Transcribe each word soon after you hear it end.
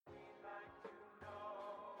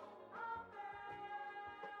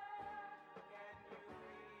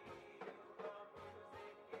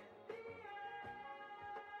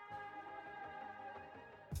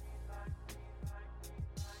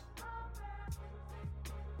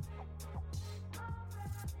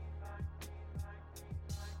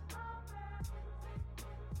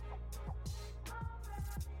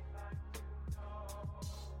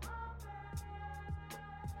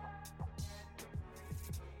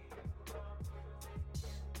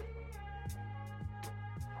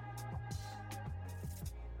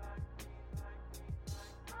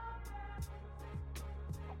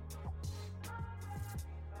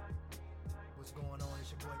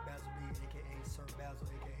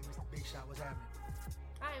Shot, what's happening?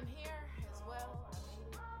 I am here as well.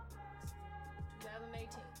 I made it.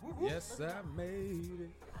 2018. Yes, I made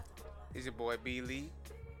it. It's your boy B Lee.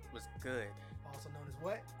 What's good? Also known as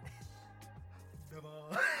what? Devon.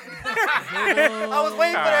 I was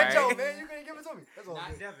waiting for that joke, man. You couldn't give it to me. That's all. Not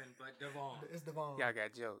good. Devin, but Devon. It's Devon. Y'all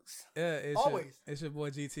got jokes. Yeah, Always. It's your boy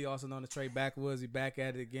GT, also known as Trey Backwoods. We back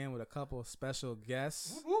at it again with a couple of special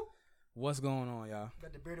guests. Whoop, whoop. What's going on, y'all?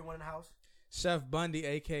 Got the bearded one in the house. Chef Bundy,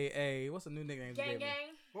 a.k.a. What's the new nickname? Gang, gang.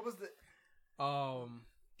 What was the... I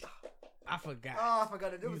forgot. Oh, I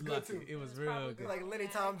forgot it. It You was good, lucky. too. It was It was real probably good. Like Lenny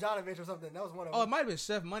Tom Jonovich or something. That was one of them. Oh, it might have been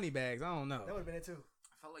Chef Moneybags. I don't know. That would have been it, too.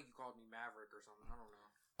 I felt like you called me Maverick or something. I don't know.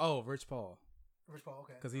 Oh, Rich Paul. Rich Paul,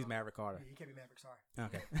 okay. Because he's Maverick Carter. Yeah, you can't be Maverick, sorry.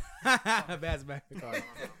 Okay. That's Maverick Carter.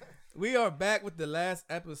 We are back with the last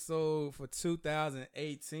episode for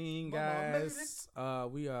 2018, guys.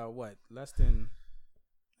 We are, less than...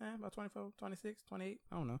 about 24, 26, 28.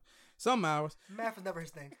 I don't know. Some hours. Math is never his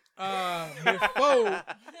thing.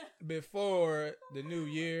 Before the new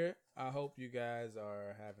year, I hope you guys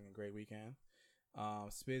are having a great weekend.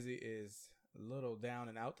 Spizzy is a little down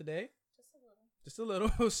and out today. Just a little.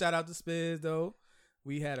 Shout out to Spiz, though.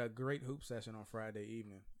 We had a great hoop session on Friday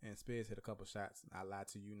evening, and Spiz hit a couple shots. I lied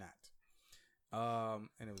to you not.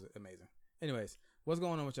 And it was amazing. Anyways, what's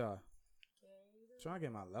going on with y'all? Trying to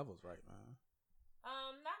get my levels right, man.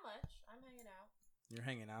 Not much. I'm hanging out. You're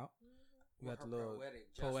hanging out. You got the Her little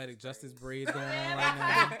poetic justice braids. braids going on right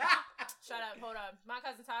now. Shut up. Hold up. My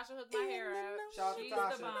cousin Tasha hooked my hair out. Shout out to She's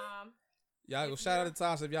Tasha. the bomb. Y'all go shout out to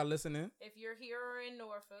Tasha if y'all listening. If you're here or in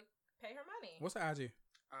Norfolk, pay her money. What's her IG?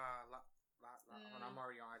 When I'm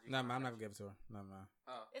already on IG. No, man, I'm not gonna give it to her. No, man.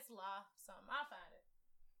 Oh. It's La something. I'll find it.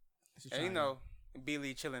 She's And you trying know, B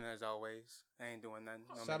Lee chilling as always. I ain't doing nothing.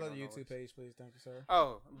 to- No Shout out to making no YouTube noise. page, please. Thank you, sir.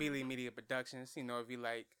 Oh, B Lee Media Productions. You know, if you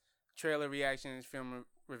like trailer reactions, film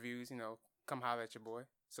reviews, you know, come holler at your boy.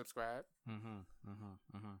 Subscribe.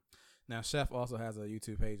 Now, Chef also has a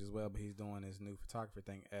YouTube page as well, but he's doing his new photography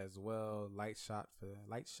thing as well. Light shot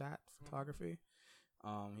photography.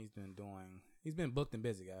 He's been booked and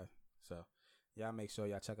busy, guys. So y'all make sure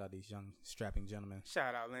y'all check out these young strapping gentlemen.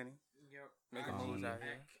 Shout out, Lenny. Yep. Making IG moves out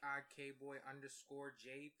here. at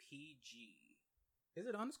KBoy_JPG. Is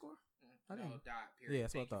it underscore? I No, didn't- dot, period. Yeah,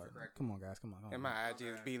 that's what I Thank you thaught. for correcting Come me. on, guys. Come on. And my IG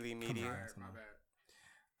is bad. B Lee Media. on. Alright, my Come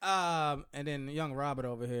on. bad. And then young Robert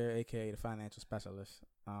over here, aka the financial specialist.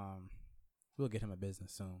 We'll get him a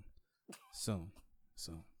business soon,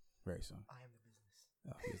 very soon. I am the business.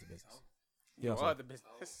 Oh, he's the business. He You also, are the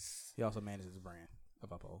business. he also manages the brand of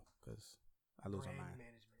Uppo because I lose Brand my mind.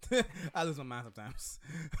 management. I lose my mind sometimes.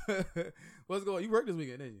 What's going? You worked this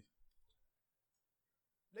weekend, didn't you?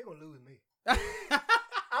 They gonna lose me.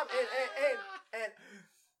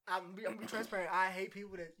 I'm be transparent. I hate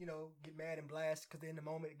people that get mad and blast because they're in the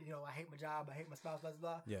moment. I hate my job. I hate my spouse. Blah blah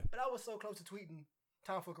blah. Yeah. But I was so close to tweeting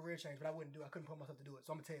time for a career change, but I wouldn't do it. I couldn't put myself to do it.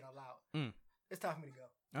 So I'm gonna tell you it out loud. It's time for me to go.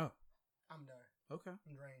 Oh, I'm done. okay.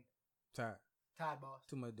 I'm drained. Tired. Tired, boss.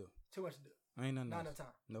 Too much to do. Too much to do. Ain't nothing Not else. enough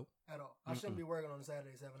time Nope. at all. I shouldn't be working on a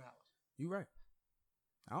Saturday 7 hours. You right.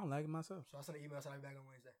 I don't like it myself. So I sent an email saying I'll be back on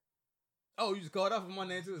Wednesday. Oh, you just called off on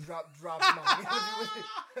Monday too. Drop money.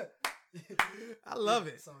 I love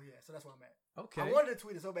it. So yeah, so that's where I'm at. Okay. I wanted to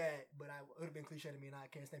tweet it so bad, but it would have been cliche to me, and I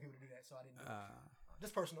can't stand people to do that, so I didn't do it.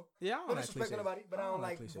 Just personal. Yeah, I No don't like disrespect to cliches. nobody, but I don't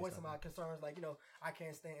like cliché voicing stuff. my concerns. Like, I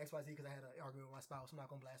can't stand XYZ because I had an argument with my spouse. I'm not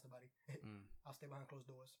gonna blast nobody. I'll stay behind closed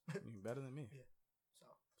doors. You better than me. Yeah. So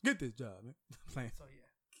Get this job, man. Playing. yeah,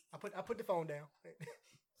 I put the phone down.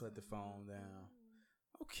 Put the phone down.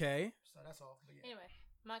 Okay. So that's all. But yeah. Anyway,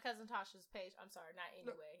 my cousin Tasha's page. I'm sorry, not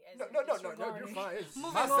anyway. No, you're fine. Moving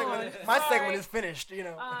My on. segment Sorry. is finished.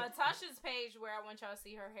 Tasha's page where I want y'all to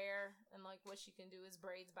see her hair and like what she can do is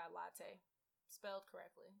braids by Latte, spelled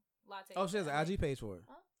correctly. Latte. Oh, she has an IG page for it.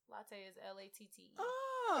 Huh? Latte is Latte.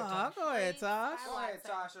 Oh, go ahead, Tosh. I Go like ahead,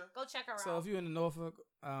 that. Tasha. Go check her So out. if you're in the Norfolk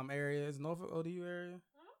area, is Norfolk ODU area?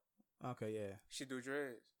 Okay, yeah. She do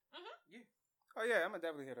dreads. Mhm. Yeah. Oh yeah, I'm gonna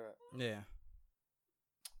definitely hit her up. Yeah.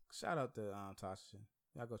 Shout out to Tasha.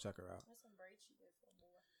 Y'all go check her out. There's some braids she did for a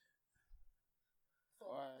boy. Full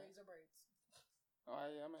Alright. laser braids. Oh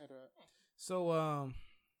yeah, I'm gonna hit her up. So,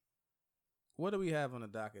 what do we have on the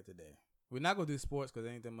docket today? We're not gonna do sports because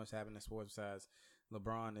there ain't that much happening in sports besides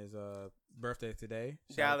LeBron is birthday today.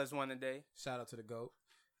 Dallas won today. Shout out to the GOAT.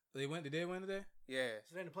 Did they win today? Yeah.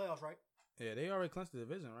 So they're in the playoffs, right? Yeah, they already clinched the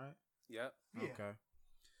division, right? Yep. Yeah. Okay.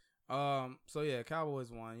 So yeah,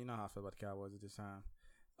 Cowboys won. You know how I feel about the Cowboys at this time.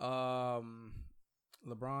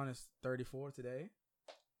 LeBron is 34 today,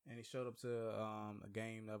 and he showed up to a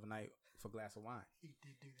game the other night for a glass of wine. He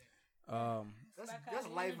did do that. That's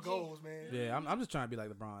life goals, man. Yeah, I'm just trying to be like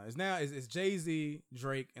LeBron. It's Jay-Z,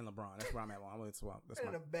 Drake, and LeBron. That's where I'm at. That's my goals.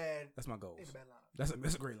 Ain't a bad lineup.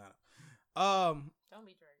 That's a great lineup. Don't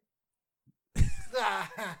be Drake.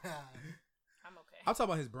 I'm okay. I'm talking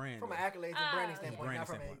about his brand. From though. an accolades and branding standpoint, Branding not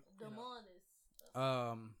from standpoint. a. You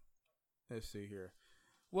know. Let's see here.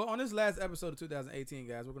 Well, on this last episode of 2018,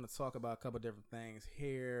 guys, we're going to talk about a couple different things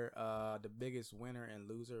here. The biggest winner and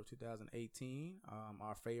loser of 2018,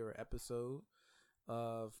 our favorite episode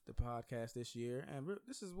of the podcast this year, and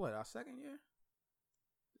this is what, our second year.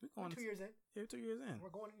 We're 2 years in. Yeah, 2 years in. We're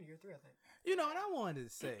going into year 3, I think. You know, what I wanted to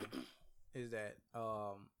say is that,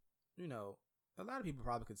 you know, a lot of people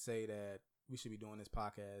probably could say that we should be doing this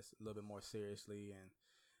podcast a little bit more seriously and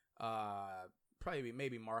probably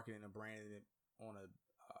maybe marketing and branding it on a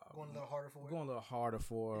going a little harder for it. Going a little harder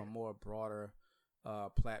for a more broader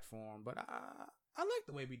platform. But I like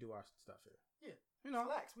the way we do our stuff here. Yeah. You know, it's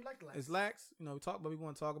lax. We like the lax. It's lax. You know, we talk about what we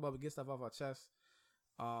want to talk about. We get stuff off our chest.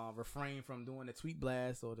 Refrain from doing the tweet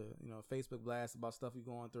blast or the Facebook blast about stuff we're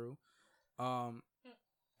going through. And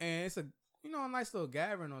it's a a nice little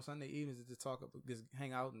gathering on Sunday evenings to just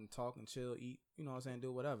hang out and talk and chill, eat. You know what I'm saying?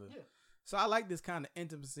 Do whatever. Yeah. So I like this kind of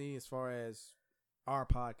intimacy as far as our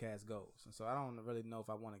podcast goes, and so I don't really know if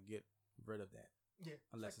I want to get rid of that. Yeah,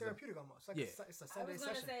 unless it's like therapeutic almost. Like it's a Sunday session. I was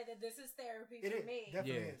going to say that this is therapy it for is. me.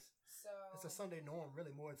 Definitely is. So it's a Sunday norm,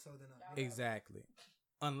 really more so than exactly.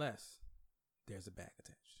 Unless there's a bag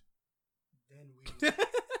attached. Then we.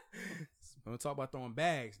 When we talk about throwing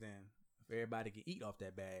bags, then if everybody can eat off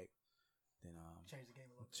that bag, then change the game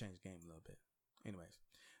a little bit. Change the game a little bit. Anyways,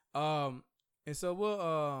 and so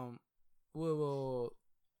we'll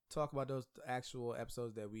talk about those actual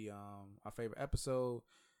episodes that we our favorite episode.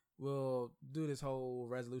 We'll do this whole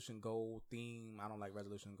resolution goal theme. I don't like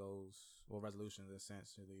resolution goals or resolutions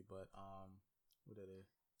essentially, but what are they?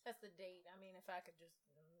 That's the date. I mean, if I could just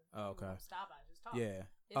stop, I just talk. Yeah.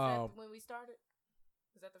 Is that when we started?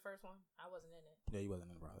 Is that the first one? I wasn't in it. Yeah, you wasn't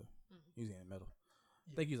in it, probably. Mm-hmm. You was in the middle.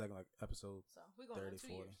 Yeah. I think you was like episode so we're going 30, 2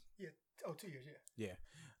 years. Yeah. Oh, 2 years. Yeah.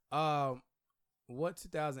 What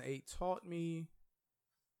 2008 taught me,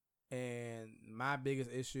 and my biggest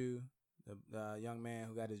issue, the young man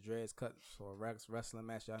who got his dreads cut for a wrestling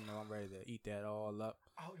match. Y'all know I'm ready to eat that all up.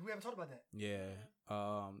 Oh, we haven't talked about that. Yeah.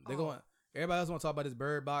 They're going. Everybody else want to talk about this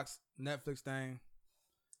Bird Box Netflix thing.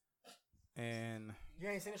 And you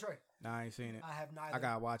ain't seen it, Troy? Nah, I ain't seen it. I have neither. I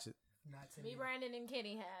gotta watch it. Not seen Me, it. Brandon, and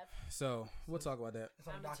Kenny have. So we'll talk about that.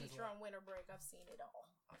 I'm a teacher on winter break. I've seen it all.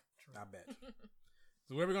 True. I bet.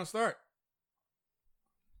 So where we gonna start?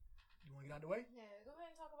 You want to get out of the way? Yeah, go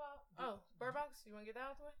ahead and talk about. Bird Box. You want to get that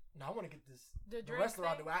out of the way? No, I want to get this. The wrestler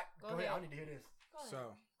out of the way. Go ahead. I need to hear this.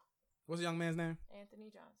 So, what's the young man's name? Anthony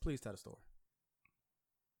Johnson. Please tell the story.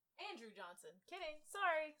 Andrew Johnson. Kidding.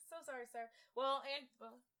 Sorry. So sorry, sir. Well,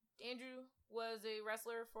 Andrew was a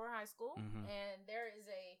wrestler for high school, and there is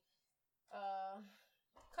a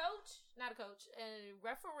a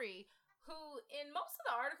referee who, in most of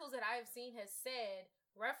the articles that I have seen, has said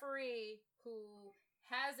referee who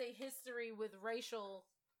has a history with racial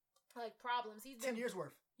problems. He's 10 years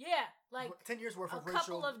worth. Yeah, 10 years worth of racial. A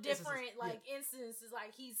couple of different instances.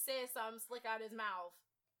 Like he said something slick out his mouth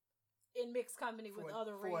in mixed company with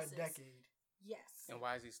other races for a decade. Yes. And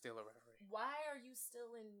why is he still a referee? Why are you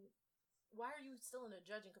still in a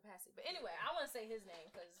judging capacity? But anyway, I want to say his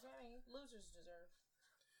name because losers deserve.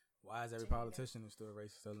 Why is every politician who's still a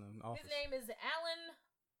racist still in office? His name is Alan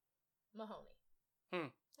Mahoney.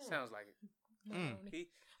 Sounds like it.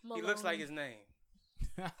 Maloney. He looks like his name.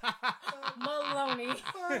 Maloney.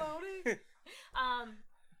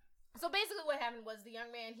 So basically what happened was the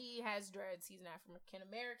young man, he has dreads. He's an African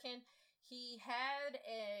American. He had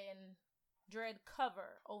a dread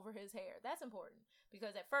cover over his hair. That's important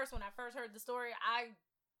because at first, when I first heard the story, I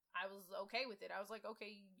was okay with it. I was like,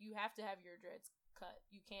 okay, you have to have your dreads cut.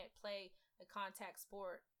 You can't play a contact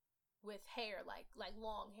sport with hair, like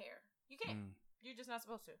long hair. You can't. You're just not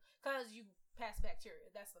supposed to because you pass bacteria.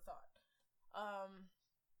 That's the thought.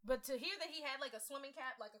 But to hear that he had a swimming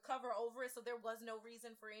cap, a cover over it, so there was no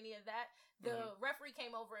reason for any of that. The referee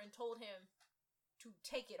came over and told him to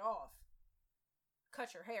take it off,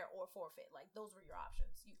 cut your hair, or forfeit. Those were your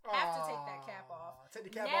options. You have to take that cap off. Take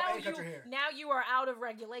the cap off and cut your hair. Now you are out of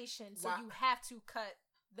regulation, so you have to cut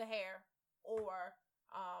the hair or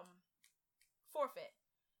forfeit.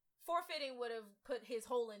 Forfeiting would have put his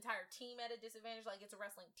whole entire team at a disadvantage. It's a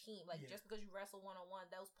wrestling team. Just because you wrestle one-on-one,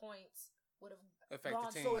 those points would have affect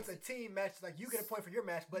the team. So it's a team match. You get a point for your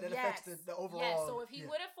match, but it affects the overall. Yeah, so if he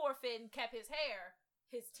would have forfeited and kept his hair,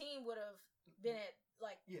 his team would have been at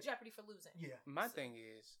jeopardy for losing. Yeah. My thing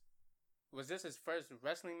is, Was this his first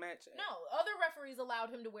wrestling match? No, other referees allowed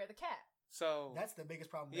him to wear the cap. So That's the biggest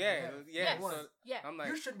problem. yeah. Yes. So Yeah. I'm like,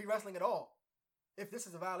 You shouldn't be wrestling at all. If this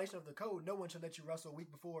is a violation of the code, no one should let you wrestle a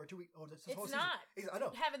week before, 2 weeks, or the whole It's season. not. I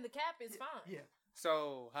know. Having the cap is fine. Yeah.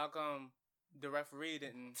 so how come the referee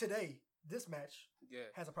didn't? Today, this match Yeah.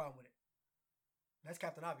 has a problem with it. That's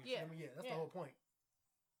Captain Obvious. Yeah. I mean, that's Yeah. the whole point.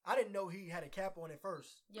 I didn't know he had a cap on it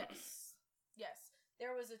first. Yes. Yes.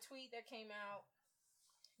 There was a tweet that came out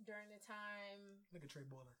during the time. Look at Trey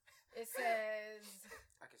Boylan. It says,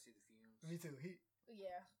 I can see the fumes. Me too.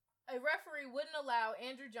 yeah, a referee wouldn't allow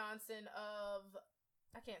Andrew Johnson of,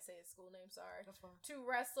 I can't say his school name, sorry, That's fine. to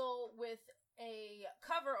wrestle with a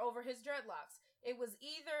cover over his dreadlocks. It was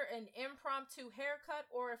either an impromptu haircut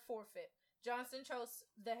or a forfeit. Johnson chose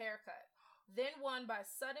the haircut, then won by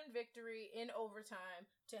sudden victory in overtime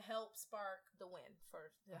to help spark the win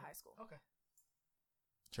for the high school. Okay.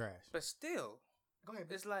 Trash. But still, Go ahead.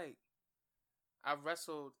 it's like I've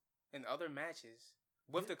wrestled in other matches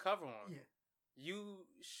with the cover on. Yeah. You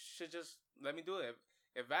should just let me do it.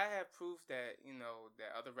 If I have proof that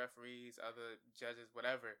that other referees, other judges,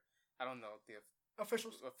 whatever, I don't know the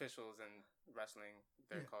Officials. officials in wrestling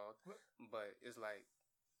they're Yeah. called, but it's like,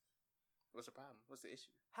 what's the problem? What's the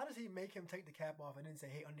issue? How does he make him take the cap off and then say,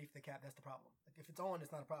 "Hey, underneath the cap, that's the problem"? Like, if it's on,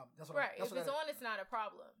 it's not a problem. That's what. Right. That's If what it's on, it's not a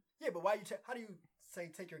problem. Yeah, but why how do you say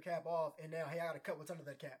take your cap off and now, hey, I got to cut what's under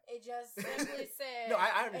that cap? It just simply said No,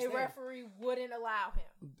 I a understand. referee wouldn't allow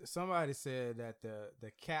him. Somebody said that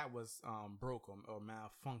the cap was broken or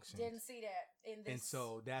malfunctioned, Didn't see that in this. and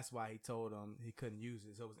so that's why he told him he couldn't use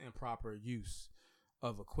it. So it was improper use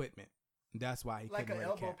of equipment. That's why he Like couldn't an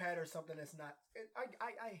wear the elbow cap. pad or something that's not.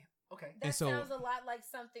 Okay. That and so- sounds a lot like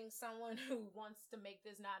something someone who wants to make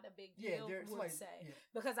this not a big Yeah, deal there's would somebody- say. yeah.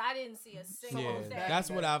 Because I didn't see a single Yeah, thing. that's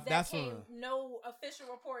what I've. that That's came, what. no official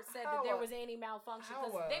report said How, that there was any malfunction How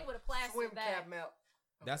because they would have plastered swim that. cap mount.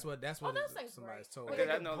 That's what. That's Oh, what those things somebody's break. told. Well, me. Because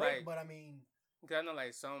they I know, could break, like- but I mean, Because I know,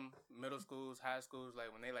 like, some middle schools, high schools,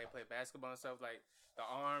 like, when they, like, play basketball and stuff, like, the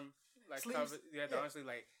arm, like, Sleeves? cover, the Yeah. arm sleeve,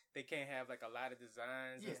 like, they can't have, like, a lot of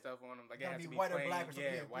designs Yeah. and stuff on them. Like, it Gotta has be to be white or plain. black or something.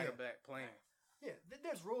 Yeah, Yeah, white or yeah. black, plain. yeah,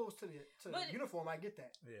 there's rules to the But- uniform. I get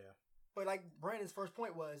that, Yeah. but like Brandon's first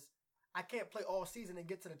point was, I can't play all season and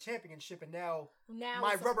get to the championship, and now Now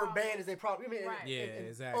my it's a rubber problem. band is a problem. I mean, Right. Yeah, Or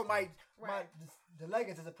exactly. my Right. the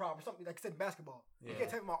leggings is a problem. Or something like I said in basketball. You Yeah. can't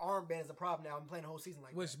tell me my armband is a problem now. I'm playing the whole season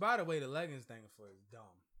like Which, that. by the way, the leggings thing for is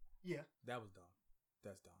dumb. Yeah. That was dumb.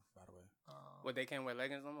 That's dumb, by the way. What, they can't wear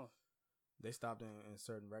leggings no more? They stopped in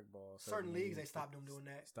certain rec balls. Certain leagues they stopped them doing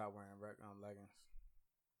that. Stop wearing leggings.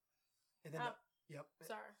 And then, yep.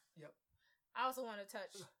 Sorry. Yep. I also want to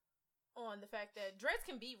touch on the fact that dreads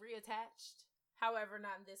can be reattached. However,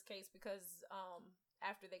 not in this case because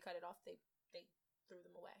after they cut it off, they threw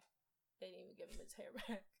them away. They didn't even give him his hair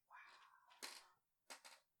back.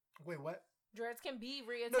 Wait, what? Dreads can be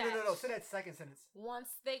reattached. No. Say that second sentence. Once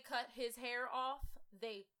they cut his hair off,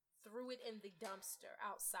 they threw it in the dumpster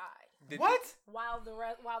outside What? while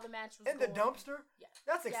the match was In the going. dumpster? Yeah.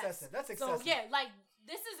 That's Yes. excessive. That's So excessive. yeah, like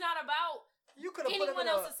this is not about You could have put him anyone in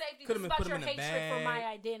else's safety. This could've is been about put your him in a hatred for bag. my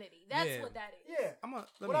identity. That's Yeah. what that is. Yeah.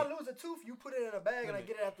 Let When I me- lose a tooth, you put it in a bag and Let I me-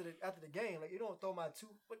 get it after the game. Like you don't throw my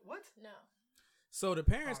tooth. What? No. So the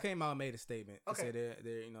parents Alright. came out and made a statement. They Okay. said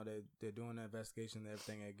they're doing the investigation and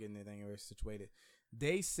everything and getting everything situated.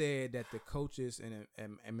 They said that the coaches and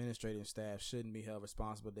administrative staff shouldn't be held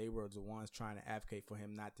responsible. They were the ones trying to advocate for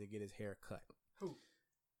him not to get his hair cut. Who?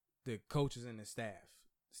 The coaches and the staff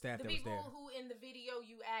The that was people there. who in the video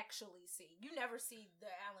you actually see. You never see the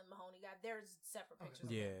Alan Mahoney guy. There's separate pictures. of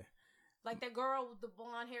him. Yeah. Like the girl, the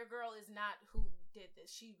blonde hair girl is not who did this.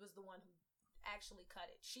 She was the one who actually cut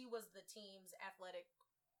it. She was the team's athletic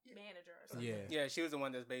manager or something. Yeah. Yeah, she was the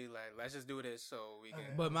one that's basically like, let's just do this so we can.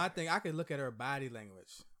 Okay. But my thing, I could look at her body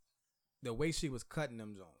language, the way she was cutting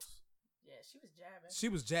them zones. Yeah, she was jabbing. She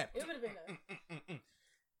was jabbed. It would have been a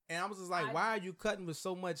And I was just like, why are you cutting with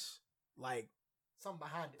so much, like, Something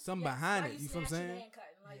behind it. something Yes, behind why it? You feel what I'm snatching saying? and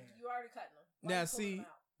cutting? Like Yeah. you already cutting them. Why Now, you pulling see, them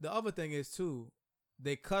out? the other thing is, too,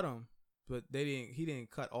 they cut him, but he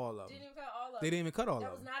didn't cut all of them. Didn't even cut all of They them. didn't even cut all That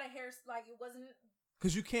of was them. not a hair. Like it wasn't.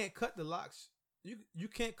 Because you can't cut the locks. You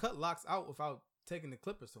can't cut locks out without taking the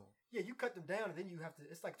clippers to them. Yeah, you cut them down and then you have to.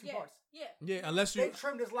 It's like two Yeah, parts. yeah. Yeah, unless They you.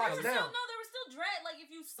 trimmed his There locks was down. still there was still dread. Like if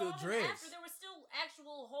you saw Still them dreads. after, there was still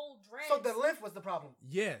actual whole dreads. So the length was the problem.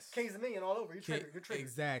 Yes. K's a million all over. You're triggered. You're triggered.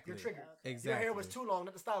 Exactly. You're triggered. Okay. Exactly. Your hair was too long,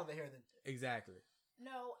 not the style of the hair then. Exactly.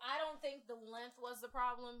 No, I don't think the length was the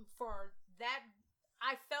problem for that.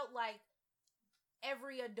 I felt like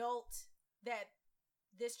every adult that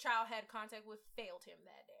this child had contact with failed him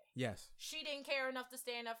that day. Yes. She didn't care enough to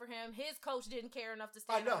stand up for him. His coach didn't care enough to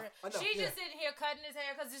stand up for him. I know, She's just sitting here cutting his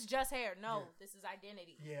hair because it's just hair. No, this is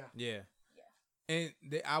identity. Yeah. Yeah. And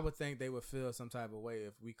I would think they would feel some type of way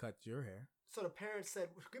if we cut your hair. So the parents said,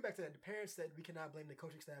 get back to that. The parents said we cannot blame the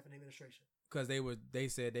coaching staff and the administration Because they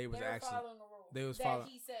said they was They're actually following a rule. they was that following.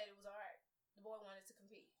 he said it was all right. The boy wanted to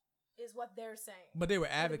compete. Is what they're saying. But they were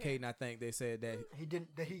advocating. I think they said that he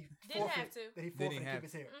didn't. That he Didn't forfeited, have to. That he Didn't forfeited to have- keep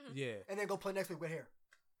his hair, Mhm. yeah. and then go play next week with hair,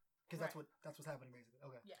 because Right. that's what's happening basically.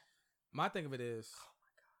 Okay. Yeah. My thing of it is,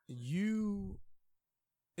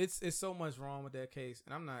 it's so much wrong with that case,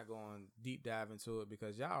 and I'm not going deep dive into it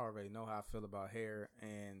because y'all already know how I feel about hair,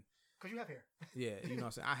 and Because you have hair. yeah, you know what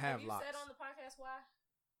I'm saying. I have you locks. said on the podcast why?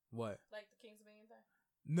 What? Like the Kings of Million thing?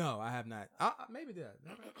 No, I have not. Maybe that. I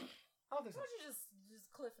don't think Why so. don't you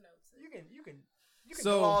just cliff notes it? You can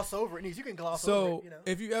So- gloss over it. You can gloss over So it. You know.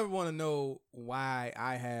 if you ever want to know why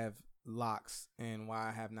I have locks and why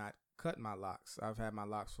I have not cut my locks, I've had my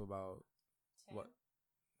locks for about 10? what?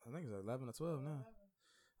 I think it's 11 or 12 now.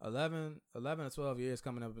 11 or 12 years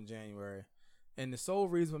coming up in January. And the sole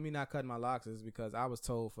reason for me not cutting my locks is because I was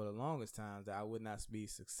told for the longest time that I would not be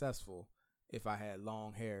successful if I had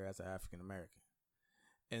long hair as an African American.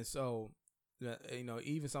 And so,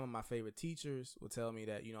 even some of my favorite teachers would tell me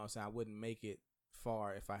that, I wouldn't make it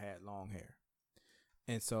far if I had long hair.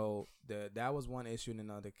 And so that was one issue. And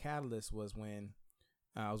the catalyst was when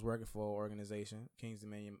I was working for an organization, Kings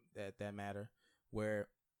Dominion, that matter, where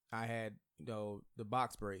I had the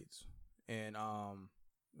box braids and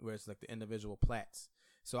where it's like the individual plaits.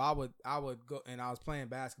 So I would go, and I was playing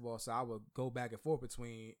basketball, so I would go back and forth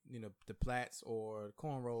between the plaits or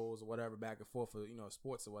cornrows or whatever, back and forth for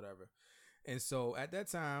sports or whatever. And so at that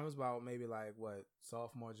time it was about maybe like what,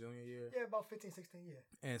 sophomore, junior year. Yeah, about 15, 16, yeah.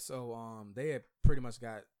 And so they had pretty much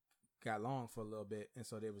got long for a little bit, and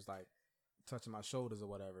so they was like touching my shoulders or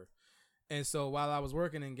whatever. And so while I was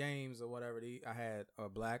working in games or whatever, I had a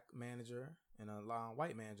black manager and a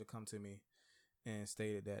white manager come to me and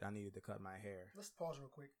stated that I needed to cut my hair. Let's pause real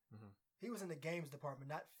quick. Mhm. He was in the games department,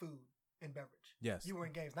 not food and beverage. Yes. You were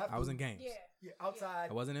in games, not food. I was in games. Yeah. Yeah, outside.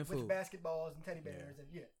 I wasn't in with food. basketballs and teddy bears and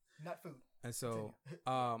not food. And so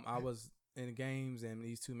I was in games, and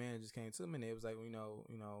these two managers came to me and they was like,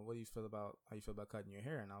 what do you feel about cutting your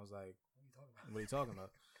hair? And I was like, what are you talking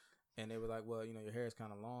about? And they were like, well, your hair is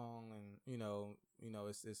kind of long, and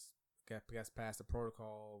it's gets past the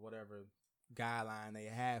protocol, whatever guideline they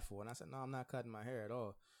have for it. And I said, no, I'm not cutting my hair at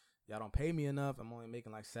all. Y'all don't pay me enough. I'm only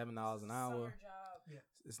making like $7 an hour. Summer job. Yeah.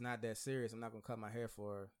 It's not that serious. I'm not gonna cut my hair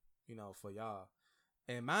for y'all.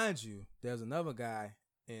 And mind you, there's another guy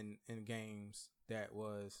in games that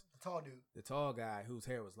was The tall dude. the tall guy whose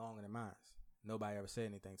hair was longer than mine. Nobody ever said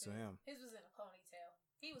anything to him. His was in a ponytail.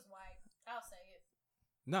 He was white. I'll say it.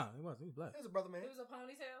 No, he wasn't. He was black. He was a brother man. It was a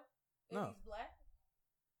ponytail. And No. he's black.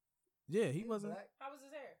 Yeah, he was wasn't. black. How was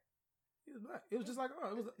his hair? He was black. It was just like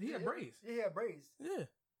he had braids. Yeah, he had braids. Yeah.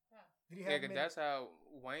 Did he Yeah, have 'cause many- that's how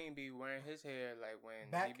Wayne be wearing his hair, like when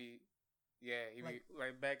Back? he be, he Like- be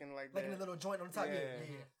like back in like like that. in a little joint on the top? Yeah, Yeah.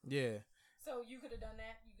 yeah. Yeah. So you could have done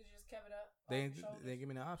that. You could have just kept it up. They off your shoulders? give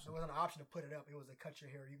me the There option. wasn't an option to put it up. It was a cut your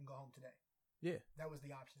hair. You can go home today. Yeah. That was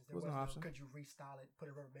the options. There Was no option. Could you restyle it? Put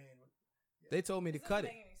a rubber band. They told me to This cut doesn't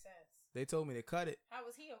it. make any sense. They told me to cut it. How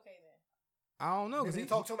was he okay then? I don't know Maybe because they he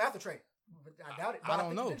talked to him after trade. But I doubt it. I But don't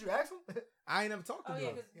think- know. Did you ask him? I ain't never talked to Oh yeah,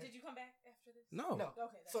 him. because Yeah. did you come back after this? No. No.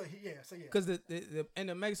 Okay. That's So yeah. Because and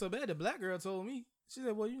to make it so bad, the black girl told me, she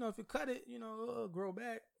said, well, if you cut it, it'll grow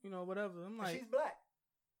back, whatever. I'm like, she's black.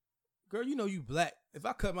 girl, you black. If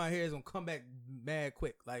I cut my hair, it's gonna come back mad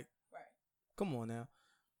quick. Like, right. come on now.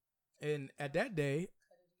 And at that day,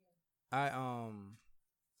 I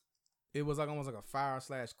it was like almost like a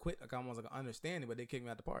fire/quit, like almost like an understanding, but they kicked me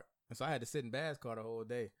out the park, and so I had to sit in Bass car the whole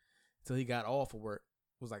day till he got off of work.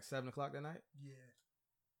 It was like 7:00 that night Yeah.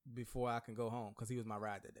 before I can go home because he was my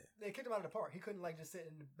ride that day. They kicked him out of the park. He couldn't just sit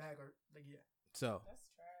in the back or So That's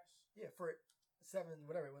trash. Yeah, for $7,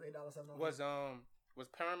 whatever it was, $8, $7. Was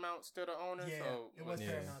Paramount still the owner? Yeah, So it was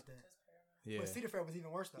Yeah. Paramount then. Just Paramount. yeah, But Cedar Fair was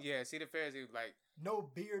even worse though. Yeah, Cedar Fair is like No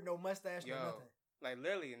beard, no mustache, no Yo. nothing. like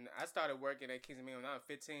literally. And I started working at Kings of Million when I was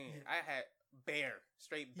 15. Yeah. I had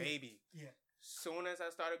straight Yeah. baby. Yeah. Soon as I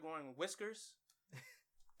started growing whiskers,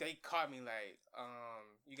 they caught me like,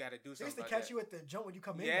 you got to do They something. used to about catch that. you at the joint when you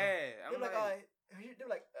come in. though. Yeah, They I'm were like, like, they were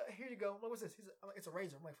like, here you go. I'm like, what's this? I'm like, it's a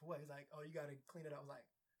razor. I'm like, for what? He's like, oh, you gotta clean it up. I was like,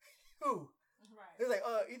 who? Right. He was like,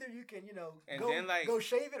 either you can, And go, then, like- go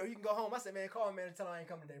shave it, or you can go home. I said, man, call him, man, and tell him I ain't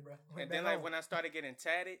coming today, bro. and then like when I started getting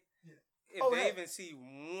tatted, Yeah. if Oh, they yeah. even see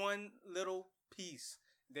one little piece,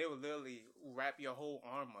 they will literally wrap your whole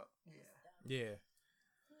arm up. yeah, yeah.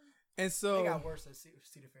 And They so got worse at Cedar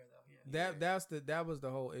Fair though. Yeah. that was the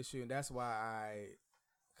whole issue, and that's why I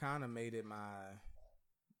kind of made it my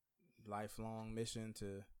lifelong mission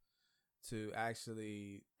to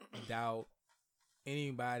actually doubt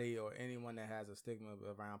anybody or anyone that has a stigma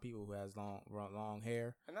around people who has long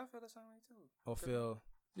hair And I feel the same way too. or feel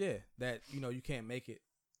that you can't make it.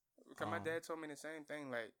 Because my dad told me the same thing.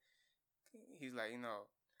 Like, he's like,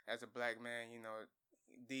 as a black man,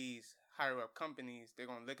 these higher up companies, they're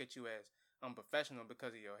gonna look at you as unprofessional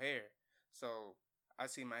because of your hair. So I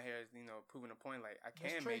see my hair as proving a point. Like, I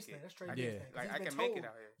can make it. That's Trey's Yeah. thing. Like, He's I been can make it told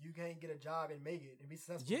out here. You can't get a job and make it and be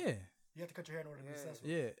successful. Yeah, You have to cut your hair in order to be successful.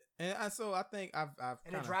 yeah, and so I think I've And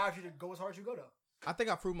kinda, it drives you to go as hard as you go though. I think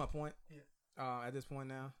I proved my point. Yeah. At this point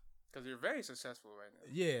now. Because you're very successful right now.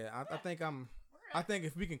 Yeah, I think I think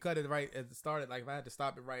if we can cut it right at the start, like if I had to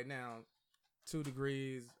stop it right now, 2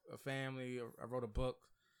 degrees, a family, I wrote a book.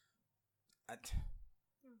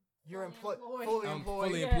 You're Fully employed, employed. fully I'm employed.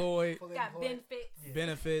 fully Yeah. employed, Fully Got employed. benefits. Yeah.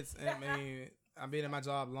 benefits. I mean, I'm being in my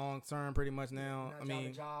job long term, pretty much now. Not I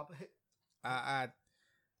mean, job.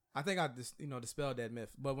 I think I just dispelled that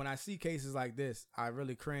myth. But when I see cases like this, I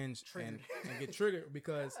really cringe and Triggered. get triggered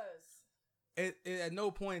because Yes. it at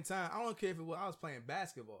no point in time, I don't care if it was I was playing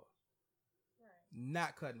basketball, Right.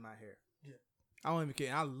 not cutting my hair. Yeah. I don't even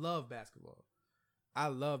care. I love basketball.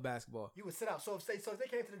 You would sit out. So if they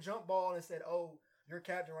came to the jump ball and said, "Oh, your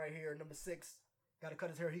captain right here, number 6, got to cut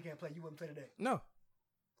his hair. He can't play. You wouldn't play today, No,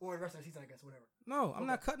 or the rest of the season, I guess, whatever." no, I'm Okay.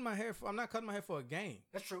 not cutting my hair. I'm not cutting my hair for a game.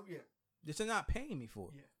 That's true. Yeah. They're not paying me for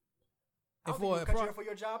it. Yeah. I don't think you would cut your hair for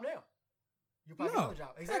your job now. You probably No, get another job.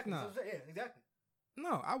 heck Exactly. no. So, yeah, exactly.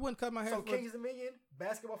 No, I wouldn't cut my hair So for. Kings Dominion,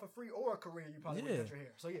 basketball for free, or a career, you probably would Yeah. cut your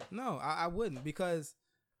hair. So yeah. No, I wouldn't because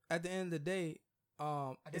at the end of the day,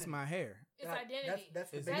 it's Identity. my hair. It's That- identity.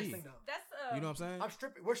 That's the It's biggest me. thing, though. That's You know what I'm saying? I'm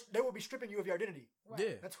stripping. They will be stripping you of your identity. right.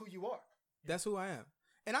 Yeah, That's who you are. that's who I am.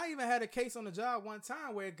 And I even had a case on the job one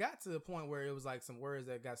time where it got to the point where it was like some words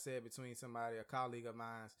that got said between somebody, a colleague of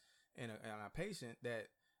mine, and a patient that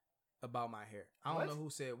about my hair. I don't What? know who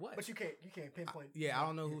said what. But you can't pinpoint. I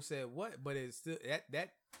don't know who said what, but it's still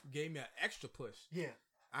that gave me an extra push. Yeah.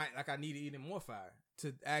 I needed even more fire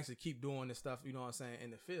to actually keep doing this stuff. You know what I'm saying in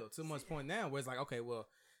the field. To much point now where it's like, okay, well,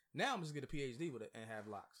 now I'm just get a PhD with it and have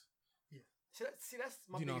locks. Yeah. See, that's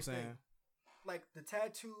my You know what biggest I'm thing. saying? Like the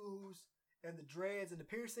tattoos and the dreads and the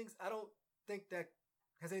piercings, I don't think that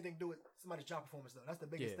has anything to do with somebody's job performance though. That's the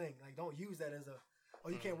biggest Yeah. thing. Like, don't use that as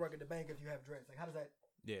you can't work at the bank if you have dreads. Like, how does that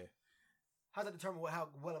determine how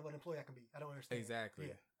well of an employee I can be? I don't understand. Exactly.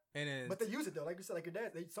 Yeah. And then But they use it though, like you said, like your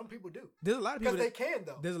dad. Some people do there's a lot of people because they that, can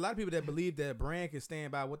though. there's a lot of people that believe that a brand can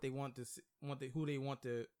stand by what they want to who they want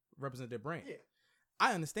to represent their brand. Yeah.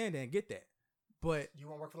 I understand that and get that, but You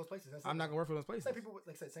won't work for those places. That's I'm it. not gonna work for those places. Same people,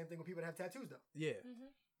 like I said, same thing with people that have tattoos though. Yeah.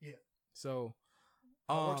 Mm-hmm. So,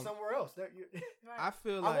 I work somewhere else. Right. I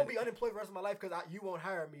feel I like won't be unemployed the rest of my life because you won't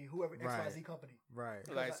hire me, whoever XYZ company. right.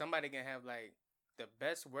 Like, somebody can have, like, the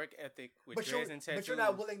best work ethic with But dreads and tattoos. you're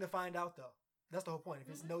not willing to find out though. That's the whole point. If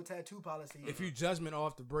it's no tattoo policy, If you judgment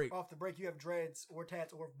off the break, off the break, you have dreads or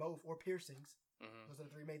tats or both or piercings. Mhm. Those are the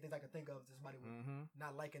 3 main things I can think of. Somebody would mm-hmm.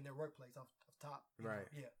 not liking their workplace off top. you know? Right.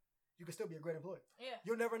 Yeah. You can still be a great employee. Yeah.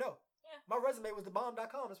 You'll never know. Yeah. My resume was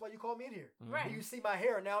thebomb.com. That's why you called me in here. Mm-hmm. Right. And you see my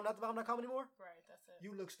hair now, not thebomb.com anymore. Right. That's it.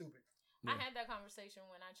 You look stupid. I Yeah. had that conversation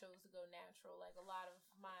when I chose to go natural. Like a lot of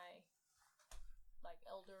my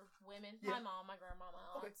elder women, Yeah. my mom, my grandmama,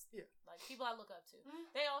 Okay. aunts, Yeah. like people I look up to.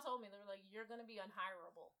 Mhm. They all told me, they were like, "You're gonna be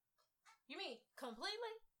unhireable." You mean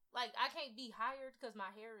completely? Like I can't be hired because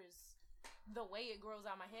my hair is the way it grows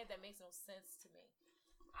out my head? That makes no sense to me.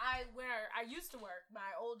 Where I used to work,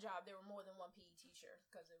 my old job, there were more than one PE teacher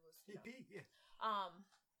because it was Yeah.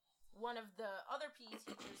 one of the other PE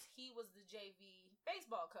teachers, he was the JV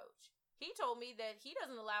baseball coach. He told me that he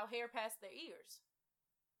doesn't allow hair past their ears.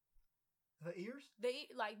 The ears? The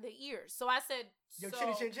ears. So I said, Yo,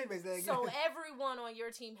 so, chin, basically. so everyone on your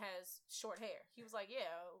team has short hair. He was like, yeah.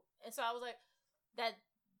 And so I was like, that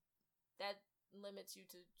limits you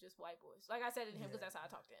to just white boys. Like I said to him because that's how I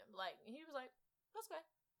talked to him. Like, and he was like, that's okay.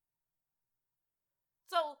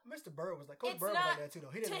 So Mr. Bird was like, Coach It's Bird was not- like that too, though.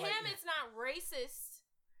 He to didn't him, like it's not racist.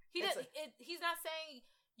 He It's does. He's not saying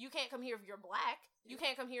you can't come here if you're black. You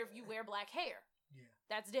can't come here if you wear black hair. Yeah.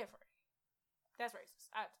 That's different. That's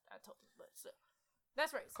racist. I told him, but still,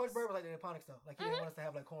 that's racist. Coach Bird was like the Aponics stuff. Like, he didn't want us to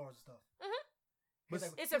have, like, cornrows and stuff. Mhm. He's But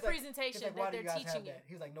like- It's he's a like- presentation he's like, why that do you they're guys have teaching you. that?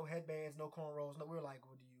 He was like, no headbands, no cornrows. No, we were like,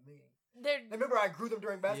 what do you mean? They're, I remember I grew them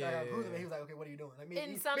during basketball. I Yeah. grew them, and he was like, okay, what are you doing? Like, me in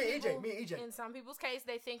and some people, EJ. in some people's case,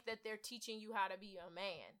 they think that they're teaching you how to be a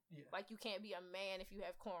man. Yeah. Like you can't be a man if you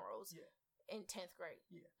have cornrows. Yeah. in 10th grade.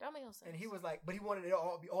 Yeah. That make no sense. And he was like, but he wanted it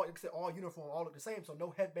all be all uniform, all look the same. So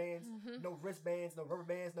no headbands, no wristbands, no rubber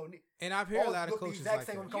bands, no. And I've heard a lot of coaches like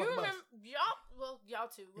that. You remember y'all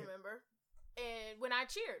two remember, and when I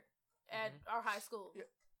cheered at our high school,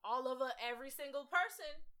 every single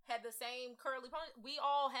person had the same curly pony. We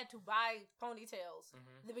all had to buy ponytails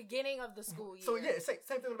the beginning of the school year. So yeah, same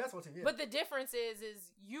thing with the basketball team. Yeah. But the difference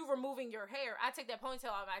is you removing your hair. I take that ponytail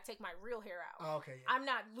out and I take my real hair out. Oh, okay. Yeah. I'm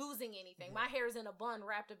not losing anything. My hair is in a bun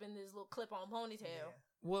wrapped up in this little clip-on ponytail. Yeah.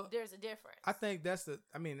 Well, there's a difference. I think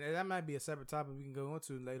that might be a separate topic we can go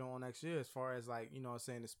into later on next year as far as like, you know what I'm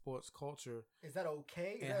saying, the sports culture. Is that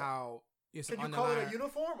okay? And how it's can you call it a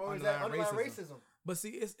uniform or is that underlying racism? But see,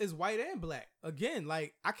 it's white and black. Again,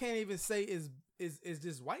 like I can't even say is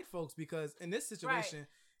just white folks because in this situation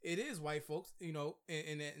it is white folks, you know,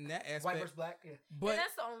 in that aspect. White versus black, yeah. But and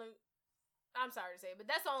that's the only I'm sorry to say, but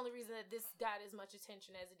that's the only reason that this got as much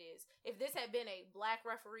attention as it is. If this had been a black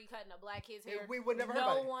referee cutting a black kid's hair, we would never heard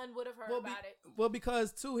about it. No one would have heard about it. Well,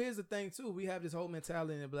 because too, here's the thing too. We have this whole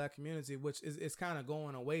mentality in the black community, which is kind of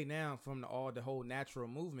going away now from the whole natural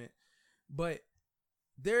movement. But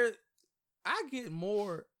I get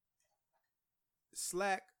more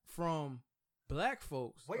slack from black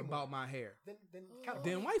folks about my hair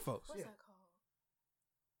than white folks. What's that called?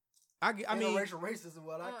 I mean, interracial racism,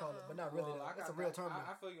 what I call it, but not really. That's a real term.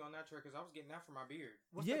 I feel you on that track because I was getting that for my beard.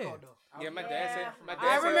 What's that called though? Yeah, my dad said.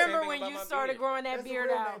 I remember when you started growing that beard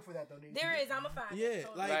out. For that, though, there is. I'ma find it.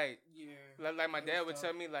 Like my dad would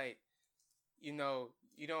tell me, like, you know,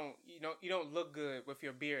 you don't look good with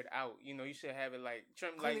your beard out. You know, you should have it like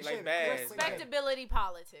trimmed like bad. Respectability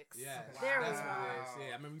politics. Yeah, there that's we what it is.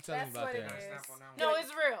 Yeah, I remember you telling me about that. No, it's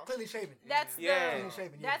real. Cleanly shaven. That's cleanly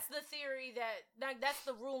shaven. That's the theory that's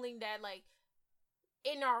the ruling that like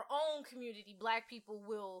in our own community, black people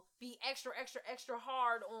will be extra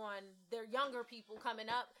hard on their younger people coming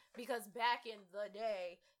up because back in the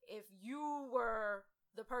day, if you were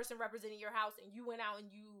the person representing your house and you went out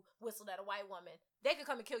and you whistled at a white woman, they could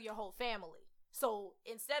come and kill your whole family. So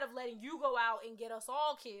instead of letting you go out and get us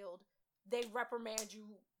all killed, they reprimand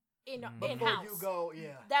you in house. Before you go,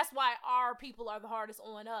 yeah. That's why our people are the hardest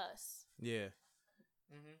on us. Yeah.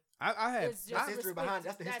 I have that's the history behind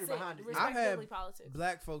it. I've had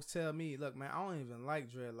black folks tell me, "Look, man, I don't even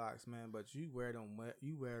like dreadlocks, man, but you wear them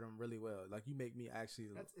really well. Like you make me actually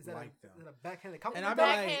like them." Is that a backhanded compliment? And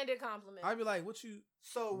backhanded compliment. I'd be like, "What you?"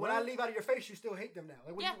 So when I leave out of your face, you still hate them now.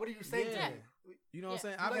 Like, what are you saying to me? You know what I'm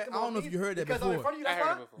saying? I don't know if you heard that before. In front of you, that's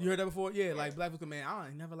fine? You heard that before? Yeah, like black people, man, I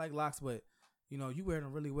never like locks, but. You know, you wear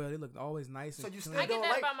them really well. They look always nice. So and you clean. still don't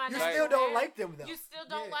like. You still don't like them though. You still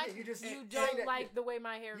don't like. You don't like the way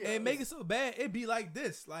my hair. And it make it so bad. It be like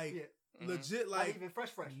this, like legit, like not even fresh.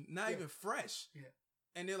 Not even fresh. Yeah.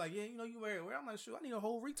 And they're like, yeah, you know, you wear it. I'm like, sure, I need a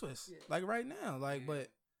whole retwist, like right now, like, but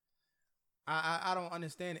I don't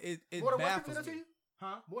understand it. It baffles me.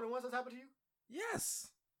 Huh? More than once has happened to you? Yes.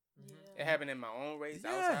 It happened in my own race,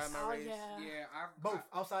 outside my race. Yeah,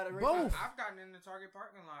 outside of race. Both. I've gotten in the Target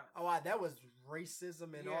parking lot. Oh, that was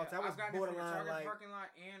racism and all. That was borderline Target parking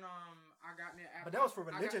lot, and I got it. But that was for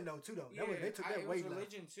religion though, too. Though they took that way. It was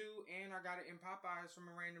religion too, and I got it in Popeyes from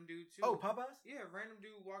a random dude too. Oh, Popeyes? Yeah, random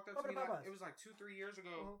dude walked up to me. Like, it was like 2-3 years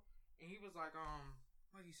ago, and he was like,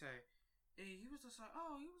 what did he say? He was just like,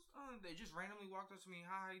 they just randomly walked up to me.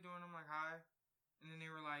 Hi, how you doing? I'm like, hi, and then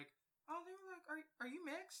they were like, are you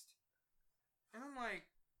mixed? And I'm like,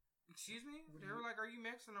 excuse me? They were like, are you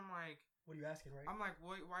mixed? And I'm like, what are you asking, right? I'm like,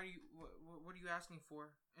 what are you asking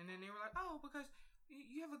for? And then they were like, oh, because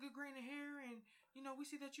you have a good grain of hair and, you know, we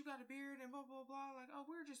see that you got a beard and blah, blah, blah. Like, oh,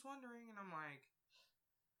 we were just wondering. And I'm like,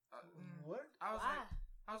 what? I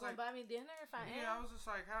was like, buy me dinner if I am? Yeah, I was just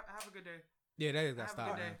like, have a good day. Yeah, that got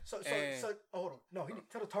stopped. So, hold on. No,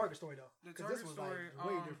 tell the Target story, though. Because this was story, like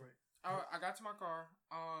way different. I got to my car.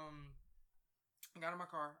 I got in my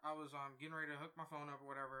car. I was getting ready to hook my phone up or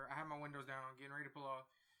whatever. I had my windows down, getting ready to pull off.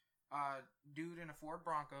 Dude in a Ford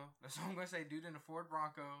Bronco. That's all I'm gonna say. Dude in a Ford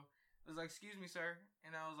Bronco was like, "Excuse me, sir,"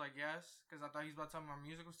 and I was like, "Yes," because I thought he was about to tell me my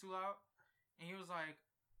music was too loud. And he was like,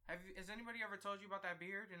 "Has anybody ever told you about that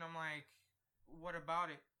beard?" And I'm like, "What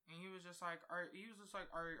about it?" And he was just like, "Are you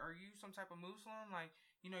some type of Muslim? Like,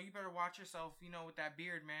 you know, you better watch yourself, you know, with that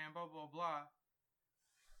beard, man. Blah blah blah."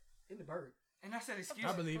 In the bird. And I said, excuse me.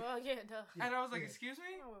 I believe. Well, yeah, duh. And I was like, excuse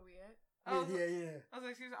me? I know where we at. Yeah. I was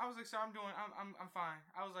like, excuse me. I was like, sir, I'm fine.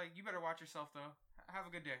 I was like, you better watch yourself though. Have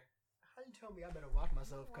a good day. How you tell me I better watch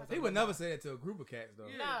myself? He would never say that to a group of cats though.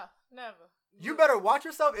 Yeah. No, never. You better watch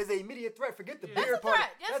yourself is an immediate threat. Forget the beard part.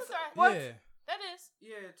 That's a threat. What? Yeah. That is.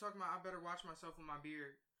 Yeah, talking about I better watch myself with my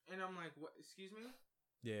beard. And I'm like, what? Excuse me?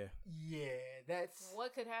 Yeah. Yeah, that's...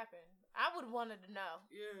 What could happen? I would wanted to know.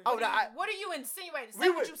 Yeah. Oh, What are you insinuating? Say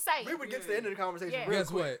what you say. We would get to the end of the conversation. Yeah. Real Guess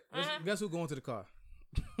quick. what? Guess who going to the car?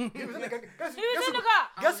 He was in the car. He was in the car.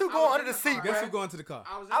 Guess who going under the seat? Guess Bruh? who going to the car?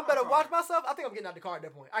 I better watch myself. I think I'm getting out the car at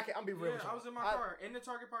that point. I'm be real with you. I was in my car in the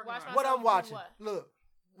Target parking Watch lot. What I'm myself watching. do Look.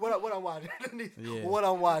 What I'm watching. Yeah. What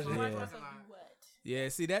I'm watching. Watch Yeah. myself do what? Yeah,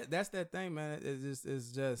 see that's that thing, man. It's He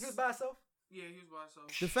was just by himself. Yeah, he was by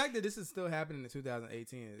himself. the fact that this is still happening in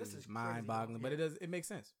 2018 This is is mind-boggling, crazy, but yeah. it makes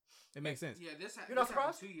sense. It makes sense. Yeah, You're not this happened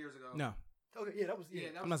surprised? 2 years ago. No, Okay, yeah, that was Yeah,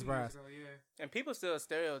 that I'm was not 2 years surprised. ago, yeah. And people still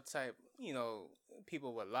stereotype,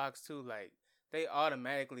 people with locks too. Like they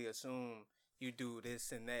automatically assume you do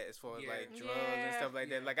this and that as far as like drugs and stuff like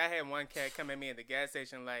that. Like I had one cat come at me at the gas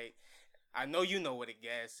station like, I know you know what a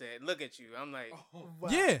gas said. Look at you. I'm like, Wow.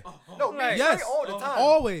 yeah, No, Like, Trey yes, all the time.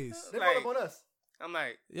 always, They Like- roll up on us. I'm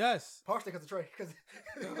like, yes, Partially because of Trey. Cause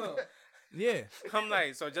yeah. I'm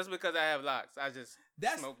like, so just because I have locks, I just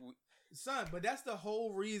That's smoke weed. son, but that's the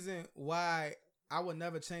whole reason why I would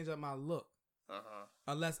never change up my look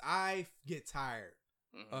unless I get tired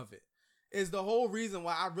of it. Is the whole reason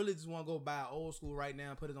why I really just want to go buy old school right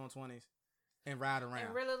now, put it on 20s, and ride around.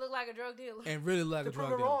 And really look like a drug dealer. And really like To a drug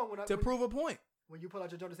prove it dealer. wrong, To prove a point. when you pull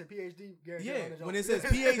out your joint and say PhD, guarantee Yeah, on the joint. when it says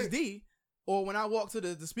PhD, or when I walk to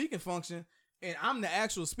the speaking function and I'm the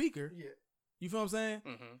actual speaker, Yeah. you feel what I'm saying?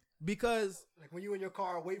 Mm-hmm. Because Like when you in your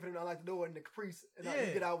car waiting for them to unlock the door in the Caprice and Yeah.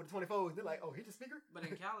 you get out with the 24s, they're like, oh, he's the speaker? But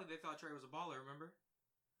in Cali, they thought Trey was a baller, remember?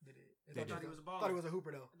 They did. They thought he was a baller. Thought he was a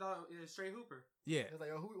hooper though. I thought it was straight hooper. yeah, It was like,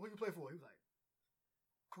 oh, who you play for? He was like,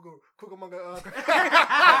 Cucamonga.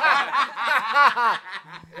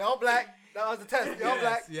 Y'all black. That was the test. Y'all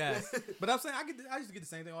black. Yes. But I'm saying I used to get the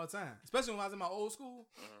same thing all the time. Especially when I was in my old school.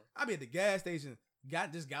 I'd be at the gas station,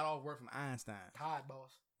 got off work from Einstein. Todd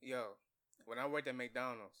boss. Yo, when I worked at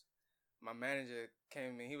McDonald's, my manager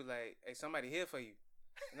came in. He was like, "Hey, somebody here for you,"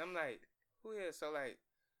 and I'm like, "Who here?" So like,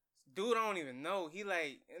 dude, I don't even know. He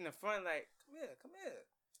like in the front, like, come here.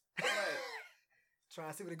 I'm like,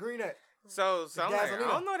 Trying to see where the green at. so I'm like, I Gasolina.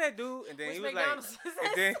 don't know that dude. And then Which he was McDonald's is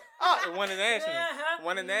like, this? and then one in Ashland, Uh-huh.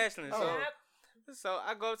 one in Ashland. Oh. So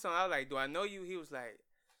I go up to him. I was like, "Do I know you?" He was like,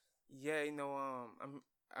 "Yeah,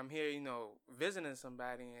 I'm here, visiting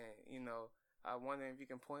somebody, and I wonder if you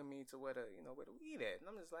can point me to where the weed at." And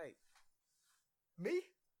I'm just like, Me?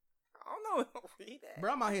 I don't know where the weed at.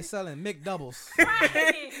 Bro, I'm out here selling McDoubles.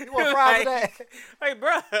 Right. You want fries with that? Like,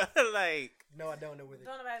 bro, like, No, I don't know where they.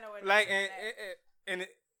 Don't nobody know where like, that is.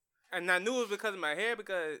 and I knew it was because of my hair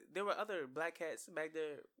because there were other black cats back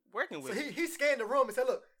there working So with me. he scanned the room and said,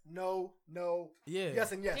 look, no, Yeah.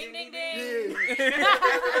 yes and yes. Ding, ding, ding. Yeah.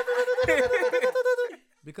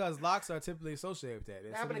 Because locks are typically associated with that.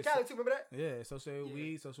 That happened in Cali too, remember that? Yeah, associated with Yeah.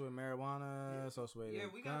 weed, associated with marijuana, associated Yeah,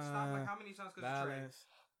 with we got stopped like how many times because of Trey? violence.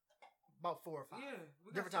 About 4 or 5. Yeah,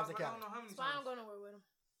 we got Different times stopped in like I don't Cali. know how many That's why I don't times. go nowhere with him.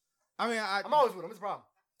 I mean, I'm always with him. It's a problem.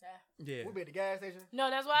 yeah. We'll be at the gas station. No,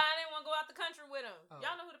 that's why I didn't want to go out the country with him. Oh.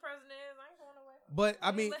 Y'all know who the president is. I ain't going nowhere. But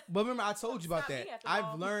I mean, but remember I told you about Stop that. me at the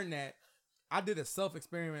I've mall. learned that I did a self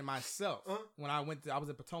experiment myself Uh-huh. when I was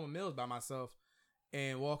at Potomac Mills by myself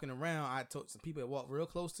and walking around. I told some people that walked real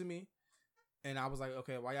close to me, and I was like,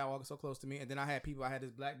 okay, why y'all walking so close to me? And then I had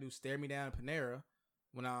this black dude stare me down in Panera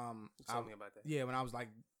when Tell me about that. yeah, when I was like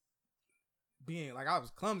being like I was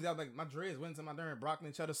clumsy. I was like my dreads went into my darn broccoli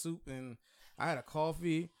and cheddar soup, and I had a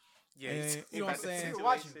coffee. Yeah, And, you know what I'm saying? He was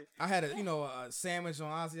watching. I had a sandwich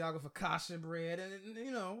on Asiago focaccia bread, and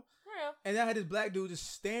Real. and I had this black dude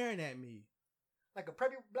just staring at me. Like a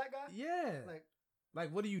preppy black guy? Yeah.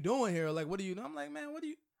 Like, What are you doing here? Like, what are you doing? I'm like, man, what are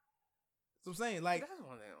you? So I'm saying, like, That's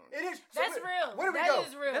one thing. it is. That's so real. Where did we That go?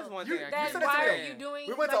 is real. That's one You- thing. I That's said can't it why to are me. you doing?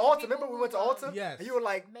 We went to like, Alta. people Remember we who, went to Alta? Yes. And you were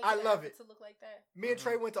like, make I an love effort it. to look like that. Me and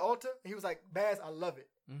Trey went to Alta. And he was like, Baz, I love it.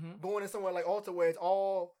 mm-hmm. Going in somewhere like Alta where it's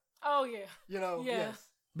all, Oh yeah. yes. Yeah.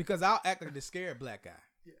 because I'll act like the scared black guy.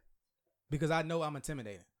 Yeah. Because I know I'm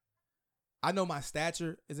intimidating. I know my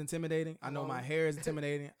stature is intimidating. I know my hair is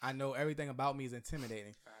intimidating. I know everything about me is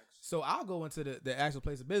intimidating. So I'll go into the actual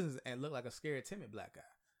place of business and look like a scared, timid black guy.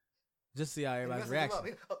 Just see how everybody's reaction.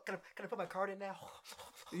 Can I put my card in now?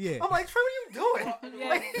 Yeah. I'm like, Trey, what are you doing? Yeah.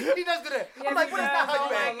 Like, he does do that. Yes, I'm like, he what is that? does. How Oh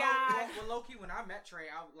you my act? God. Well, low key, when I met Trey,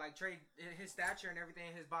 Trey, his stature and everything,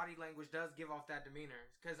 his body language does give off that demeanor.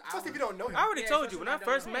 Because Especially if you don't know him. I already Yeah, told you especially when I when I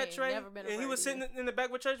first don't met know. Trey, Never been and he was afraid sitting in the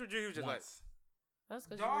back with church with you. He was just Once. That's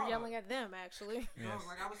because you Dog. were yelling at them. Actually, Yes.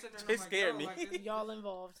 Like I was sitting there, They and I'm scared like, yo, me. Like, y'all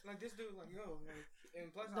involved. like this dude, like yo, like,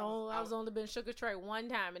 and plus I was only been shook a Trey one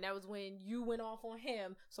time, and that was when you went off on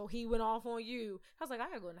him, so he went off on you. I was like, I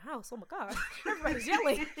gotta go in the house. Oh my god, everybody's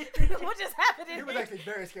yelling. What just happened? He was actually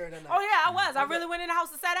very scared that night. Oh yeah, I was. I really went in the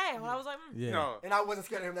house and sat down. I was like, Yeah. No. And I wasn't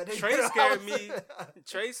scared of him that day. Trey scared me.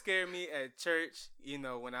 Trey scared me at church.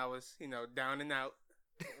 When I was down and out.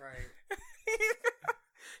 Right.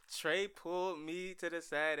 Trey pulled me to the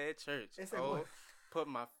side at church.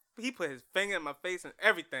 What? He put his finger in my face and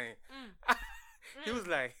everything. He was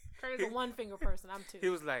like, Trey's a one finger person. I'm two. He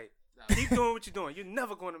was like, keep doing what you're doing. You're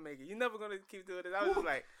never going to make it. You're never going to keep doing this. I was just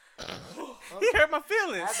like, he hurt my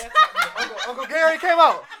feelings. Uncle Gary came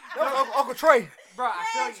out. That was Uncle Trey. Bro, I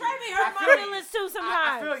feel you. Trey be hurt my feelings too sometimes.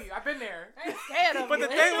 I feel you. I've been there. But the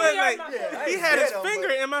thing was, like, he had his finger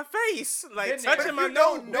in my face, like touching my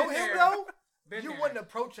nose. If you don't know him though, Been you there. wouldn't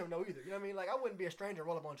approach him though either. You know what I mean? Like I wouldn't be a stranger and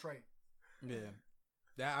roll up on Trey. Yeah.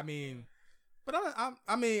 That I mean, but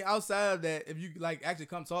I mean, outside of that, if you like actually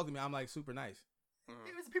come talk to me, I'm like super nice.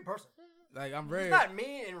 He's a people person. Like I'm very. He's not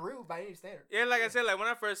mean and rude by any standard. Yeah, like I said, like when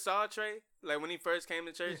I first saw Trey, like when he first came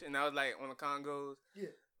to church, and I was like on the Congos,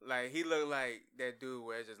 like he looked like that dude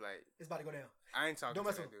where it's just like it's about to go down. I ain't talking Don't to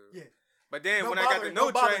mess that with him. dude. Yeah. But then Don't when I got bother to him. know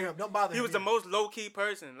Don't bother Trey, him. Don't bother he him. was the most low key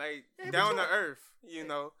person, like Yeah, down but to earth,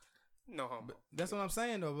 No homo. But that's what I'm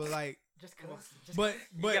saying though. But like, Just cause. but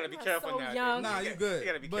You gotta be careful so now. young. nah, you good. You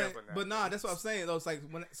gotta be careful now. But nah, that's what I'm saying though. It's like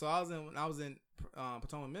when I was in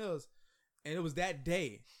Potomac Mills, and it was that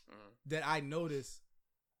day that I noticed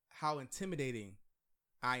how intimidating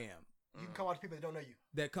I am. You can come out to people that don't know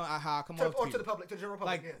you. How I come To, off or to to the people. public, to the general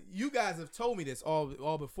public. Like you guys have told me this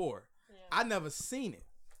all before. Yeah. I never seen it,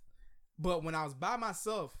 but when I was by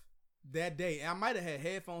myself that day, and I might have had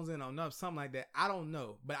headphones in or something like that. I don't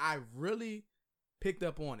know, but I really picked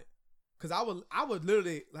up on it because I would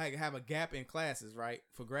literally like have a gap in classes right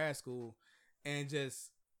for grad school, and just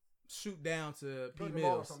shoot down to P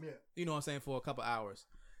Mills. You know what I'm saying, for a couple hours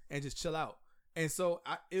and just chill out. And so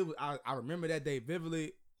I remember that day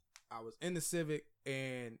vividly. I was in the Civic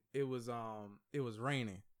and it was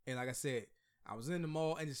raining, and like I said, I was in the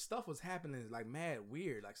mall and just stuff was happening like mad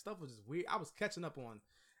weird. Like stuff was just weird. I was catching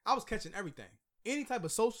everything. Any type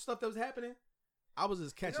of social stuff that was happening, I was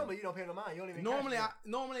just catching. Normally you don't pay no mind. You don't even.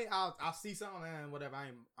 Normally I'll see something and whatever.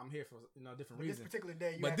 I'm here for different reasons.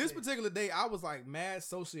 This particular day, I was like mad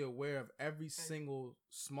socially aware of every single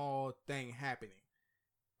small thing happening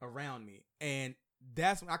around me, and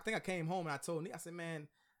that's when I think I came home and I told Nick, I said, man,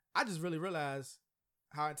 I just really realized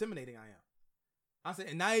how intimidating I am. I said,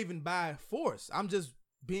 and not even by force. I'm just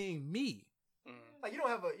being me. Like you don't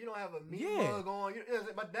have a meat mug on.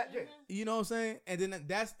 But that, You know what I'm saying? And then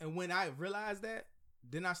and when I realized that,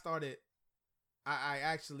 then I started. I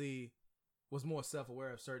actually was more self-aware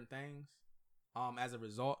of certain things, as a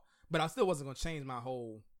result. But I still wasn't gonna change my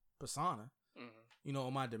whole persona,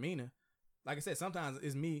 or my demeanor. Like I said, sometimes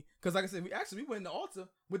it's me, because like I said, we went in the altar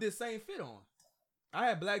with this same fit on. I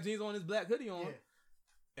had black jeans on, this black hoodie on. Yeah.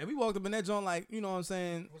 And we walked up in that joint like, you know what I'm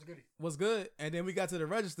saying? What's good? And then we got to the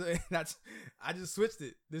register and I just switched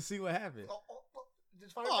it to see what happened.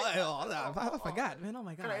 I forgot, man. Oh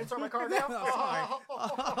my God. Can I insert my card now?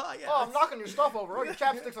 Yeah. I'm knocking your stuff over. Oh, your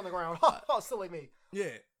chapstick's on the ground. Oh, silly me.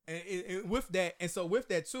 Yeah. And with that, and so with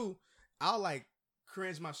that too, I'll like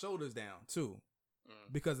cringe my shoulders down too.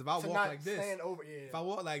 Because if I walk like this, if I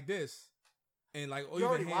walk like this and like,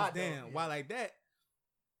 even hands down, why like that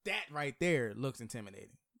right there looks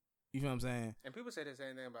intimidating. You feel what I'm saying? And people say the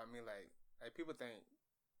same thing about me. Like people think,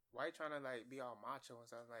 why you trying to like be all macho and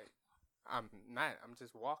stuff? Like, I'm not. I'm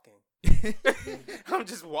just walking. I'm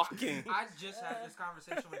just walking. I just had this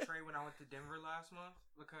conversation with Trey when I went to Denver last month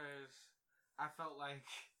because I felt like,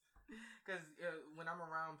 when I'm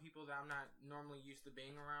around people that I'm not normally used to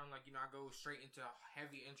being around, like, I go straight into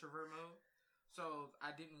heavy introvert mode. So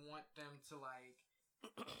I didn't want them to like,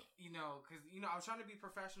 because, I was trying to be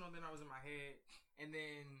professional, then I was in my head, and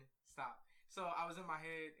then stop. So I was in my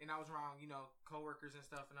head, and I was around, coworkers and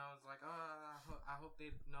stuff, and I was like, I hope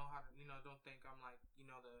they know how to, don't think I'm like,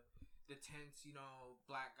 the tense,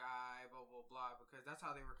 black guy, blah, blah, blah, because that's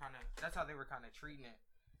how they were kind of treating it,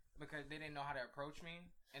 because they didn't know how to approach me.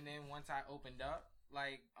 And then once I opened up,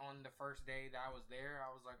 like, on the first day that I was there,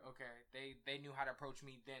 I was like, okay, they knew how to approach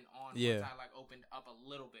me then on, once I, like, opened up a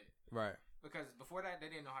little bit. Right. Because before that, they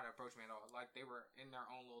didn't know how to approach me at all. Like, they were in their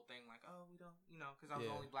own little thing, like, oh, we don't, because I was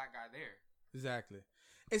the only black guy there. Exactly.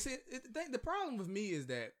 And see, the problem with me is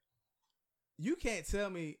that you can't tell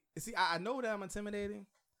me, see, I know that I'm intimidating,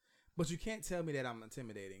 but you can't tell me that I'm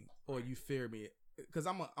intimidating or you fear me, because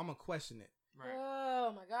I'm a question it. Right.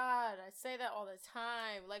 Oh my God, I say that all the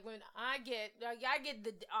time. Like when I get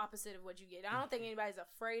the opposite of what you get. I don't think anybody's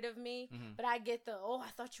afraid of me, but I get the I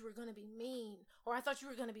thought you were gonna be mean, or I thought you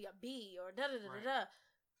were gonna be a B, or da da da da da.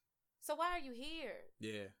 So why are you here?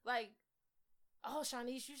 Yeah. Like,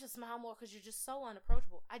 Shanice, you should smile more because you're just so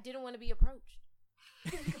unapproachable. I didn't want to be approached.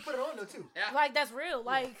 You can put it on though too. Yeah. Like that's real.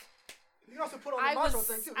 Like. You can also put on the macho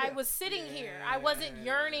thing too. Yeah. I was sitting here. I wasn't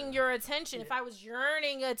yearning your attention. Yeah. If I was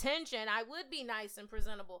yearning attention, I would be nice and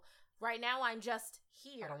presentable. Right now, I'm just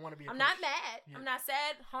here. I don't want to be. I'm not mad. Yeah. I'm not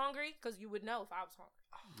sad, hungry, because you would know if I was hungry.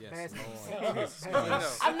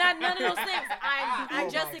 Yes, I'm not none of those things. I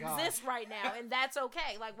just exist right now, and that's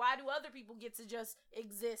okay. Like, why do other people get to just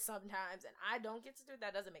exist sometimes, and I don't get to do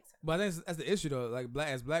that? Doesn't make sense. But I think that's the issue, though. Like,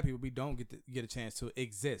 as black people, we don't get a chance to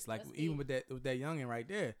exist. Like, even with that youngin right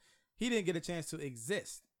there. He didn't get a chance to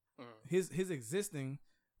exist. His existing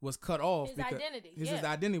was cut off. His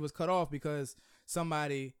identity was cut off because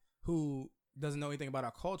somebody who doesn't know anything about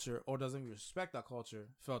our culture or doesn't even respect our culture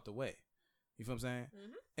felt the way. You feel what I'm saying?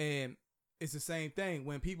 Mm-hmm. And it's the same thing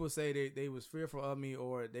when people say they was fearful of me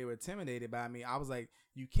or they were intimidated by me. I was like,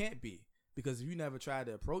 you can't be, because if you never tried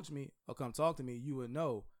to approach me or come talk to me, you would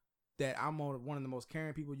know that I'm one of the most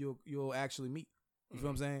caring people you'll actually meet. You feel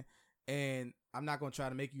what I'm saying? And I'm not going to try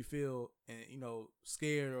to make you feel,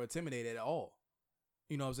 scared or intimidated at all.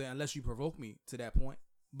 You know what I'm saying? Unless you provoke me to that point.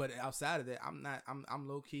 But outside of that, I'm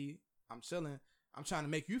low key. I'm chilling. I'm trying to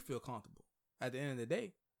make you feel comfortable at the end of the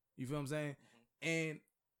day. You feel what I'm saying? Mm-hmm. And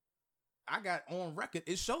I got on record.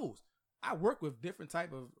 It shows. I work with different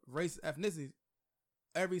type of race, ethnicities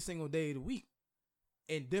every single day of the week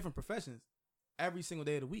in different professions every single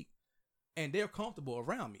day of the week. And they're comfortable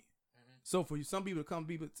around me. So for somebody to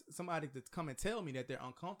come and tell me that they're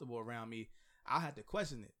uncomfortable around me, I had to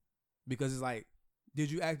question it, because it's like,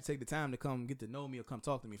 did you actually take the time to come get to know me or come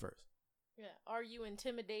talk to me first? Yeah. Are you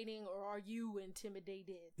intimidating or are you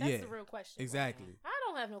intimidated? That's the real question. Exactly. I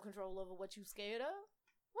don't have no control over what you scared of.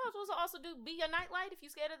 What I'm supposed to also do? Be a nightlight if you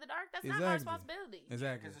scared of the dark? That's not my responsibility.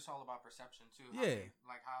 Exactly. Because it's all about perception too.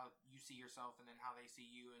 How you see yourself and then how they see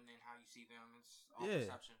you and then how you see them. It's all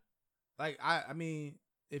perception. Like I mean.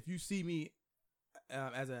 If you see me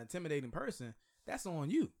as an intimidating person, that's on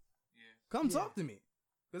you. Yeah. Come talk to me,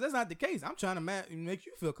 because that's not the case. I'm trying to make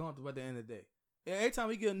you feel comfortable at the end of the day. Every time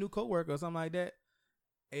we get a new coworker or something like that,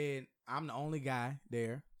 and I'm the only guy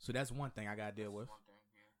there, so that's one thing I got to deal with.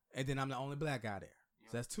 And then I'm the only black guy there,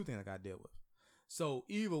 so that's two things I got to deal with. So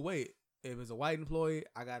either way, if it's a white employee,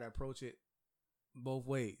 I got to approach it both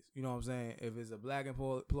ways. You know what I'm saying? If it's a black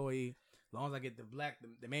employee, as long as I get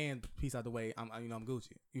the man piece out the way, I'm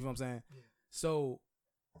Gucci. You know what I'm saying? Yeah. So,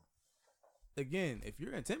 again, if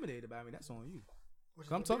you're intimidated by me, that's on you.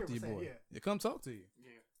 Come talk to you, boy. Yeah, come talk to you.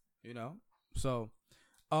 Yeah. You know? So,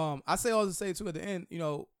 I say all to say, too, at the end,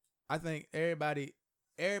 I think everybody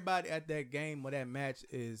at that game or that match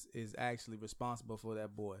is actually responsible for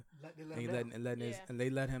that boy. And they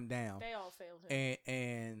let him down. They all failed him.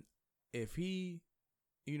 And if he,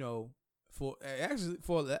 for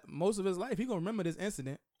most of his life, he gonna remember this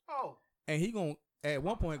incident. Oh, and he gonna at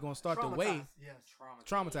one point gonna start to weigh. Yes,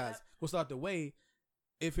 traumatized. Yeah. Will start to weigh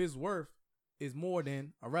if his worth is more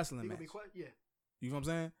than a wrestling match. You know what I'm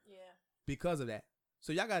saying? Yeah. Because of that,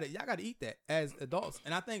 so y'all gotta eat that as adults.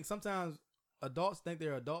 And I think sometimes adults think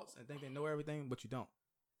they're adults and think they know everything, but you don't.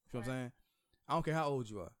 You know what I'm saying? I don't care how old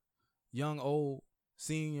you are, young, old,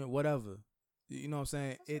 senior, whatever. You know what I'm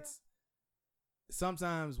saying? It's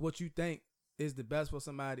sometimes what you think is the best for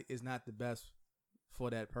somebody is not the best for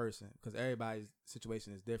that person, because everybody's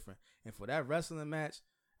situation is different. And for that wrestling match,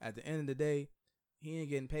 at the end of the day, he ain't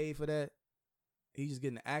getting paid for that. He's just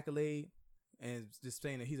getting an accolade and just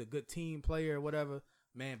saying that he's a good team player or whatever.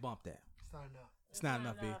 Man, bump that. It's not enough. It's not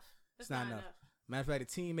enough, B. It's not enough. Matter of fact, the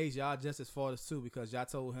teammates, y'all just as far as too, because y'all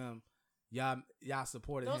told him y'all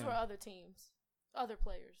supported him. Those were other teams, other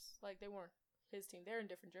players. Like, they weren't his team. They're in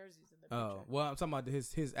different jerseys in the picture. Well, I'm talking about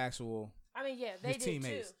his actual. I mean, yeah, they did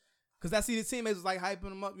teammates. Too. Because I see the teammates was like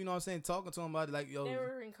hyping him up, you know what I'm saying, talking to him about it, like, yo. They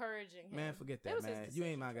were encouraging him. Man, forget that, man. You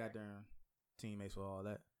ain't my goddamn teammates for all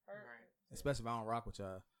that. Right. Especially if I don't rock with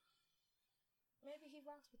y'all. Maybe he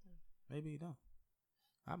rocks with them. Maybe he don't.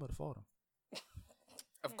 I would have fought him.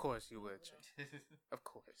 Of course you would. Of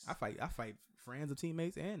course. I fight friends of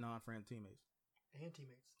teammates and non-friend teammates.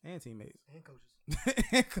 And teammates. And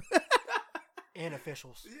coaches. And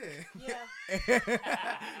officials. Yeah.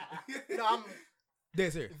 I'm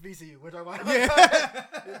That's here. VCU. We're talking about.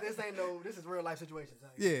 Yeah. This is real life situations.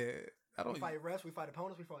 Yeah. We fight refs, we fight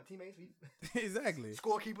opponents, we fight teammates. Exactly.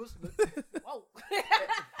 Scorekeepers. Whoa.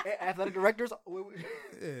 Athletic directors.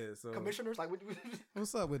 Yeah. So commissioners. Like,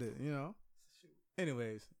 what's up with it?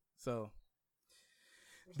 Anyways, so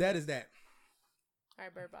that is that. All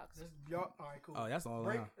right, Bird Box. All right, cool. Oh, that's all.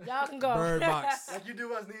 Break. Y'all can go. Bird Box. Like you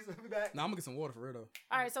do us, needs to be back. No, I'm gonna get some water for real though.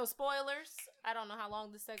 All right, so spoilers. I don't know how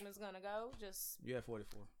long this segment's gonna go. Just You have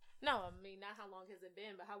 44. no, I mean not how long has it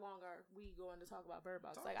been, but how long are we going to talk about Bird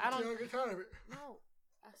Box? Like I don't. Get tired of it. No,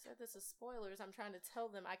 I said this is spoilers. I'm trying to tell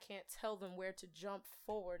them. I can't tell them where to jump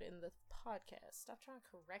forward in the podcast. Stop trying to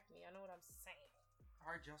correct me. I know what I'm saying.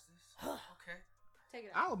 All right, Justice. Okay. Take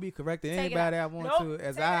it I out. will be correcting Take it anybody out. I want Nope, to,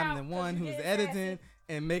 as take it I'm out, the 'cause one you who's get editing sassy.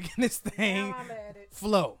 and making this thing Now I'm at it.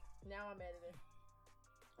 flow. Now I'm editing.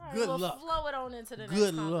 All right, Good we'll luck. Flow it on into the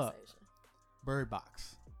Good next luck. conversation. Bird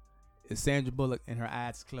Box. It's Sandra Bullock and her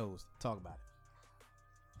eyes closed. Talk about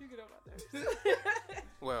it. You get up out there.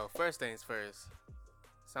 Well, first things first.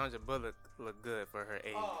 Sandra Bullock looked good for her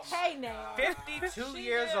age. Hey now. 52 She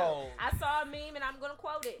years did. old. I saw a meme and I'm gonna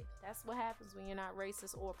quote it. That's what happens when you're not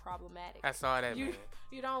racist or problematic. I saw that, man.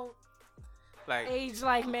 You don't Like, age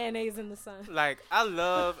like mayonnaise in the sun. like I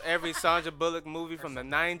love every Sandra Bullock movie from the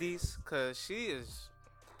 90s because she is.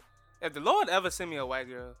 If the Lord ever send me a white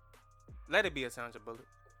girl, let it be a Sandra Bullock.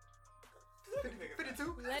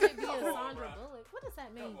 52. Let it be a Sandra Bullock. What does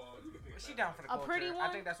that mean? She down for the A culture. pretty I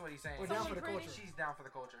one? think that's what he's saying. We're down Someone for the pretty? culture. She's down for the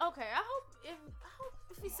culture. Okay, I hope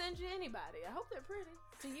if he sends you anybody, I hope they're pretty.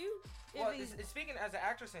 To you? If Well, he's- speaking as an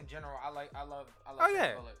actress in general, I love. Oh,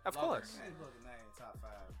 yeah, Bullock. of Love her. course. Sandra Bullock is not in the top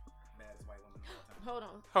 5 baddest white women of all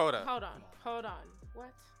time. hold on. Hold up. Hold on.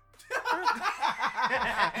 What?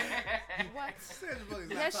 What? Sandra Bullock is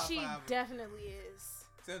not Yes, top she 5. definitely is.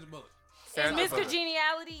 Sandra Bullock. And Sandra Miss Bullock.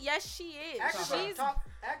 Congeniality, yes, she is. She's Top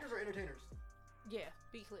actors or entertainers? yeah.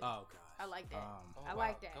 Be clear. Oh God. I like that. Oh, I wow.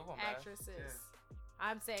 like that. Good one, man. Actresses. Yeah.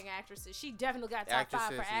 I'm saying actresses. She definitely got top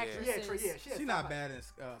 5 for Actresses, yeah. actresses. Yeah, she has She's top not five. bad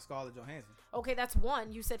as Scarlett Johansson. Okay, that's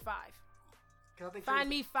 1. You said 5. 'Cause I think Find Trey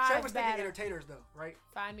me was, 5 Trey was thinking better. entertainers though, right?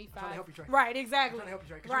 Find me I'm trying to 5. help you, Trey. Right, I'm exactly. trying to help you,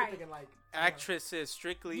 Trey. Because you Right. were thinking like Actresses,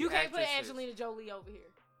 strictly You can't put actresses. Angelina Jolie over here.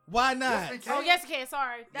 Why not? Yes, we can. Oh, yes, you can.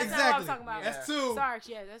 Sorry. That's not what I was talking about. That's 2. Sorry,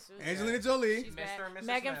 yeah, that's Angelina Jolie, She's Mr. bad. and Mrs.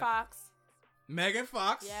 Megan Smith. Fox. Megan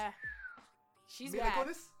Fox. Yeah. She's Mila bad.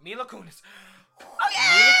 Kunis. Mila Kunis. Oh,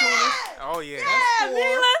 yeah! Oh, yeah. Yeah,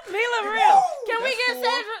 Mila real. Can we That's get 4.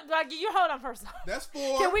 Sandra? Like, you hold on first. That's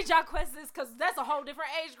 4. Can we Jacquez this? Because that's a whole different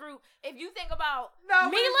age group. If you think about No,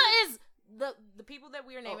 Mila is the people that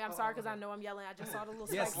we are naming. I'm sorry because I okay. know I'm yelling. I just saw the little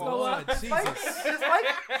Yes, spikes go Lord up. Jesus.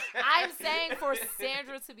 I'm saying for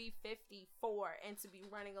Sandra to be 54 and to be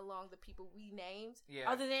running along the people we named, Yeah.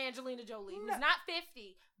 other than Angelina Jolie, who's not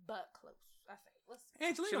 50 but close. I say, let's.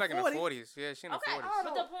 Angelina She's like in 40. her 40s. Yeah, she in her Okay, 40s.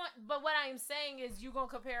 but the point, but what I'm saying is, you gonna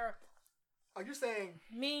compare Are you saying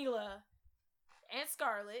Mila and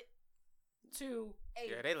Scarlett to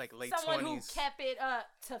Yeah, they like late someone 20s. who kept it up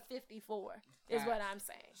to 54 is what I'm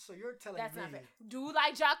saying. so? You're telling That's me not fair. Do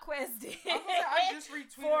like Jacquez did. I just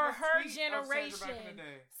retweeted For a her tweet of Sandra back in generation, the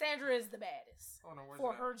day. Sandra is the baddest. Oh no, where's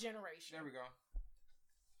For that? her generation, There we go.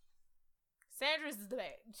 Sandra is the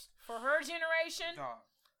baddest. For her generation, Dog.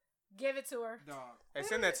 give it to her. Dog. Hey,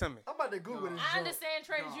 send that to me. I'm about to Google this. I junk. understand,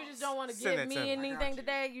 Trey, that you just don't want to Send give it me to me. I anything got you.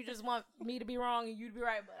 today. You just want me to be wrong and you to be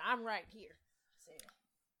right, but I'm right here. So,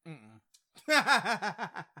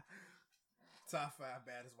 Top 5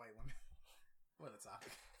 baddest white women. What a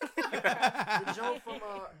topic. The jump from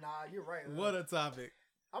nah, you're right. What a topic.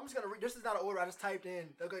 I'm just gonna read. This is not an order. I just typed in.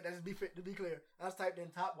 Okay, that's just to be clear. I just typed in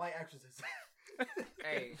top white actresses.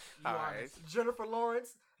 Hey, you All honest. right. Jennifer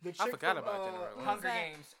Lawrence. The chick I forgot from, about Jennifer Lawrence. Hunger that?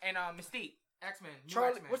 Games and Mystique. X-Men. New Charlie-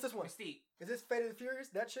 X-Men. what's this one? Mystique. Is this Fate of the Furious?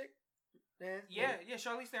 That chick? Man, Yeah,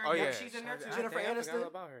 Charlize Theron. Oh, yeah. She's in there too. Jennifer I forgot Aniston. all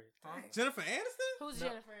about her. Huh? Jennifer Aniston? who's No.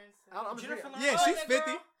 Jennifer Aniston? I'm just Jennifer reading. Lawrence. Yeah, she's that 50.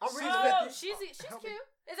 girl? I'm reading Oh, 50. she's Help cute.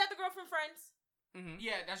 me. Is that the girl from Friends? Mm-hmm.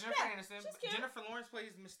 Yeah, that's Jennifer Aniston. she's cute. Jennifer Lawrence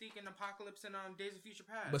plays Mystique in Apocalypse and Days of Future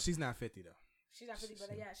Past. But she's not 50 though. She's not pretty, but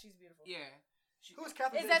yeah, she's beautiful. yeah. Who's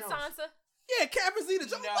Catherine Is that Zeta-Jones? Sansa? Yeah, Catherine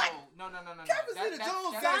Zeta-Jones. What? No. Catherine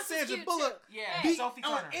Zeta-Jones got Sansa's Sandra cute, Bullock too. Yeah, beat Sophie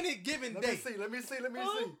on Turner. any given Let day. me see. Let me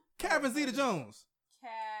Who? see. Catherine Zeta-Jones.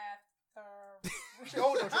 Catherine. She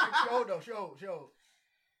old though. She old.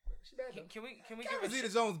 She bad though. Can we give Catherine a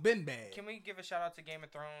Zeta-Jones been bad. Can we give a shout out to Game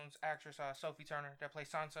of Thrones actress Sophie Turner that plays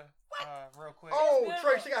Sansa? Real quick. Oh, She's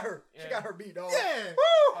Trey, good. she got her. She Yeah. got her beat, dog. Yeah. Woo!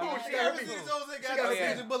 She got her Catherine beat. Zeta-Jones ain't She got got no her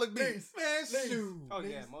Sandra beat. Bullock beat. Please. Man, Please. shoot. Oh,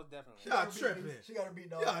 yeah, Please. most definitely. She got Y'all her beat, tripping. please. She got her beat,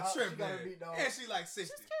 dog. Y'all She tripping. got her beat, dog. And she like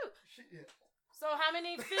 60. She's cute. Yeah. So how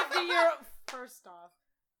many 50-year-old? First off,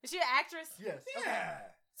 is she an actress? Yes. Yeah.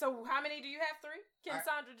 So how many do you have? 3? Can I-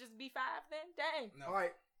 Sandra just be 5 then? Dang. No. All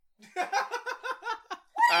right.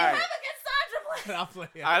 All right. Never get Sandra play. I'll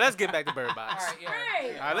play. All right, let's get back to Bird Box. All right, yeah.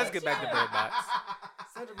 Right. All right, let's get back to Bird Box.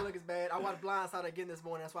 Sandra Bullock is bad. I watched Blindside again this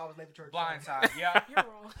morning. That's why I was late for church. Blindside. Yeah. You're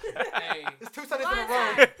wrong. Hey. It's 2 Sundays in a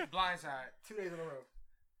row. Blindside. 2 days in a row.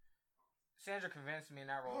 Sandra convinced me in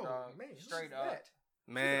that role, dog. Man, Straight up.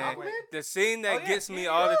 Man, Aquaman? the scene that gets me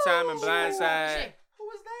all the time in Blindside. Who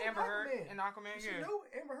was that? Amber Heard Aquaman. and Aquaman, She yeah. knew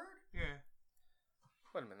Amber Heard? Yeah.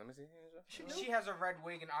 Wait a minute, let me see. She has a red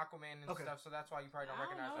wig in Aquaman and Okay. stuff, so that's why you probably don't I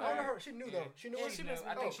recognize don't her. I don't know her. She knew though. She knew Yeah, her. she's new.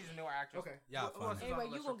 I think she's a newer actress. Okay. Y'all Who else funny. is on Anyway, the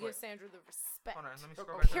you list gonna real give quick? Sandra the respect. Hold on, let me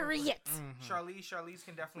scroll back. Period. Charlize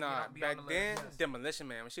can definitely Nah, be back on the then, list. Demolition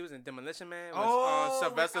Man. When she was in Demolition Man, was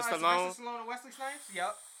Sylvester Sylvester Stallone. Sylvester Stallone and Wesley Snipes.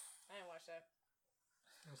 Yep. I didn't watch that.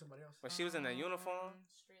 That was somebody else. When she was in that uniform.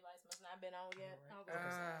 Street lights must not been on yet. I don't go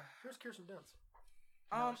Here's Kirsten Dunst.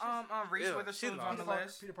 Reese Ew, Witherspoon's she on the Peter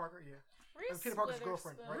list. Parker, yeah. Reese Peter Parker's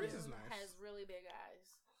girlfriend, right? Reese is nice. Has really big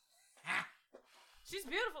eyes. She's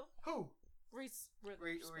beautiful. Who? Reese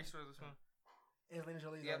Reese Witherspoon. Angelina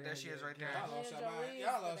Jolie. Yep, there she is right there. Y'all lost your mind. Jolie's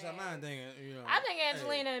Y'all the lost your bad. mind thinking, you know. I think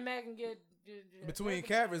Angelina and Megan get Between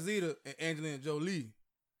Kat Rosita and Angelina Jolie.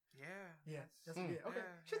 Yeah. Yeah. That's Mm. yeah. Okay. Yeah.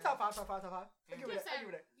 She's top 5. I give her that. I give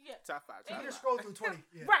her that. Yeah. Top 5. You Top just 5. scroll through 20.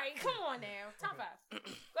 Yeah. Right, come on now. Top 5.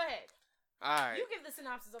 Go ahead. All right. You give the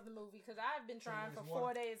synopsis of the movie because I've been trying for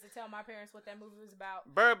 4 days to tell my parents what that movie was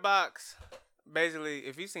about. Bird Box. Basically,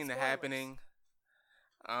 if you've seen The Spoilers. Happening,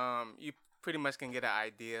 you pretty much can get an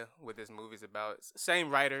idea what this movie's about. Same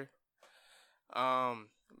writer.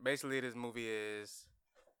 Basically, this movie is,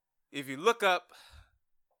 if you look up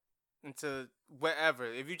into whatever,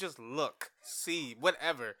 if you just look, see,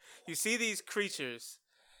 whatever, you see these creatures,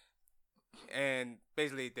 and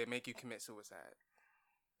basically they make you commit suicide.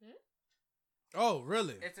 Oh,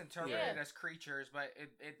 really? It's interpreted Yeah. as creatures, but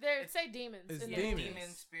They it's say demons. It's in the demons. movie.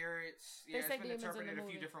 demons, spirits. They Yeah, it's say been demons in the interpreted a few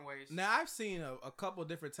movie. different ways. Now I've seen a couple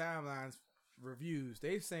different timelines reviews.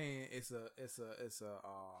 They're saying it's a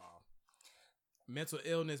mental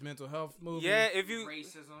illness, mental health movie. Yeah, if you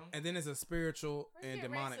Racism. And then it's a spiritual Where'd you and get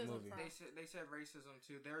demonic racism movie. from? They said racism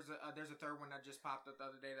too. There's a third one that just popped up the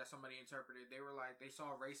other day that somebody interpreted. They were like, they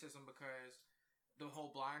saw racism because the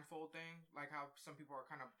whole blindfold thing, like how some people are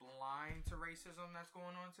kind of blind to racism that's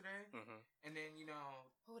going on today. And then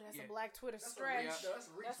Oh, that's Yeah. a black Twitter That's a stretch. reach. That's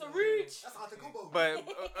a reach. That's a man. reach. That's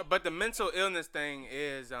Antetokounmpo. but the mental illness thing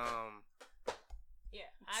is Yeah,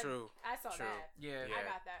 true. I saw True. that. yeah, Yeah. I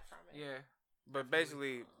got that from it. yeah. But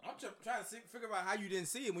basically, I'm just trying to figure out how you didn't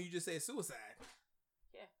see it when you just said suicide.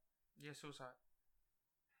 Yeah, suicide.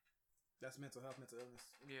 That's mental health, mental illness,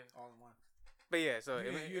 Yeah. all in one. but yeah. So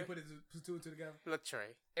You put it two and two together. look,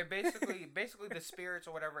 Trey. It basically the spirits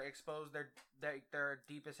or whatever exposed their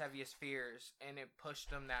deepest, heaviest fears, and it pushed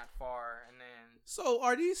them that far, and then So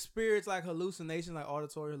are these spirits like hallucinations, like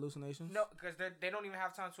auditory hallucinations? no, because they don't even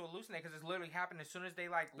have time to hallucinate because it's literally happened as soon as they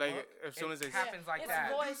Like, look, as soon as they- happens like it's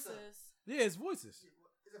that. voices. Yeah, it's voices.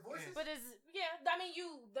 Is it voices? But I mean,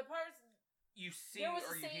 the person. You see There was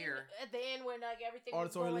or a you scene hear. at the end when like everything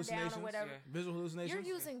Auditory was going down or hallucinations? whatever. Yeah. Visual hallucinations.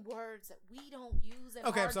 You're using words that we don't use in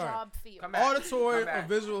Okay, our I'm sorry. job field. Come back. Auditory Come or back.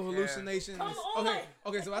 visual Yeah. hallucinations. Come on.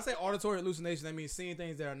 Okay. So I say auditory hallucination. That means seeing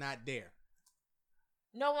things that are not there.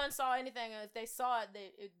 No one saw anything. If they saw it,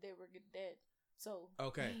 they were dead. So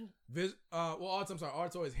Okay.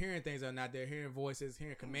 Auditory is hearing things that are not there. Hearing voices,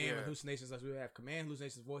 hearing command Yeah. hallucinations. Like we have command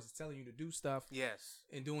hallucinations, voices telling you to do stuff Yes.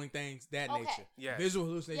 and doing things that Okay. nature. Yes. Visual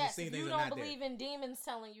hallucinations, yes, seeing if things you that are don't not there. believe in demons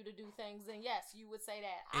telling you to do things, then yes, you would say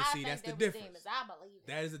that. And I see, think that's the there was difference. demons. I believe it.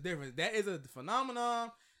 That is the difference. That is a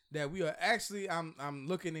phenomenon that we are actually I'm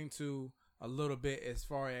looking into a little bit as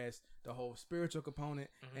far as the whole spiritual component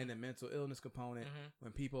and the mental illness component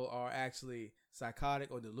when people are actually psychotic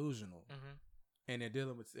or delusional and are they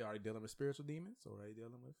dealing with spiritual demons or are they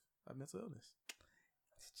dealing with a mental illness?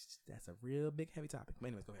 That's a real big heavy topic. But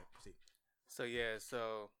anyways, go ahead, proceed. So yeah,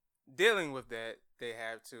 so dealing with that, they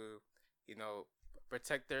have to,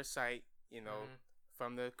 protect their sight,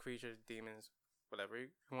 from the creatures, demons, whatever you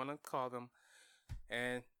want to call them.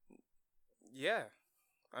 And yeah,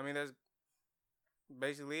 I mean that's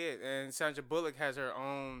basically it. And Sandra Bullock has her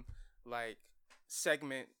own like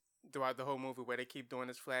segment throughout the whole movie where they keep doing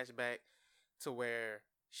this flashback to where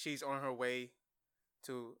she's on her way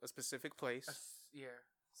to a specific place.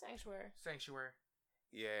 Sanctuary.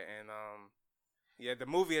 Yeah, and the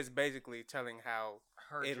movie is basically telling how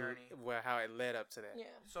Her journey. how it led up to that. Yeah.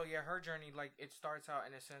 So yeah, her journey, like it starts out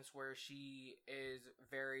in a sense where she is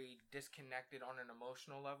very disconnected on an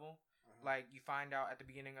emotional level. Like you find out at the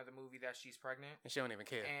beginning of the movie that she's pregnant, And she don't even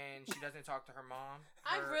care. and she doesn't talk to her mom.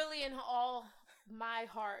 I really, in all my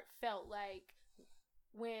heart, felt like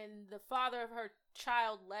when the father of her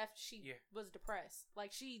child left, she was depressed.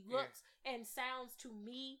 Like, she looks and sounds to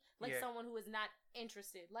me like someone who is not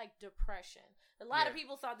interested, like depression. A lot of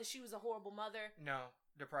people thought that she was a horrible mother. No,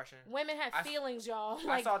 depression. Women have feelings, y'all.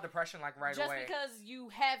 Like, I saw depression like right just away. Just because you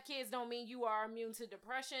have kids don't mean you are immune to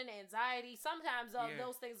depression, anxiety. Sometimes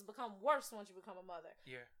those things become worse once you become a mother.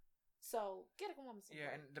 Yeah. So, get a woman some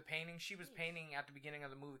and the painting, she was painting at the beginning of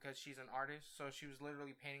the movie because she's an artist, so she was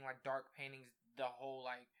literally painting, like, dark paintings the whole,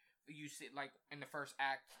 like, you see, like, in the first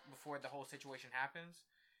act before the whole situation happens.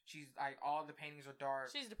 She's, like, all the paintings are dark.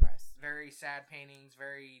 She's depressed. Very sad paintings,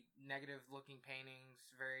 very negative-looking paintings,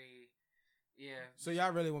 very, So,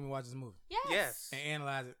 y'all really want me to watch this movie? Yes. And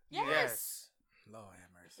analyze it? Yes. Lord have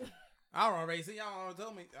mercy. I don't already see y'all already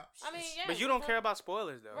told me. I mean, but you don't care about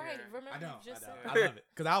spoilers though. Right? Yeah. Remember, I don't. just I love it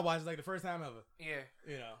because I watched it like the first time ever. Yeah.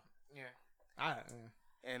 You know. Yeah.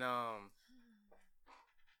 And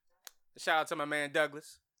shout out to my man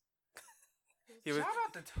Douglas. Shout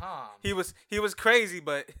out to Tom. He was crazy,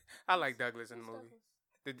 but I like Douglas in the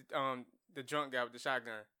movie. The drunk guy with the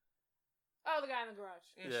shotgun. Oh, the guy in the garage.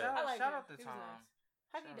 Yeah. Shout out to Tom.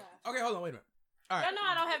 Nice. How'd he die? Okay, hold on, wait a minute. All right.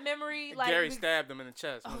 I don't have memory. Like, Gary stabbed him in the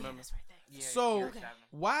chest. Oh, remember? yeah, that's right. Yeah, so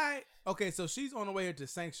why? Okay, so she's on the way to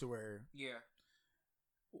Sanctuary. Yeah.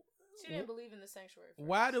 She didn't believe in the Sanctuary.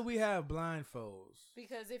 Why do we have blindfolds?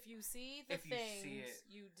 Because if you see the things,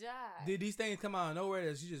 you die. Did these things come out of nowhere?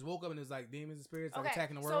 That she just woke up and it was like demons and spirits like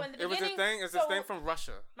attacking the world? So in the beginning, it's a thing from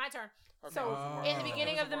Russia. My turn. Okay. So in the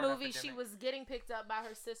beginning of the movie, she was getting picked up by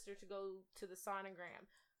her sister to go to the sonogram.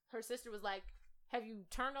 Her sister was like, "Have you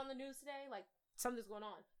turned on the news today? Like, something's going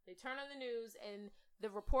on." They turned on the news and the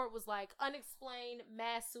report was like unexplained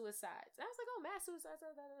mass suicides. And I was like, "Oh, mass suicides." Da,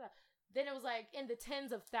 da, da, da. Then it was like in the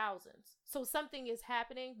tens of thousands. So something is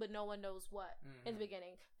happening, but no one knows what. In the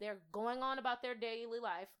beginning, they're going on about their daily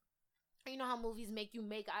life. You know how movies make you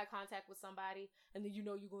make eye contact with somebody, and then you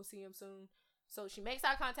know you're gonna see him soon. So she makes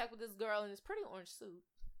eye contact with this girl in this pretty orange suit.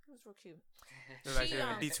 It was real cute. Like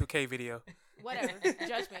a D2K video. Whatever,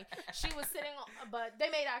 judge me. She was sitting, but they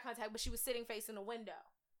made eye contact, but she was sitting facing a window.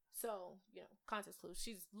 So, context clues.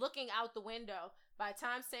 She's looking out the window. By the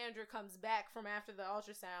time Sandra comes back from after the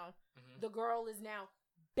ultrasound, the girl is now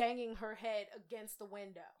banging her head against the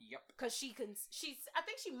window. Yep. Because I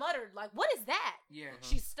think she muttered, like, "What is that?" Yeah.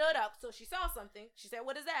 She stood up, so she saw something. She said,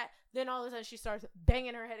 "What is that?" Then all of a sudden she starts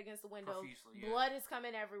banging her head against the window. Profusely, Blood is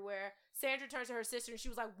coming everywhere. Sandra turns to her sister and she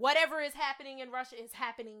was like, "Whatever is happening in Russia is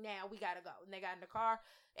happening now. We gotta go." And they got in the car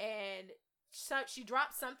and she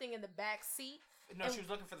dropped something in the back seat. No, she was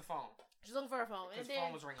looking for the phone. She's looking for her phone. And the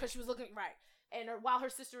phone was ringing. Because she was looking, right. And while her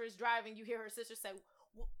sister is driving, you hear her sister say,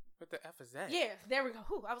 "What the F is that?" Yeah, there we go.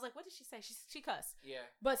 Whew. I was like, what did she say? She cussed. Yeah.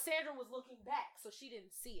 But Sandra was looking back, so she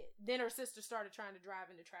didn't see it. Then her sister started trying to drive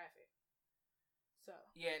into traffic. So.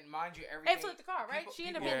 Yeah, and mind you, everything. They flipped the car, right? She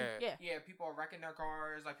ended up in. Yeah, people are wrecking their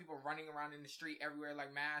cars, like people running around in the street everywhere,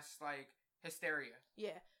 like mass, like hysteria.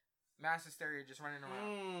 Yeah. Mass hysteria just running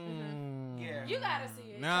around. Yeah. You gotta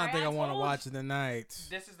see it. Now I think I want to watch it tonight.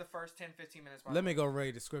 This is the first 10-15 minutes. Let me go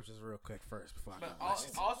read the scriptures real quick first before I watch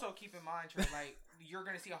it. Also keep in mind, Trey, like, you're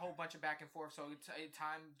going to see a whole bunch of back and forth. So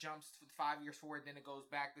time jumps 5 years forward, then it goes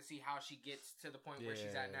back to see how she gets to the point where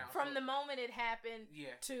she's at now. From the moment it happened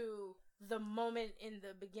to the moment in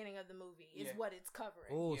the beginning of the movie is what it's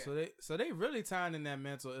covering. Oh, so they really tying in that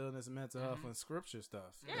mental illness and mental health and scripture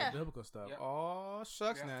stuff, biblical stuff. Yep. Oh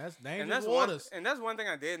shucks, now that's dangerous waters. And that's one thing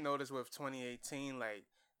I did notice with 2018, like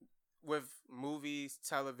with movies,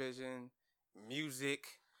 television, music.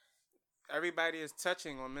 Everybody is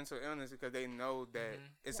touching on mental illness because they know that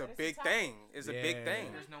it's a big thing. It's a big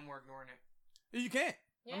thing. There's no more ignoring it. You can't.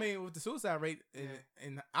 Yeah. I mean, with the suicide rate,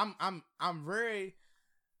 and I'm very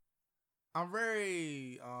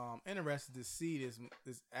interested to see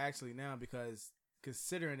this actually now, because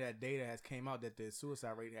considering that data has came out that the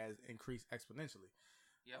suicide rate has increased exponentially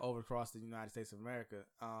over across the United States of America,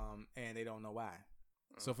 and they don't know why.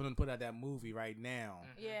 So for them to put out that movie right now,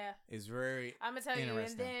 is very I'm gonna tell you.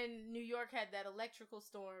 And then New York had that electrical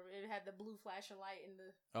storm. It had the blue flashing light in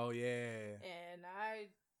the. Oh yeah. And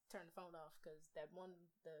I turned the phone off because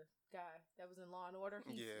the guy that was in Law and Order,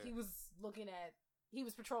 he was looking at. He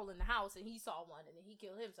was patrolling the house and he saw one and then he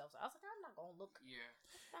killed himself. So I was like, I'm not gonna look.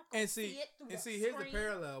 Yeah. And see, here's the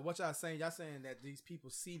parallel. What y'all saying? Y'all saying that these people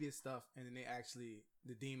see this stuff and then they actually,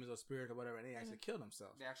 the demons or spirits or whatever, and they actually kill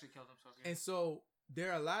themselves. They actually kill themselves. Yeah. And so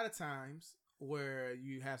there are a lot of times where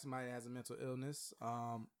you have somebody that has a mental illness,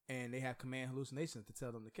 and they have command hallucinations to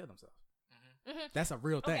tell them to kill themselves. That's a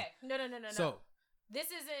real thing. Okay. No. So This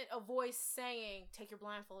isn't a voice saying, take your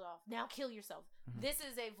blindfold off. Now kill yourself. Mm-hmm. This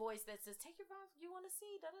is a voice that says, take your blindfold, you want to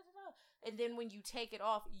see, da-da-da-da. And then when you take it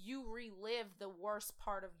off, you relive the worst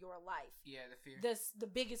part of your life. Yeah, the fear. The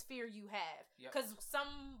biggest fear you have. Because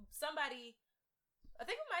somebody, I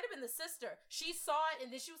think it might have been the sister, she saw it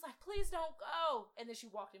and then she was like, please don't go. And then she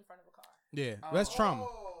walked in front of a car. Yeah, that's trauma.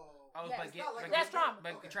 That's trauma.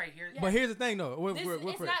 But Trey, but here's the thing, though. It's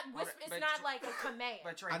not like a command.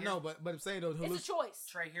 But Trey, I know, but I'm saying though, it's a choice.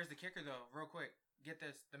 Trey, here's the kicker, though. Real quick, get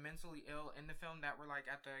this: the mentally ill in the film that were like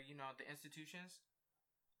at the the institutions.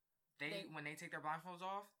 When they take their blindfolds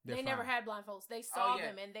off, they never had blindfolds. They saw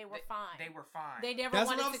them and they were fine. They were fine. They never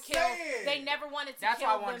wanted to kill. They never wanted to kill themselves. That's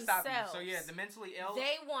why I want to stop you. So yeah, the mentally ill.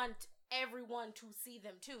 They want everyone to see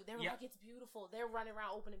them too. They're like, it's beautiful. They're running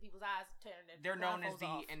around opening people's eyes, tearing their They're known as the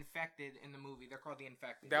off. infected in the movie. They're called the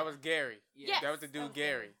infected. That was Gary. Yeah. That was the dude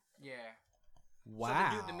Gary. Yeah.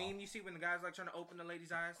 Wow. So the meme you see when the guy's like trying to open the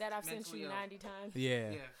lady's eyes. That I've sent you 90 times.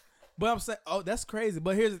 Yeah. But I'm saying, that's crazy.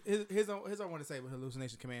 But here's what I want to say with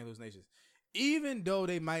hallucinations, command hallucinations. Even though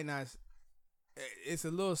they might not, it's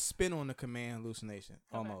a little spin on the command hallucination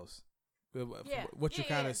almost. What you're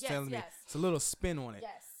kind of telling me, it's a little spin on it.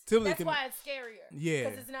 Yes. That's why it's scarier. Yeah.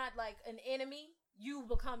 Because it's not like an enemy. You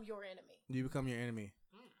become your enemy. You become your enemy.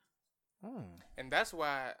 And that's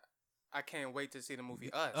why I can't wait to see the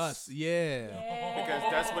movie Us. Us, yeah. Because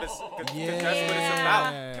that's what it's about.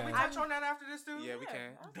 Can we touch on that after this, dude? Yeah, we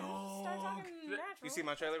can. Dog. You see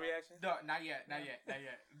my trailer reaction? Dog, not yet.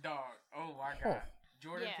 Dog. Oh my God.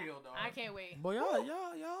 Jordan Peele, dog. I can't wait. Boy,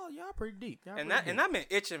 y'all pretty deep. And I've been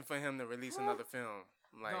itching for him to release another film.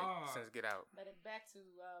 Like, since Get Out. But back to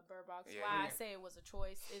Bird Box. Why I say it was a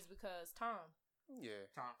choice is because Tom. Yeah.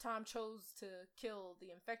 Tom chose to kill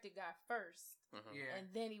the infected guy first. Mm-hmm. Yeah.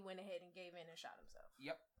 And then he went ahead and gave in and shot himself.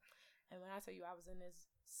 Yep. And when I tell you I was in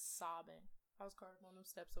this sobbing. I was carving on them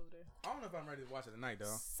steps over there. I don't know if I'm ready to watch it tonight,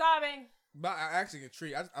 though. Sobbing. But I actually get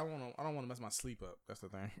treated. I don't want to mess my sleep up. That's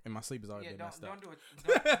the thing. And my sleep is already messed up. Don't do it.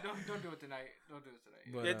 Don't do it tonight. Don't do it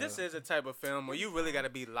tonight. But, this is a type of film where you really got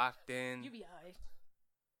to be locked in. You be alright.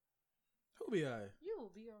 Who be alright? You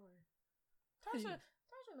will be alright. Tasha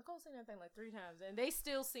and Nicole seen that thing like 3 times, and they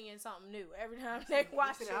still seeing something new every time they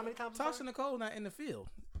watch it. How many times? Tasha and Nicole not in the field.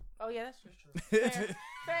 Oh yeah, that's true. Fair.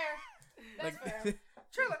 That's fair.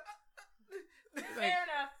 True. Fair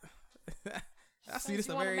enough. I see this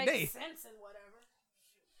every day. Sense and whatever.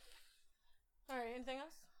 All right. Anything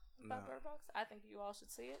else about Bird Box? I think you all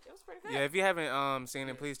should see it. It was pretty good. Yeah, if you haven't seen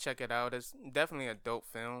it, please check it out. It's definitely a dope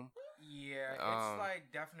film. Yeah, it's like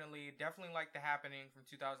definitely like The Happening from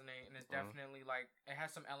 2008, and it's definitely like it has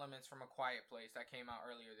some elements from A Quiet Place that came out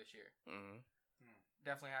earlier this year.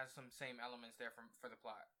 Definitely has some same elements there for the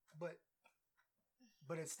plot. But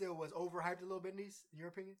it still was overhyped a little bit, Niece, in your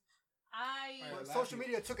opinion? Social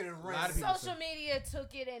media took it and ran. Social media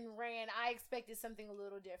took it and ran. I expected something a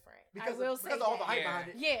little different. Because of all the hype behind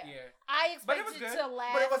it. Yeah. I expected to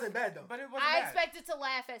laugh. But it wasn't bad, though. I expected to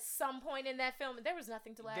laugh at some point in that film, and there was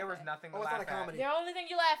nothing to laugh at. There was nothing to laugh at. It's not a comedy. The only thing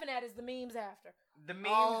you're laughing at is the memes after. The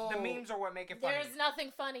memes are what make it funny. There's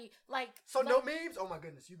nothing funny. No memes? Oh, my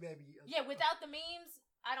goodness. You maybe... Yeah, without the memes,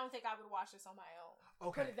 I don't think I would watch this on my own.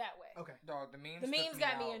 Okay. Put it that way. Okay. Dog, the memes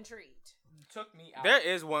got me intrigued. Took me out. There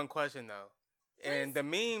is one question, though. And the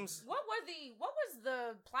memes. What was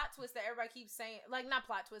the plot twist that everybody keeps saying? Like, not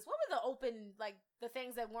plot twist. What were the open, like, the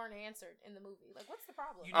things that weren't answered in the movie? Like, what's the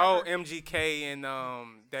problem? MGK and the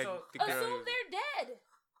girl. Assume they're dead.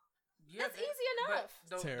 Yeah, that's easy enough.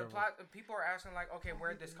 The plot. People are asking like, okay,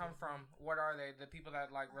 where'd this come from? What are they? The people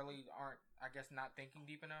that like really aren't, I guess, not thinking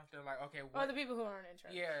deep enough. They're like, okay, what? The people who aren't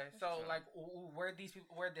interested. Yeah. So like, where'd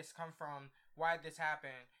this come from? Why'd this happen?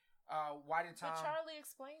 Why did Tom? But Charlie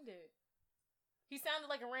explained it. He sounded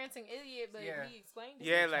like a ranting idiot, but he explained it.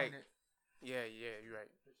 Yeah, you're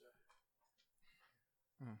right.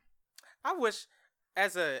 I wish,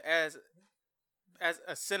 as a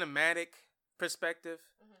cinematic perspective,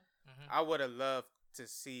 I would have loved to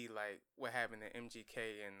see like what happened to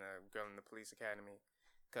MGK and the girl in the police academy,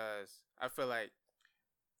 because I feel like.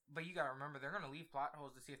 But you gotta remember, they're gonna leave plot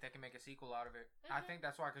holes to see if they can make a sequel out of it. I think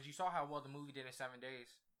that's why, because you saw how well the movie did in 7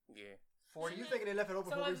 days. Yeah. So you thinking they left it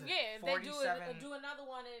open for a reason? Yeah, if they do another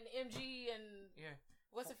one in MG and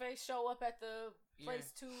what's the face show up at the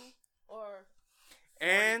place too, or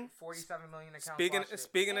 47 million accounts.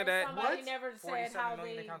 Speaking of that, somebody never said how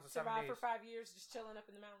they survived for 5 years just chilling up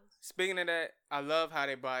in the mountains. Speaking of that, I love how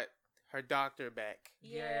they brought her doctor back.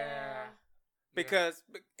 Yeah. Because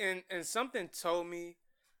and something told me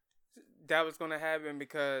that was gonna happen,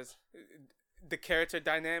 because the character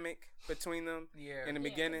dynamic between them in the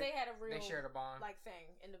beginning. They had a real, they shared a bond like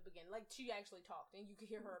thing in the beginning. Like she actually talked, and you could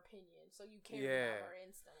hear her opinion, so you cared about her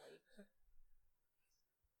instantly.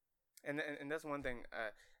 And that's one thing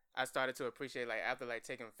I started to appreciate. Like after like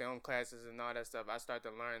taking film classes and all that stuff, I started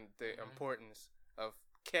to learn the importance of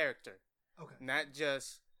character. Okay. Not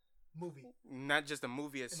just the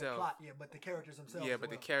movie itself. And the plot, but the characters themselves. Yeah, but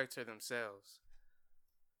the character themselves.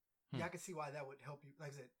 Yeah, I can see why that would help you.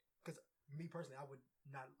 Like I said, because me personally, I would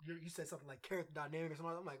not. You said something like character dynamic or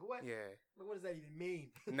something. I'm like, what? Yeah. Like, what does that even mean?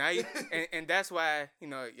 Now and that's why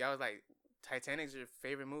y'all was like, Titanic's your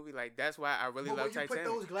favorite movie. Like that's why I really love Titanic. When you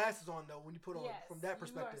put those glasses on though, when you put on from that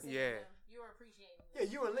perspective, you were appreciating. Yeah,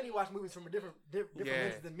 you and Lenny watch movies from a different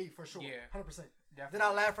lenses than me for sure. Yeah, 100%. Definitely. Then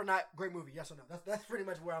I laugh or not. Great movie, yes or no? That's pretty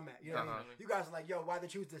much where I'm at. You know what I mean? You guys are like, yo, why they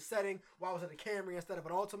choose this setting? Why was it a Camry instead of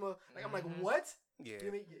an Altima? Like I'm like, what? Yeah. You know what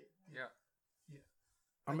I mean? Yeah.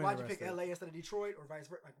 Like, why'd you pick LA instead of Detroit or vice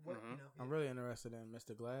versa? Like what? You know? I'm really interested in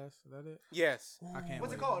Mr. Glass. Is that it? Yes. I can't.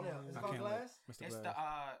 What's it called now? Is it called Glass? Mr. It's Glass.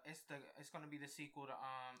 it's gonna be the sequel to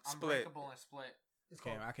Split. Unbreakable and Split.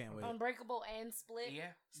 I can't wait. Unbreakable and Split. Yeah,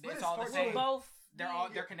 Split it's all the same. Both.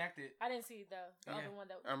 They're connected. I didn't see the other one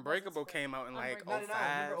that. Unbreakable came out in like 05.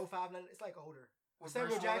 Remember 05? It's like older.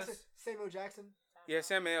 Samuel Jackson. Yeah,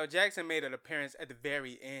 Samuel Jackson made an appearance at the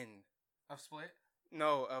very end of Split.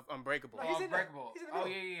 No, of Unbreakable. No, he's Unbreakable.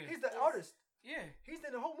 Yeah. He's the artist. Yeah. He's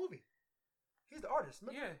in the whole movie. He's the artist.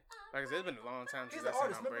 Remember? Yeah. Like I said, it's been a long time since I've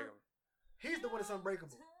seen Unbreakable. He's the one that's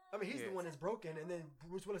unbreakable. I mean, he's the one that's broken, and then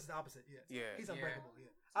Bruce Willis is the opposite. Yeah. He's unbreakable. Yeah.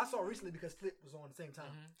 I saw recently because Split was on at the same time.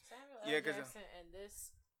 Samuel L. Jackson and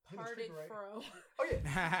this parted fro. Oh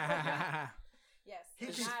yeah. Yes.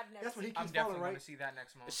 That's what he keeps I'm definitely going to see that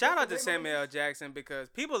next month. Shout out to Samuel L. Jackson because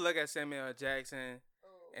people look at Samuel L. Jackson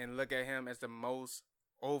and look at him as the most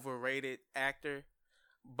overrated actor,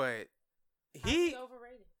 but he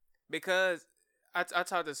overrated because I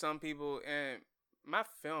talked to some people and my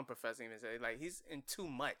film professor even said like he's in too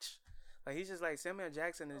much. Like he's just like Samuel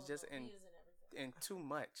Jackson is just in too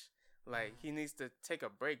much. Like he needs to take a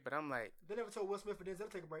break. But I'm like, they never told Will Smith or Denzel to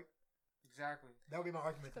take a break. Exactly. That would be my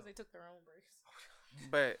argument. Because they took their own breaks.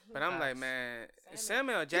 But I'm like, man,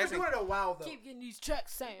 Samuel Jackson. He's been doing it a while though. Keep getting these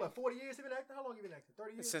checks, Sam. What, 40 years he been acting? How long he been acting?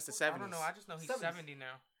 30 years? Since the 70s. I don't know. I just know he's 70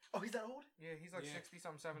 now. Oh, he's that old? Yeah, he's like 60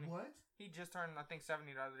 something, 70. What? He just turned, I think,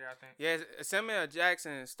 70 the other day, I think. Yeah, Samuel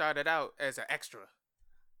Jackson started out as an extra.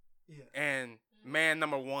 Yeah. And man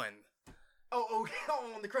number one. Oh,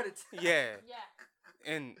 on the credits. Yeah. Yeah.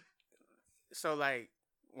 And so, like,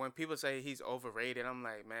 when people say he's overrated, I'm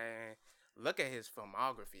like, man, look at his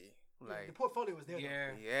filmography. Like the portfolio was there.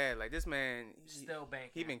 Yeah, like this man still banking.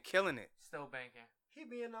 He been killing it. Still banking. He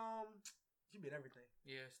be in everything.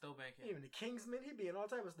 Yeah, still banking. Even the Kingsman, he be in all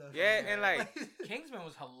type of stuff. Yeah, and like Kingsman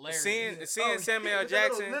was hilarious. Seeing Samuel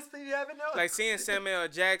Jackson, like seeing Samuel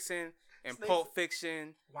Jackson in Pulp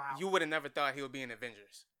Fiction. Wow, you would have never thought he would be in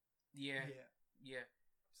Avengers. Yeah.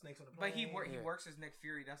 Snakes on the plane. But he works as Nick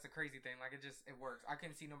Fury. That's the crazy thing. Like it works. I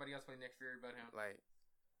couldn't see nobody else play Nick Fury but him.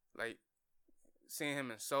 Like seeing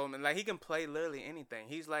him in Soul Man, like he can play literally anything.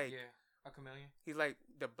 He's like a chameleon. He's like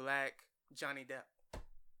the black Johnny Depp.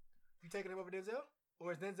 You taking him over Denzel,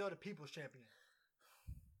 or is Denzel the people's champion?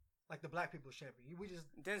 Like the black people's champion?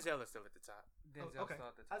 Denzel is still at the top. Denzel okay. Still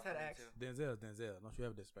at the top. I just had to ask. Denzel. Don't you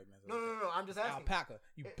ever disrespect Denzel? No. I'm just asking. Alpaca,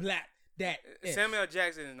 you black. Samuel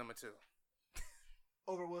Jackson is number 2.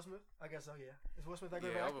 Over Will Smith? I guess so. Yeah. Is Will Smith that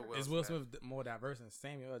good? Over Will Is Will Smith more diverse than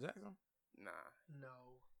Samuel L. Jackson? Nah. No.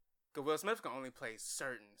 Because Will Smith can only play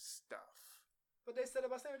certain stuff. But they said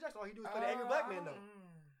about Samuel Jackson, all he do is play the angry black man, though.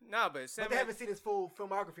 No, but they haven't seen his full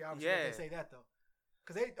filmography, obviously. Yeah. They say that, though.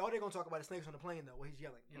 Because all they're going to talk about is Snakes on the Plane, though, where he's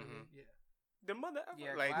yelling. You know what I mean? Yeah. The mother ever.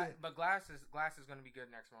 Yeah, but Glass is going to be good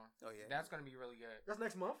next month. Oh, yeah. That's going to be really good. That's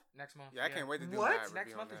next month? Next month. Yeah, I can't wait to do what?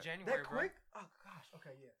 Next month is January, that quick? Bro. Oh, gosh.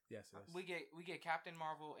 Okay, yeah. Yes, it is. We get Captain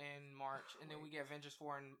Marvel in March, and then we get Avengers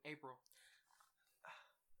 4 in April.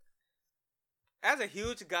 As a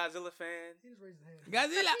huge Godzilla fan. He just raised his hand.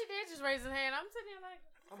 Godzilla! He did just raise his hand. I'm sitting here like...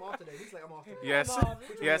 I'm off today. He's like, I'm off today.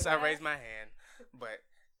 Yes, I raised my hand. But,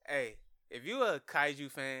 hey, if you a kaiju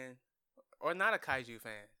fan, or not a kaiju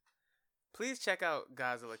fan, please check out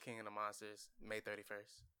Godzilla King of the Monsters, May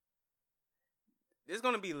 31st. It's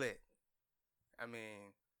going to be lit. I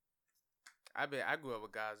mean, I grew up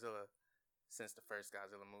with Godzilla since the first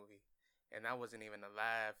Godzilla movie. And I wasn't even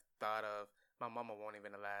alive, thought of. My mama wasn't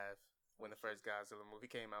even alive when the first Godzilla movie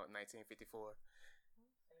came out in 1954.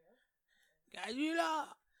 Godzilla!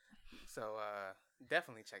 So,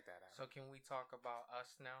 definitely check that out. So can we talk about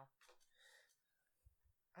Us now?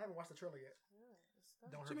 I haven't watched the trailer yet.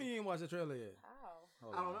 Don't what you mean you ain't watched the trailer yet? How?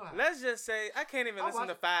 I don't know how. Let's just say I can't even listen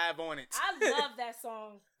to 5 on it. I love that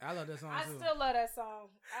song. I love that song I too. still love that song.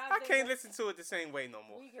 I can't listen to it the same way no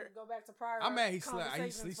more. We can go back to prior. I'm mad he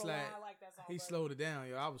conversations for why slid. I like that song, He but- slowed it down,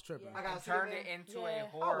 yo. I was tripping. Yeah. I got Turned it into a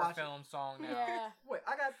horror film song now. Yeah. Wait,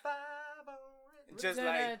 I got 5 on it.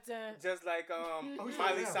 Just like Who's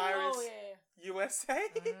Miley that? Cyrus, Oh yeah. USA.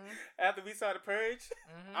 After we saw The Purge,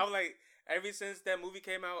 I was like, ever since that movie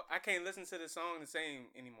came out, I can't listen to the song the same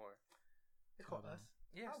anymore. It's called Us.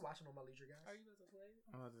 Yes. I'm watching on my leisure, guys. Are you about to play it?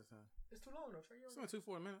 I love this song. It's too long though. Trey. It's only 2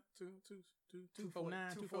 for a minute.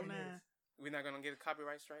 249. 249. We're not gonna get a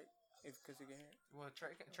copyright strike because you can hear it. Well,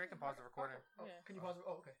 Trey can pause the recording. Oh, Yeah. Can you pause it?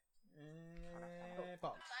 Oh, okay. And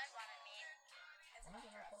pause.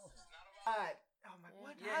 God. Oh my!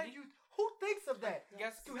 What? Yeah, How you? Who thinks of that?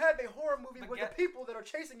 Guess, To have a horror movie But where the people that are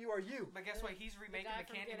chasing you are you. but guess what? He's remaking guy the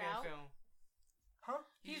from Get Candyman Out? film. Huh?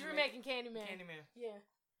 He's remaking Candyman. Candyman. Yeah.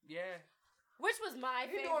 Yeah. Which was my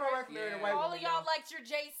He favorite. doing alright for marrying a white All woman. of y'all though. liked your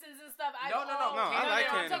Jasons and stuff. No, I like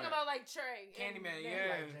I'm Candyman. talking about like Trey. Candyman, and-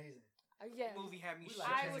 yeah. Like Jason. Yeah. Movie had me We shook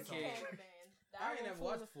like I as a was kid. Candyman. I ain't never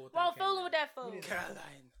watched the full thing. Well, fooling with that fool. We need-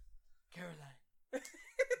 Caroline.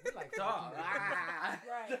 We like Dog.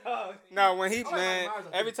 Right. No, when he I like man, Mars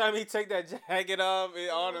on every TV. time he take that jacket off, all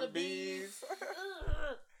All the the bees. Ugh.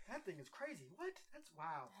 That thing is crazy. What? That's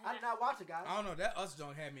wild. I did not watch it, guys. I don't know. That Us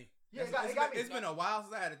joint had me. Yeah, It's it got me. It's been a while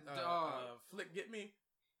since I had a Dog. flick get me.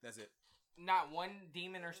 That's it. Not one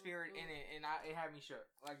demon or spirit in it, and it had me shook.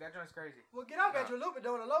 Like, that joint's crazy. Well, get out, got you a little bit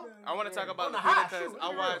doing a low. I want to talk about On the Lupita high, because shoot, I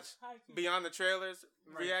look at watched High-key. Beyond the Trailers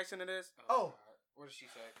Right. reaction to this. Oh. God. What did she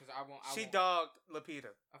say? Because I won't. She won't. dogged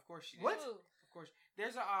Lupita. Of course she did. What? Ooh. Of course.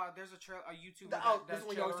 There's a trail, a YouTuber. Oh, that this is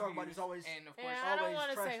what you always trailer talking about. reviews, It's always. and of And course, I don't always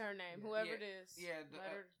want to say trash. her name, Yeah. whoever Yeah. it is. Yeah,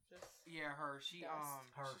 Let her just. yeah, her. She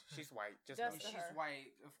Dust. Her. She's white. Just Just like to she's her.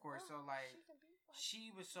 white, of course. So like, She can be white.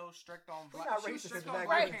 she was so strict on We're Black. not She was racist strict in on the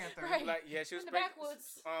Black backwoods. Panther. Right. like yeah, she was In the break- backwoods.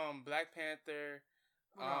 Black Panther,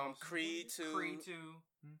 What else? Creed 2. Creed 2.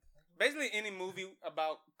 Basically any movie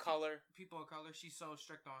about color. People of color. She's so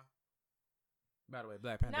strict on. By the way,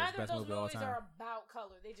 Black Panther is the Neither of best those movie of all movies time. are about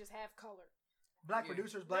color. They just have color. Black Yeah.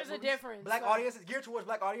 producers, black There's a movies, difference, black so- audiences, geared towards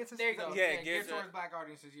black audiences. There you go. Yeah, geared geared towards to- black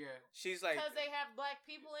audiences. Yeah, She's like Because they have black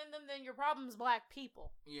people in them, then your problem's black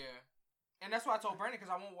people. yeah. And that's why I told Brandon because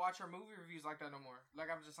I won't watch her movie reviews like that no more. Like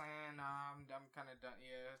I'm just saying, nah, I'm kind of done.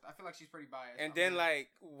 Yeah, I feel like she's pretty biased. and I'm then good. like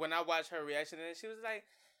when I watched her reaction to it, she was like,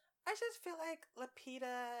 I just feel like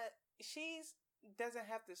Lupita, she's doesn't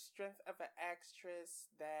have the strength of an actress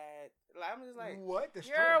that like I'm just like What? The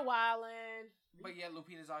You're strength? wildin'. But yeah,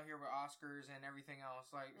 Lupita's out here with Oscars and everything else.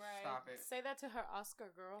 Like, Right. stop it. Say that to her Oscar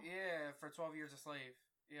girl. Yeah, for 12 Years a Slave.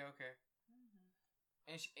 Yeah, okay.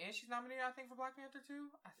 And she's nominated, I think, for Black Panther too.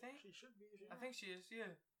 I think. She should be. I think she is. Yeah.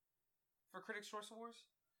 For Critics' Choice Awards.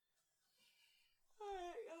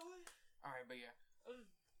 All right, but yeah,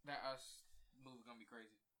 that Us movie gonna be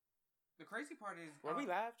crazy. The crazy part is, Were we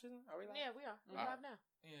live, Jason? Are we live? Yeah, we are. We're live now.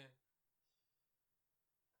 Yeah.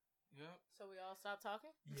 Yep. So we all stop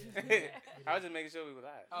talking? Yeah. I was just making sure we were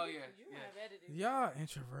live. Oh yeah. You yeah. have edited. Y'all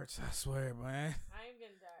introverts, I swear, man. I am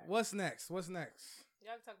getting tired. What's next? What's next?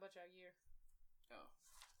 Y'all can talk about your year.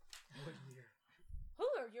 Oh. What year? Who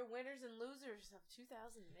are your winners and losers of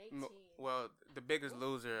 2018? Well, the biggest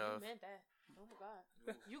loser You of meant that. Oh my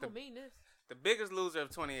God. You gonna mean this. the biggest loser of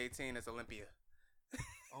 2018 is Olympia.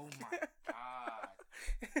 Oh my God.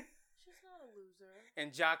 She's not a loser.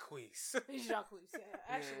 And Jacquees. He's Jacquees. Yeah,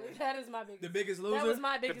 actually, that is my biggest. The biggest loser? That was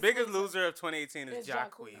my The biggest. biggest loser of 2018 is It's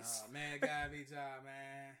Jacquees. Jacquees. Oh, man, it gotta be y'all,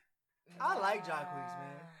 man. I like Jacquees,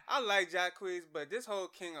 man. I like Jacquees, but this whole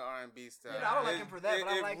King of R&B stuff, Yeah, I don't like him for that, It,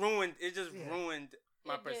 but I it like- ruined. It just Yeah. ruined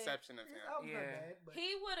my It did. perception of That him. was not Yeah. bad, but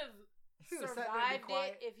He would have He would've sat there and be survived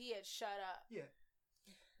quiet. it if he had shut up. Yeah.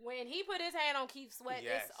 When he put his hand on Keith Sweat,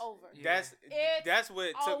 Yes. it's over. Yeah. That's what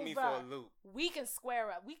took me for a over. loop. We can square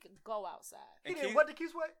up. We can go outside. He And did Keith- what to Keith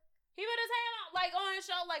Sweat? He put his hand on, like on his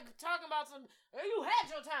show, like talking about some. Hey, you had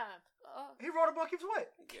your time. He wrote about Keith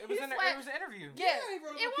Sweat. It was, He's it like- was an interview. Yeah, he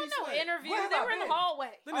wrote it about wasn't Keith no Sweat. interview. Where They have I were in the been?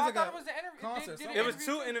 hallway. Then Oh, it's I like thought a it was the interview. concert Did song. It was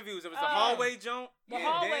interview two too? interviews. It was the Oh. hallway jump. The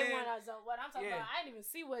Yeah, hallway then- one is what I'm talking Yeah. about. I didn't even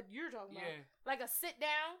see what you're talking about. Yeah. Like a sit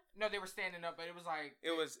down. No, they were standing up, but it was like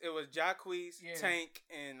It was Jacquees, Yeah. Tank,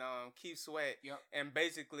 and Keith Sweat. Yep. And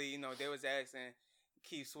basically, they was asking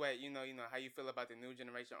Keith Sweat, you know how you feel about the new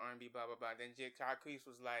generation R&B, blah blah blah. Then Jacquees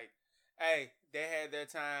was like, "Hey, they had their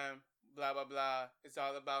time, blah blah blah. It's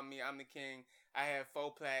all about me. I'm the king. I have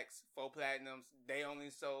 4 plaques, 4 platinums. They only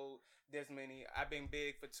sold this many. I've been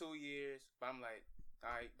big for 2 years." But I'm like, all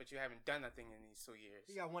right, but you haven't done nothing in these 2 years.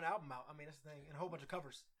 He got one album out. I mean, that's the thing, and a whole bunch of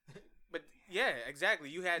covers. But Yeah, exactly.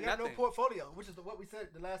 You had You have nothing. no portfolio, which is what we said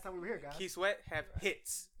the last time we were here, guys. Keith Sweat have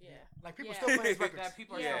hits. Yeah. Like people still playing his records. That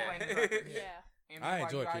people are Yeah. still playing his records. Yeah. And I meanwhile,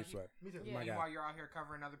 enjoy you guys- Keith Sweat. Me too. Yeah. My guy. Meanwhile, you're out here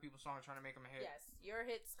covering other people's songs, trying to make them a hit. Yes. Your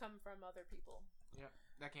hits come from other people. Yeah,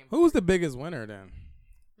 that came. Who was the biggest winner then?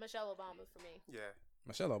 Michelle Obama for me. Yeah.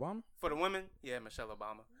 Michelle Obama. For the women, yeah, Michelle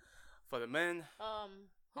Obama. For the men,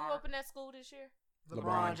 Who opened that school this year?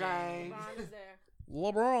 LeBron James. LeBron is there. I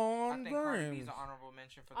LeBron think Cardi B James. is an honorable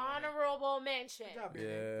mention for the women. Honorable mention. Good job, baby.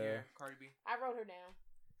 Yeah. Yeah, Cardi B. I wrote her down.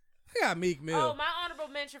 I got Meek Mill. Oh, my honorable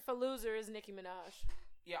mention for loser is Nicki Minaj.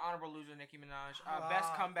 Yeah, honorable loser Nicki Minaj. Ah,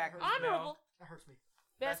 Best comeback. that Meek hurts. Mill. Honorable. That hurts me.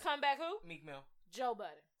 Best comeback who? Meek Mill. Joe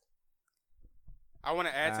Budden. I want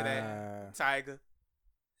to add to that. Tiger.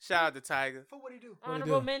 Shout out to Tiger. For what he do? What'd he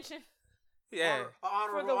Honorable do? mention Yeah.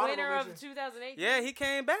 for the winner of 2008. Yeah, he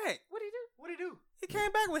came back. What did he do? What he do? He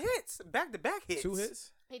came back with hits. Back-to-back hits. 2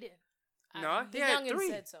 hits. He did. No, the he had youngin 3.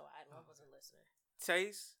 said so. I wasn't listening.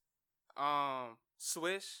 Taste,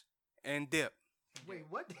 Swish, and Dip. Wait,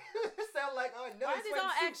 what? It sound like Why Nelly are these Sweat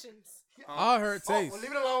all and actions? I heard Oh, taste. well,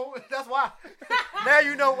 leave it alone. That's why. Now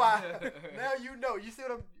you know why. Now you know. You see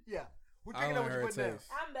what I'm? Yeah. We're I picking up only what you heard put down.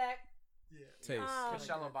 taste. I'm back. Yeah. Taste.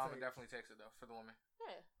 Michelle Okay, Obama taste. definitely takes it though for the women.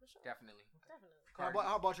 Yeah, for sure. Definitely. Definitely.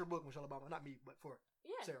 How about your book, Michelle Obama? Not me, but for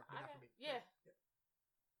Yeah. Sarah, but not for me. Yeah.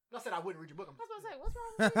 I said I wouldn't read your book. I was about to say, what's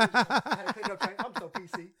wrong with you? I had to clean up. I'm so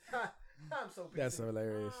PC. I'm so PC. That's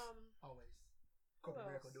hilarious. Always. Corporate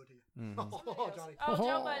America will do it to you. Mhm. Oh, Johnny. Oh,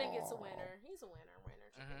 Joe Budden gets a winner. He's a winner.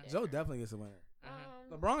 Joe definitely gets a winner. Mhm.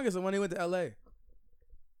 LeBron gets a winner. He went to LA.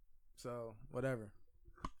 So whatever.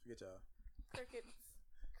 Forget y'all. Crickets.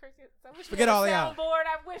 I wish Forget we had all a y'all. soundboard.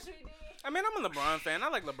 I wish we did. I mean, I'm a LeBron fan. I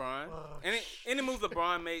like LeBron. Any move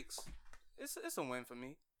LeBron makes, it's a win for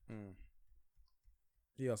me. Mm.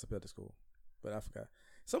 He also built the school, but I forgot.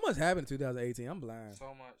 So much happened in 2018. I'm blind.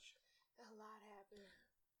 So much. A lot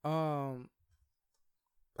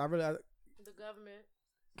happened. The government.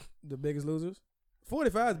 The Biggest Losers.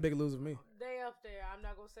 45 is the biggest loser for me. They up there. I'm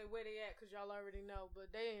not gonna say where they at because y'all already know, but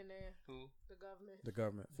they in there. Who? The government. The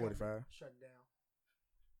government. 45. Shut down.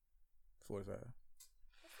 45.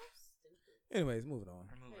 That's so stupid. Anyways, moving on.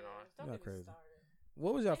 We're moving Yeah, on. don't Y'all get me crazy. started.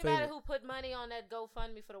 What was your Anybody favorite? who put money on that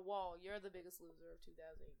GoFundMe for the wall, you're the biggest loser of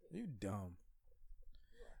 2018. You dumb.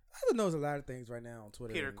 I just know there's a lot of things right now on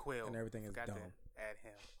Twitter. Peter and, Quill. and everything is Forgot dumb. to add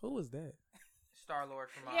him. Who was that? Star-Lord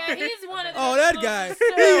from Yeah, he's one of the Oh, biggest that guy. losers,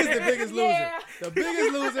 He too. is the biggest loser. Yeah. The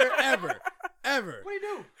biggest loser ever. Ever. What do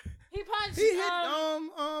you do? He punched He hit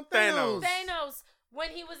Thanos. Thanos when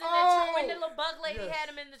he was in Oh, when the little bug lady yes, had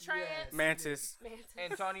him in the trance. yes. Mantis.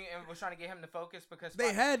 And Tony was trying to get him to focus because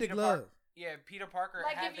They had the Peter glove. Yeah, Peter Parker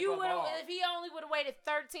Like had if the you glove would, off. if he only would have waited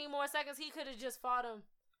 13 more seconds, he could have just fought him,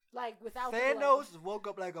 like without the Thanos glove. woke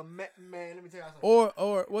up like a man. Let me tell you something.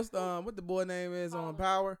 Or what's the what the boy name is on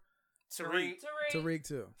Power? Tariq. Tariq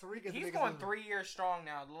too. Tariq is the He's biggest going loser. 3 years strong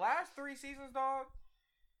now. The last 3 seasons, dog.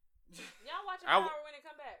 Y'all watching I Power w- when it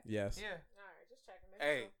come back? Yes. Yeah. All right, just checking. Make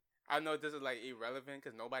Hey, sure. I know this is like irrelevant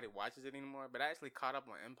because nobody watches it anymore, but I actually caught up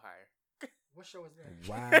on Empire. What show is that?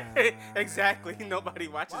 Wow. Exactly. Nobody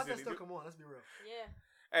watches Why does it that still anymore. come on? Let's be real. Yeah.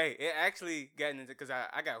 Hey, it actually got into because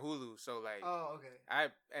I got Hulu, so like Oh, okay.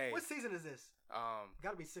 hey What season is this?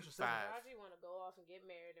 Got to be 6 or 7. 5. Raji want to go off and get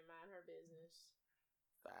married and mind her business.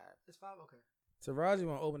 5. It's 5. Okay. Taraji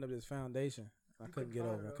want to open up this foundation. I You couldn't couldn't get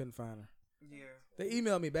find over. her, I though. couldn't find her. Yeah. They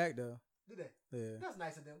emailed me back though. Did they? Yeah, That's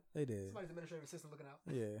nice of them. they did. Somebody's administrative assistant looking out,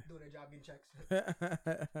 Yeah. doing their job, getting checks.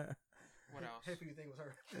 What else? Hey, for you think it was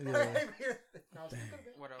her. Yeah. No, it could've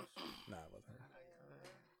been. What else? Nah, it wasn't.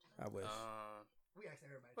 I wish. We asked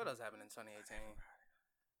everybody. What else happened in 2018?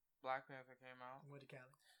 Black Panther came out. Went to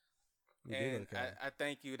Cali. We did And go to Cali. I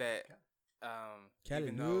thank you that Cali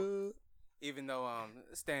even though good. even though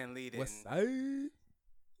Stan Lee didn't, West side. Who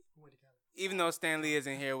went to Cali? even though Stan Lee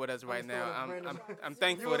isn't here with us right I'm now, still I'm random. I'm You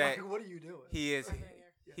thankful were that like, what are you doing?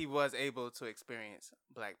 he was able to experience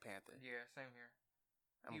Black Panther. Yeah, same here.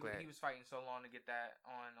 I'm he, glad. He was fighting so long to get that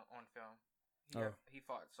on film. He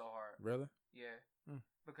fought so hard. Really? Yeah. Hmm.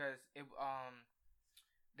 Because it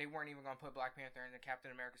they weren't even gonna put Black Panther in the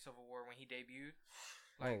Captain America Civil War when he debuted.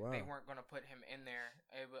 Like wow. they weren't gonna put him in there.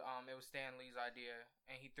 It was Stan Lee's idea,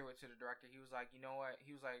 and he threw it to the director. He was like, you know what?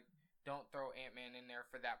 He was like, don't throw Ant-Man in there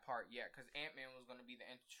for that part yet, because Ant-Man was gonna be the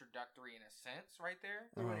introductory in a sense, right there.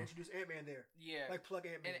 They were going to introduce Ant-Man there. Yeah. Like plug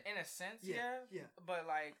Ant-Man. In a sense, Yeah, yeah. yeah. But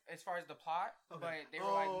like as far as the plot, Okay. but they were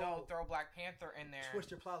like, no, Oh. throw Black Panther in there. Twist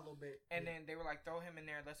your plot a little bit. And Yeah. then they were like, throw him in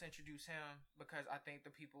there. Let's introduce him because I think the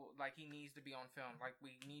people he needs to be on film. Like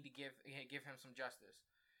we need to give him some justice.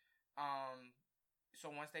 So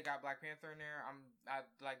once they got Black Panther in there,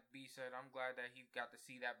 like B said, I'm glad that he got to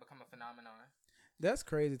see that become a phenomenon. That's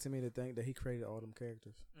crazy to me to think that he created all them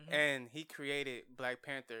characters. Mm-hmm. And he created Black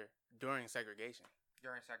Panther during segregation.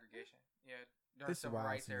 Yeah, during civil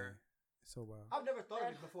rights era. It's so wild. I've never thought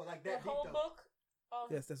of it before like that. The whole book.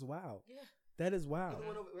 Yes, that's wild. Yeah. That is wild.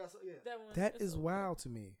 That is wild to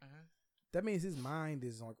me. Mm-hmm. That means his mind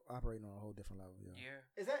is operating on a whole different level. Yeah.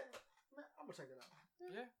 Is that? Man, I'm gonna check it out.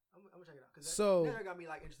 Yeah. I'm gonna check it out. So that got me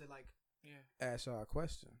like interested. Like, ask y'all a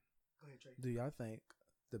question. Go ahead, Trey. Do y'all think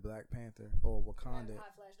the Black Panther or Wakanda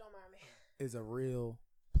is a real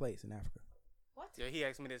place in Africa? What? Yeah, he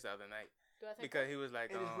asked me this the other night because he was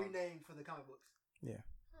like, "It is renamed for the comic books." Yeah.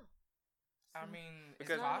 I mean,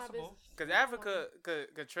 because it's possible. Because Africa,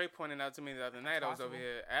 because Trey pointed out to me the other night, I was over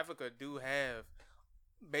here. Africa do have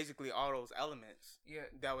basically all those elements.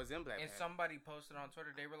 Yeah, that was in Black Panther. And somebody posted on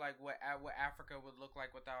Twitter, they were like, "What Africa would look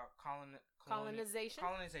like without colonization?"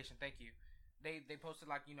 Colonization. Thank you. They posted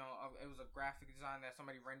like, you know, it was a graphic design that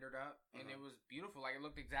somebody rendered up, and it was beautiful. Like it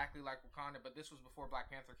looked exactly like Wakanda, but this was before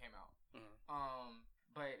Black Panther came out.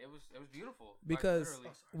 But it was beautiful because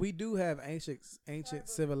we do have ancient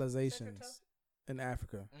civilizations in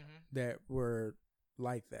Africa that were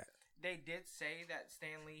like that. They did say that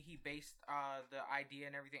Stan Lee, he based the idea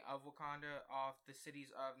and everything of Wakanda off the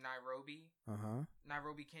cities of Nairobi,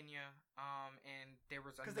 Kenya, and there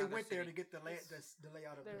was because they went there to get the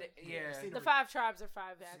layout of the 5 tribes are 5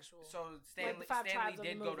 actual. So Stan Lee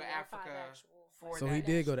did go to Africa for so that. he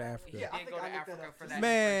did go to Africa. Yeah, he did go to Africa for that.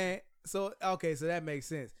 Man, so okay, so that makes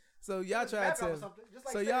sense. So y'all tried to. Just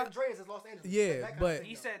like San Andreas is Los Angeles. Yeah, but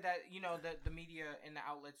he said that the media and the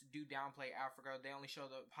outlets do downplay Africa. They only show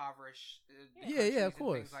the impoverished. Yeah, of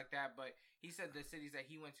course. Things like that. But he said the cities that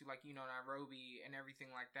he went to, like Nairobi and everything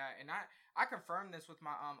like that. And I confirmed this with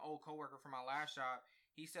my old coworker from my last job.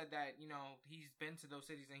 He said that he's been to those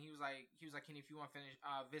cities and he was like, Kenny, if you want to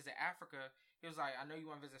visit Africa, he was like, I know you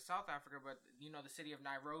want to visit South Africa, but the city of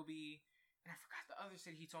Nairobi, and I forgot the other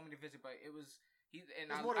city he told me to visit, but it was.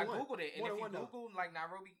 I googled it, and if you Google like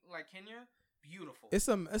Nairobi, like Kenya, beautiful. It's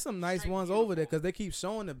some nice ones beautiful. Over there because they keep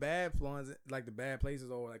showing the bad ones, like the bad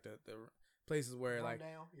places, or like the places where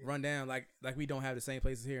run down, like we don't have the same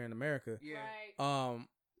places here in America. Yeah. Right.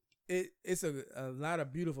 It's a lot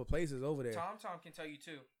of beautiful places over there. Tom can tell you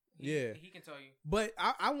too. He can tell you. But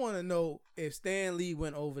I want to know if Stan Lee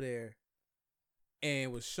went over there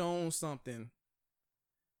and was shown something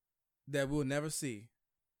that we'll never see.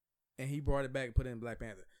 And he brought it back and put it in Black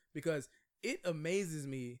Panther because it amazes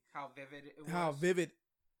me how vivid it was. How vivid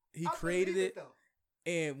he created it.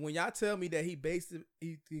 And when y'all tell me that he based it,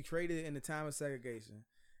 he created it in the time of segregation,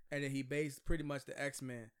 and then he based pretty much the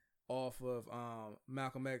X-Men off of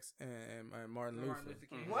Malcolm X and Martin Luther.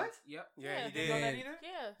 What? Yep. Yeah, he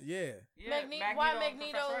did. Why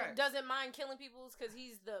Magneto doesn't mind killing people is because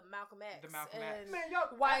he's the Malcolm X. Man,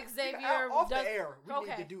 y'all, why Xavier off the air. We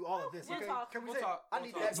need to do all of this. We'll okay? talk. Can we we'll say? Talk. I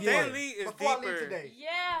need that. Stan Lee is before deeper. I leave today. Yeah.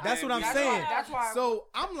 That's what I'm saying. That's why. So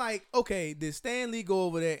I'm like, okay, did Stan Lee go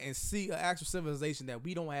over there and see an actual civilization that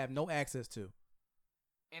we don't have no access to?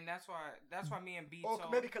 And that's why me and B or told,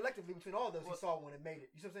 maybe collectively between all of us, he saw when it made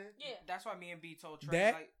it. You see what I'm saying? Yeah. That's why me and B told Trey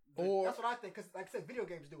that, or that's what I think. Because like I said, video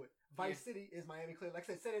games do it. Vice City is Miami Clear. Like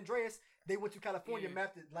I said, San Andreas, they went to California,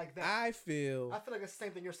 mapped it like that. I feel like it's the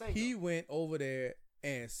same thing you're saying. He went over there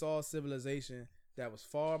and saw civilization that was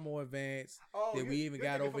far more advanced than we even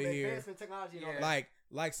got over here. Technology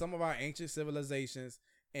like some of our ancient civilizations,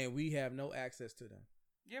 and we have no access to them.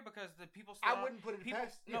 Yeah, because the people still I wouldn't put it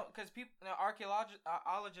past. No, because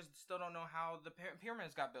archaeologists still don't know how the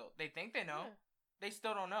pyramids got built. They think they know. Yeah. They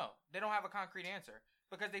still don't know. They don't have a concrete answer.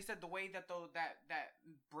 Because they said the way that that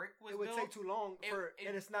brick was built, it would take too long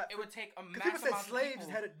and it's not. It would take a massive people said amount slaves of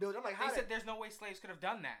people. had it built. I'm like, they said there's no way slaves could have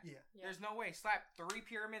done that. Yeah. There's no way. Slap 3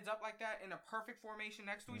 pyramids up like that in a perfect formation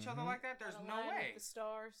next to each other like that. There's no way. The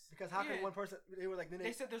stars. Because how can one person? They were like,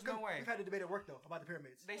 they said there's no way. We've had a debate at work though about the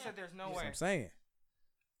pyramids. They said there's no That's way. what I'm saying.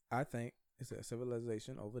 I think it's a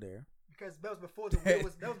civilization over there. Because that was before the wheel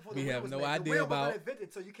was. That was before the wheel was. We have no idea the wheel about. Was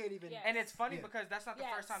invented, so you can't even. Yes. And it's funny because that's not the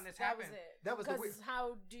first time this happened. That was because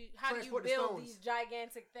how do you build these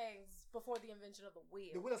gigantic things before the invention of the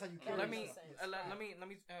wheel? The wheel is how you carry. Let me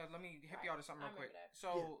hip y'all to something real quick.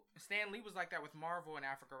 So Stan Lee was like that with Marvel in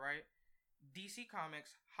Africa, right? DC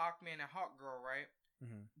Comics, Hawkman and Hawkgirl, right?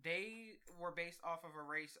 Mm-hmm. They were based off of a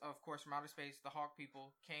race, of course, from outer space. The Hawk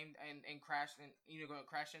people came and crashed and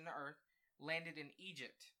crashed into Earth, landed in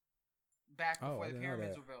Egypt, back before the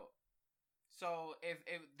pyramids were built. So if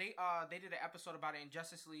they did an episode about it in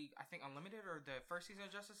Justice League, I think Unlimited or the first season of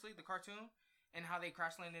Justice League, the cartoon, and how they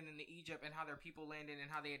crash landed in Egypt and how their people landed and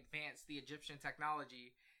how they advanced the Egyptian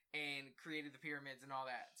technology and created the pyramids and all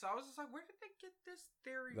that. So I was just like, where did they get this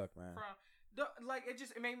theory from? Like, it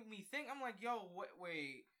made me think. I'm like, yo,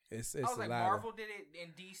 wait. It's I was like, Marvel did it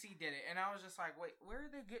and DC did it, and I was just like, wait, where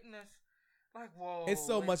are they getting this? Like, whoa. It's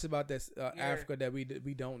so much about this Africa that we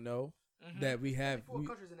don't know. That we have 4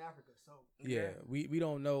 countries in Africa, so we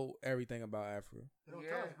don't know everything about Africa. They don't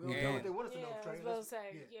tell us. We don't know what they want us to know. I was about to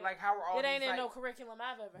say, like how are all it ain't these, in like, no curriculum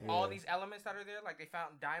I've ever had. All these elements that are there, like they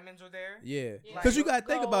found diamonds are there. Yeah, Like, because you gotta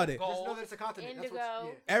think about it. Just know that it's a continent.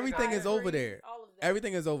 Indigo, everything is over there. All of that.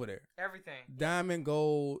 Everything is over there. Everything. Diamond,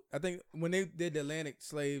 gold. I think when they did the Atlantic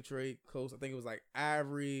slave trade coast, I think it was like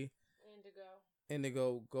ivory,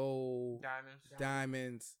 indigo, gold,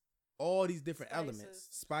 diamonds, all these different elements,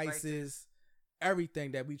 spices,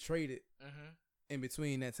 everything that we traded in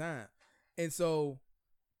between that time. And so,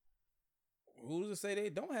 who's to say they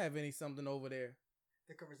don't have something over there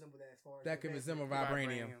that could resemble that as far as that could resemble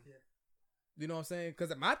vibranium? Yeah. You know what I'm saying? Because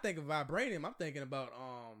when I think of vibranium, I'm thinking about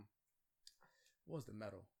what's the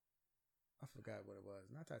metal? I forgot what it was.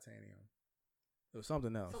 Not titanium. It was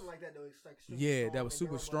something else. Something like that though. It's like that was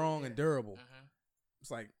super strong and durable. It's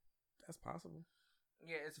like that's possible.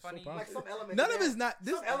 Yeah, it's funny. Like some element. None of it's not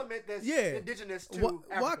this some element that's indigenous to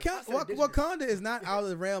Africa. Wakanda is not out of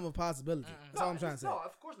the realm of possibility. That's all I'm trying to say. No,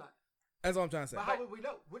 of course not. That's all I'm trying to say. But how would we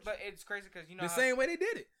know? But it's crazy because the same way they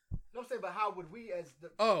did it. No, I'm saying, but how would we as the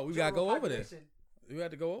we gotta go over there. We have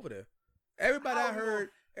to go over there. Everybody I heard,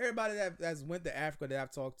 everybody that's went to Africa that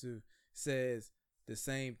I've talked to says the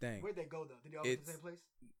same thing. Where'd they go though? Did they all go to the same place?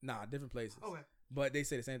 Nah, different places. Okay. But they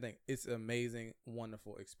say the same thing. It's an amazing,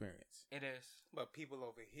 wonderful experience. It is. But people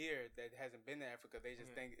over here that hasn't been to Africa, they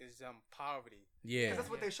just think it's poverty. Yeah. Because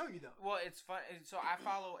that's what they show you though. Well, it's fun. So I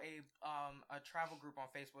follow a travel group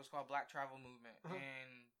on Facebook. It's called Black Travel Movement.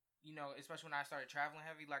 And, you know, especially when I started traveling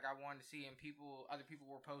heavy, like I wanted to see, and other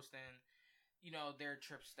people were posting, you know, their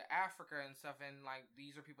trips to Africa and stuff. And like,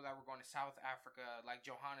 these are people that were going to South Africa, like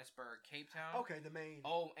Johannesburg, Cape Town. Okay, the main.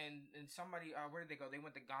 Oh, and somebody, where did they go? They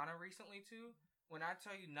went to Ghana recently too. When I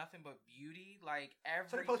tell you nothing but beauty, like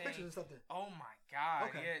everything. So they post pictures and something. Oh my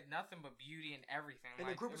god! Okay. Yeah, nothing but beauty and everything.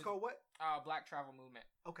 And the group is called what? Black Travel Movement.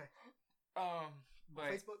 Okay.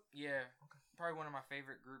 But Facebook. Yeah. Okay. Probably one of my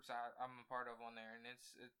favorite groups I'm a part of on there, and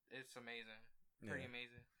it's amazing, pretty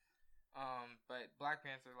amazing. But Black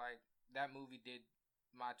Panther, like that movie did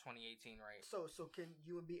my 2018 right. So can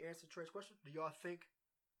you and B answer Trey's question? Do y'all think?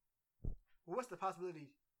 Well, what's the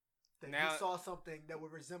possibility? That you saw something that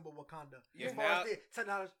would resemble Wakanda as far as the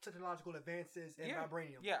technological advances in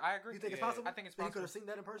vibranium. Yeah, I agree. You think it's possible? I think it's possible. He could have seen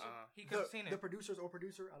that in person. He could have seen it. The producer. I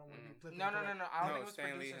don't want to be flipping. No. I don't think it was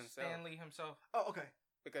Stan Lee Stan Lee himself. Oh, okay.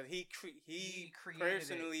 Because he created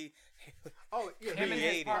personally.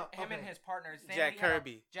 Him and his partners. Jack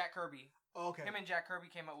Kirby. Jack Kirby. Oh, okay. Him and Jack Kirby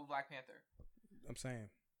came up with Black Panther. I'm saying.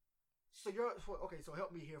 So so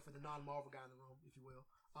help me here for the non-Marvel guy in the room, if you will.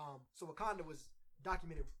 So Wakanda was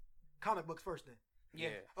documented. Comic books first, then. Yeah.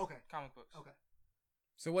 Okay. Comic books. Okay.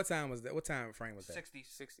 So what time was that? What time frame was that?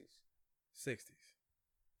 60s.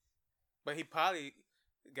 But he probably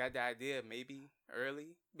got the idea maybe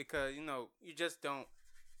early because you just don't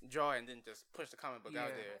draw and then just push the comic book out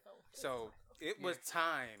there. So it was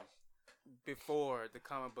time before the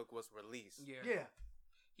comic book was released. Yeah.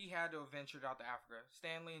 He had to have ventured out to Africa.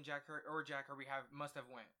 Stan Lee and Jack Kirby must have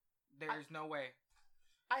went. There's no way.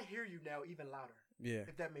 I hear you now even louder. Yeah.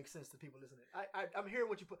 If that makes sense to people listening. I'm hearing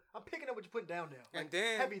what you put. I'm picking up what you're putting down now. Like, and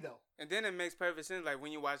then heavy though. And then it makes perfect sense. Like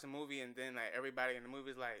when you watch a movie and then like everybody in the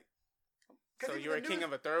movie is like, so you're a king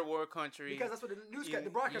of a third world country. Because that's what the newscast,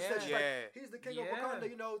 the broadcast said. Like, he's the king of Wakanda.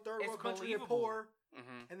 Third world country and poor.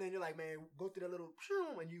 And then you're like, man, go through that little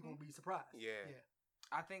and you're gonna be surprised. Yeah.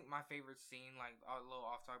 I think my favorite scene, like a little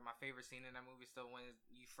off topic, my favorite scene in that movie is still when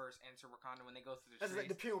you first enter Wakanda when they go through the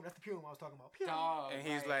streets. That's the Pume I was talking about. Dog, and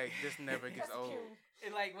he's like, this never gets old.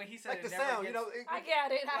 And like when he said, like the sound, I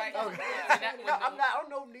get it. I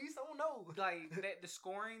don't know, niece. I don't know. Like the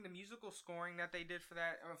scoring, the musical scoring that they did for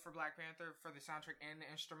that for Black Panther for the soundtrack and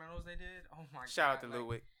the instrumentals they did. Oh my god! Shout out to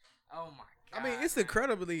Ludwig. Oh my god! I mean, it's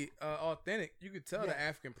incredibly authentic. You could tell the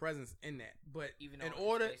African presence in that. But even though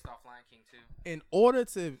it's based off Lion King too. In order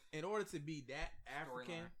to be that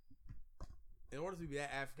African,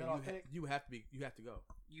 you have to go.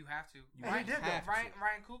 You have to. Ryan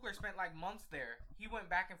Coogler spent like months there. He went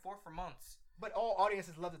back and forth for months. But all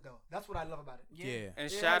audiences loved it though. That's what I love about it. Yeah. And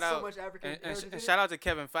shout out so much African and shout out to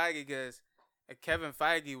Kevin Feige because Kevin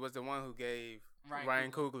Feige was the one who gave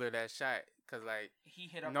Ryan Coogler that shot. Cause like he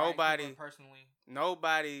hit up nobody Ryan Coogler personally.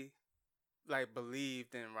 Nobody like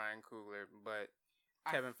believed in Ryan Coogler, but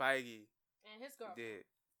Kevin Feige And his girlfriend. did.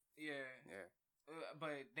 Yeah.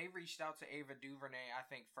 But they reached out to Ava DuVernay, I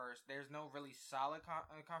think, first. There's no really solid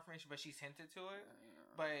confirmation, but she's hinted to it.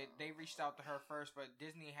 But they reached out to her first, but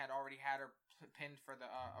Disney had already had her pinned for the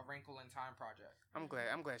A Wrinkle in Time project. I'm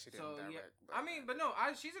glad she didn't direct.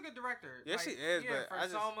 Yeah. She's a good director. Yeah, she is. Yeah, but for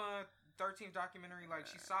Selma 13th documentary,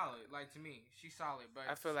 she's solid. To me, she's solid. But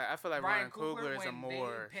I feel like Ryan Coogler is a more. When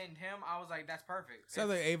they pinned him, I was like, that's perfect. Sounds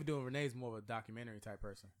like Ava DuVernay is more of a documentary type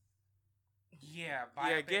person. Yeah,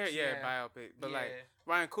 biopic. Biopic. But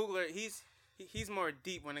Ryan Coogler, he's more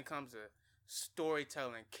deep when it comes to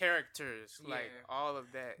storytelling, characters, all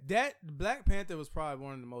of that. That Black Panther was probably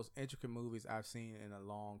one of the most intricate movies I've seen in a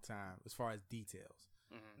long time, as far as details.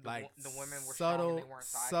 Mm-hmm. The women were subtle, strong, they weren't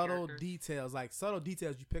side subtle characters. details, subtle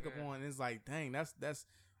details you pick up on. And it's like, dang, that's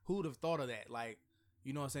who would have thought of that?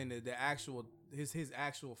 You know what I'm saying? The actual his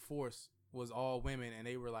actual force was all women, and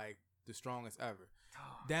they were the strongest ever.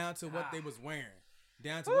 Down to what they was wearing,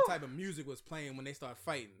 down to what type of music was playing when they started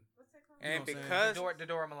fighting. What's that called? And because the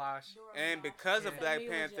Dora Milaje, and because of Black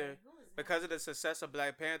Panther, because of the success of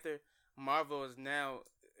Black Panther, Marvel is now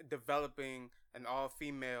developing an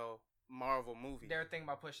all-female Marvel movie. They're thinking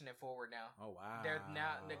about pushing it forward now. Oh wow! They're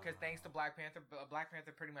now because thanks to Black Panther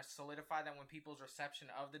pretty much solidified that when people's reception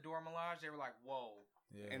of the Dora Milaje, they were like, "Whoa!"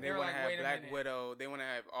 Yeah. And they want to have Black Widow. They want to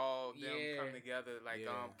have all them come together,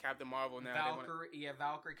 Captain Marvel now.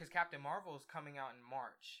 Valkyrie, because Captain Marvel is coming out in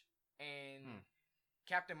March, and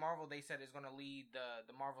Captain Marvel they said is going to lead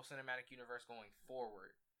the Marvel Cinematic Universe going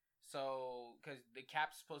forward. So, because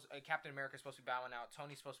Captain America is supposed to be bowing out,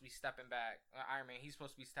 Tony's supposed to be stepping back, Iron Man he's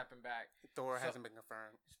supposed to be stepping back. Thor hasn't been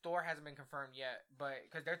confirmed yet, but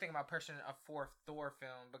because they're thinking about pushing a 4th Thor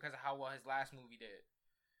film because of how well his last movie did.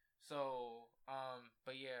 So,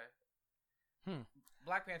 but yeah,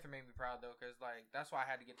 Black Panther made me proud though, because that's why I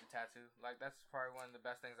had to get the tattoo. That's probably one of the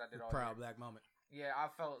best things I did all proud year. Black moment. Yeah, I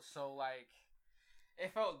felt so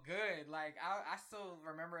it felt good. I still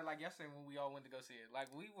remember yesterday when we all went to go see it.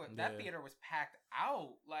 That theater was packed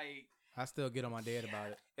out. I still get on my dad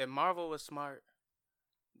about it. If Marvel was smart,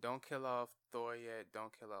 don't kill off Thor yet.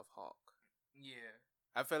 Don't kill off Hulk. Yeah,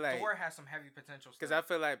 I feel like Thor has some heavy potential. Because I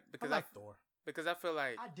feel like Thor. Because I feel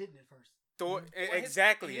like I didn't at first. Thor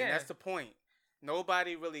exactly, and that's the point.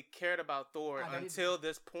 Nobody really cared about Thor until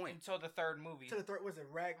this point. Until the third movie. Until the third was it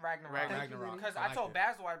Ragnarok. Because I told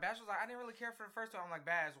Baz was like, I didn't really care for the first one. I'm like,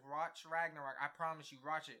 Baz, watch Ragnarok. I promise you,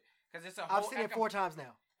 watch it. Because it's I've seen it 4 times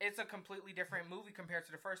now. It's a completely different movie compared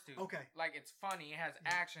to the first two. Okay. It's funny. It has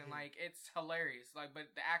action. It's hilarious. But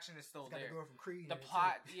the action is still there. Girl from Creed. The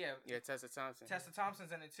plot, Yeah, Tessa Thompson. Tessa Thompson's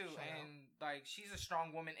in it too. And she's a strong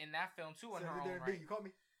woman in that film too in her own right. You caught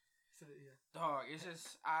me? Dog, it's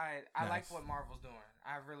just I like what Marvel's doing.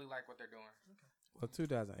 I really like what they're doing. Okay. Well,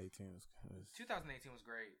 2018 was 2018 was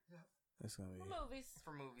great. Yeah. It's gonna be for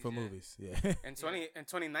movies. Yeah. And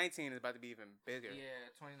 2019 is about to be even bigger. Yeah,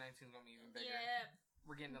 2019 is gonna be even bigger. Yeah.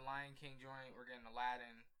 We're getting the Lion King joint. We're getting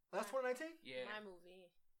Aladdin. That's 2019. Yeah. My movie.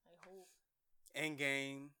 I hope.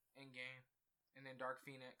 Endgame. And then Dark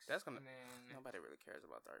Phoenix. Nobody really cares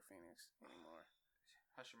about Dark Phoenix anymore.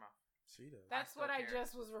 Hush your mouth. She does. That's what I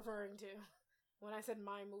just was referring to when I said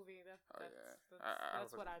my movie. That's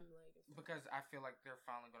what I'm like. Because I feel like they're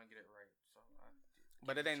finally gonna get it right. So,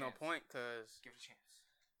 but it ain't no point because give it a chance.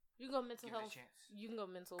 You can go mental health. You can go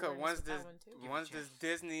mental. Because once this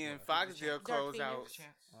Disney and Fox deal close out,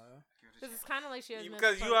 because it's kind of like she has.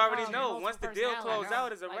 Because you already know once the deal close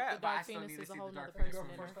out, it's a wrap. The Dark Phoenix is a whole nother person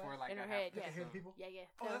in her head. Yeah.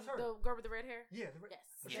 Oh, that's her. The girl with the red hair. Yeah.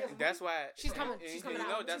 Yes. That's why she's coming. She's coming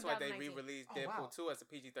out. That's why they re-released Deadpool 2 as a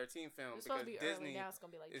PG-13 film because Disney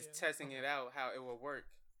is testing it out how it will work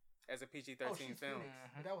as a PG-13 film.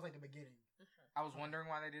 But that was the beginning. I was wondering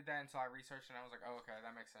why they did that until I researched and I was like, oh, okay,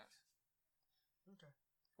 that makes sense. Okay.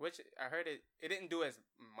 Which I heard it didn't do as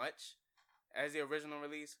much as the original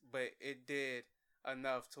release, but it did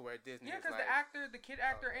enough to where Disney. Yeah, because the kid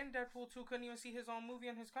actor in Deadpool 2 couldn't even see his own movie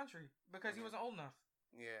in his country because he wasn't old enough.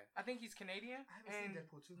 Yeah. I think he's Canadian. I haven't seen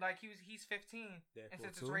Deadpool 2. He's 15, and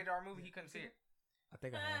since it's a 2? rated R movie, he couldn't see it. I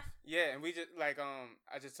think I have. Yeah, and we just I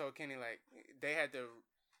just told Kenny they had to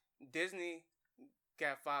Disney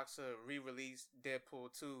got Fox to re-release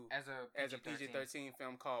Deadpool 2 as a PG-13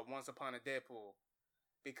 film called Once Upon a Deadpool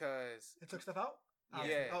because it took stuff out.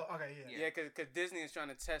 Yeah. Oh, okay. Yeah. Because Disney is trying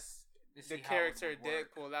to test the character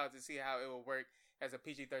Deadpool out to see how it will work as a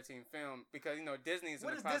PG-13 film because Disney is.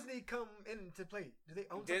 What does Disney come into play? Do they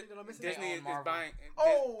own something that I'm missing? Disney is buying.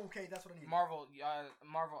 Oh, okay, that's what I need. Marvel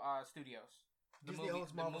Studios. Disney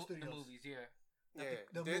owns Marvel Studios. The movies, yeah.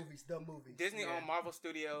 The movies. Disney own Marvel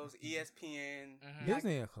Studios, ESPN.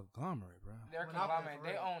 Disney a conglomerate, bro. They're a conglomerate.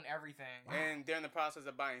 They own everything. And they're in the process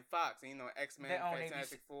of buying Fox. And, X-Men,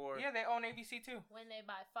 Fantastic Four. Yeah, they own ABC too. When they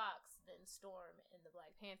buy Fox, then Storm and the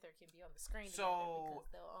Black Panther can be on the screen so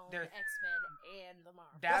because they'll own the X-Men and the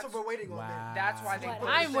Marvel. That's what we're waiting on. Wow. That's why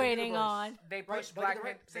I'm waiting on. They push Black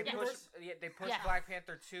Panther. They push Black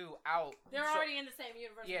Panther 2 out. They're already in the same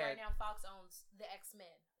universe right now. Fox owns the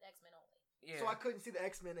X-Men. The X-Men only. Yeah. So I couldn't see the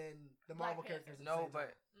X-Men and the Marvel characters. No,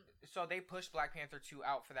 but so they pushed Black Panther 2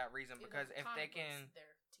 out for that reason because if they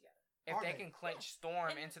can, clinch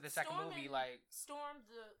Storm into the second movie, like Storm,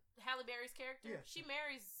 the Halle Berry's character, she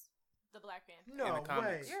marries the Black Panther. No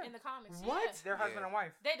way. Yeah. In the comics, what? They're husband and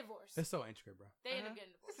wife. They divorced. It's so intricate, bro. They end up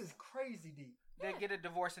getting divorced. This is crazy deep. They get a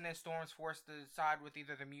divorce and then Storm's forced to side with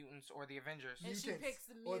either the mutants or the Avengers. And she picks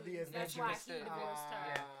the or the mutants. That's why he divorced her.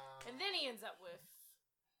 Yeah. And then he ends up with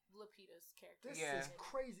Lupita's character. This is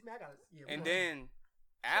crazy, man. And then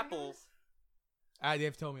Apple.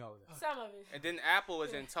 They've told me all of this. Some of it. And then Apple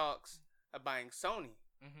is in talks of buying Sony.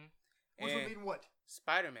 Which would mean what?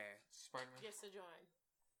 Spider-Man. Just to join.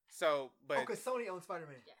 So, but because Sony owns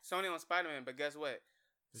Spider-Man. Yes. Sony owns Spider-Man, but guess what?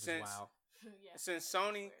 Since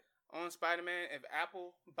Sony owns Spider-Man, if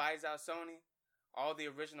Apple buys out Sony, all the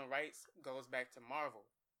original rights goes back to Marvel.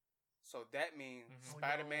 So that means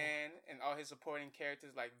Spider-Man and all his supporting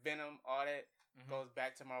characters like Venom, all that goes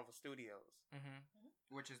back to Marvel Studios.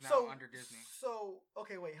 Which is now under Disney. So,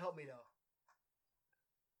 okay, wait, help me though.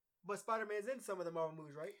 But Spider-Man's in some of the Marvel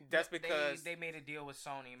movies, right? That's because they made a deal with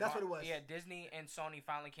Sony. That's what it was. Yeah, Disney and Sony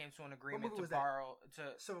finally came to an agreement to borrow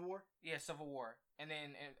Civil War. Yeah, Civil War, and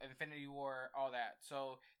then Infinity War, all that.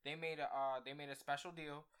 So they made a special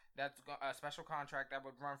deal. That's a special contract that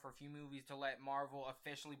would run for a few movies to let Marvel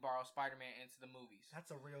officially borrow Spider-Man into the movies.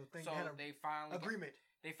 That's a real thing. So they finally agreement.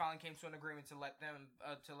 They finally came to an agreement to let them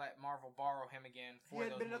to let Marvel borrow him again for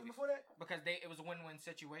those movies. Before that? Because it was a win-win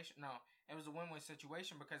situation. No, it was a win-win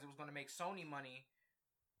situation because it was going to make Sony money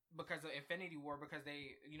because of Infinity War. Because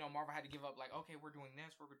Marvel had to give up like, okay, we're doing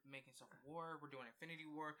this, we're making Civil War, we're doing Infinity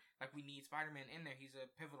War. Like we need Spider-Man in there. He's a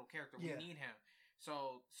pivotal character. We need him.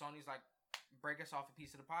 So Sony's like, break us off a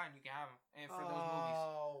piece of the pie and you can have him. And for those movies.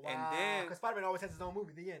 Oh, wow. And then because Spider-Man always has his own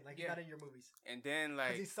movie. The end, like he's not in your movies. And then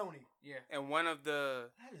like he's Sony. Yeah. And one of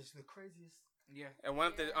the that is the craziest. Yeah. And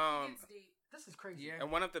one of the this is crazy. Yeah.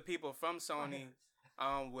 And one of the people from Sony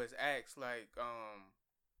was asked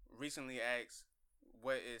recently asked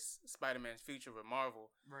what is Spider-Man's future with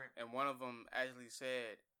Marvel. Right. And one of them actually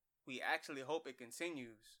said, we actually hope it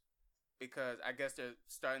continues. Because I guess they're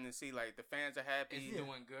starting to see like the fans are happy. It's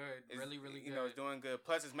doing good, really, really good. It's doing good.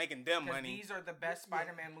 Plus, it's making them money. These are the best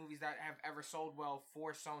Spider-Man movies that have ever sold well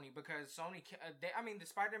for Sony. Because Sony, the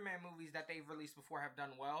Spider-Man movies that they've released before have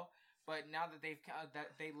done well. But now that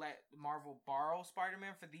they let Marvel borrow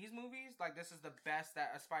Spider-Man for these movies, like this is the best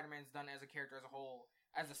that a Spider-Man's done as a character as a whole,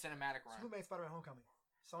 as a cinematic run. So who made Spider-Man: Homecoming?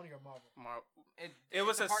 Sony or Marvel? It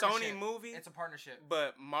was a Sony movie. It's a partnership.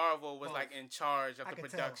 But Marvel was like in charge of the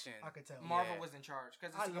production. I could tell. Marvel was in charge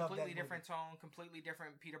because it's a completely different tone, completely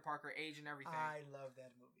different Peter Parker age and everything. I love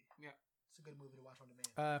that movie. Yeah. It's a good movie to watch on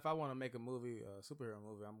demand. If I want to make a movie, a superhero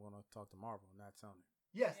movie, I'm going to talk to Marvel, not Sony.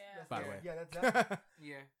 Yes. By the way. Yeah, that's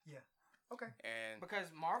yeah. Yeah. Okay. And because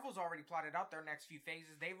Marvel's already plotted out their next few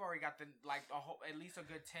phases, they've already got at least a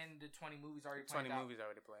good 10 to 20 movies already planned out. 20 movies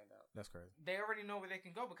already planned out. That's crazy. They already know where they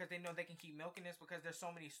can go because they know they can keep milking this because there's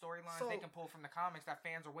so many storylines they can pull from the comics that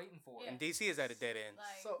fans are waiting for. Yeah. And DC is at a dead end.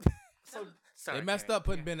 So they messed up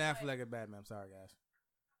putting Ben Affleck at Batman. I'm sorry, guys.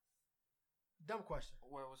 Dumb question.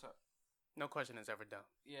 What's up? No question is ever dumb.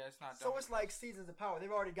 Yeah, it's not dumb. So it's like Seasons of Power.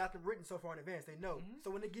 They've already got them written so far in advance. They know. So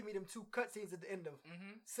when they give me them 2 cutscenes at the end of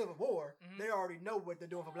Civil War, they already know what they're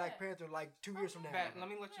doing for Black Panther like 2 years from now. Let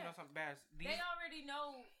me let you know something, Baz. They already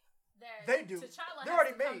know that they do. T'Challa they're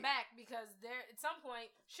has already to come back because at some point,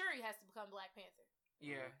 Shuri has to become Black Panther.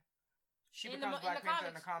 Yeah. She becomes Black Panther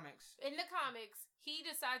in the comics. In the comics, he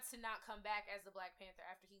decides to not come back as the Black Panther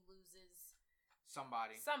after he loses some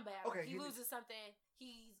battle. Okay, he loses something.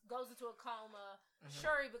 He goes into a coma.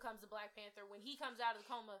 Shuri becomes the Black Panther. When he comes out of the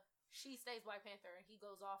coma, she stays Black Panther, and he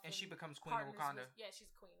goes off. And she becomes Queen of Wakanda.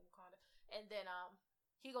 She's Queen of Wakanda. And then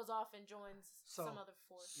he goes off and joins some other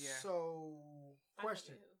force. Yeah. So,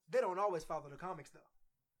 question: they don't always follow the comics, though.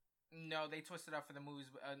 No, they twist it up for the movies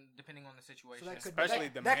depending on the situation. So especially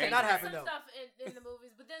that cannot happen some though. Stuff in the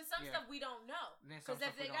movies, but then some stuff we don't know. Because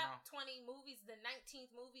if they got 20 movies, the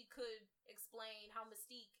 19th movie could explain how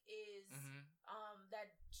Mystique is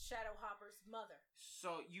that Shadow Hopper's mother.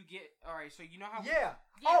 So you get all right. So you know how?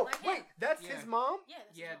 Wait, that's his mom.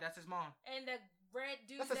 Yeah, that's his mom. And red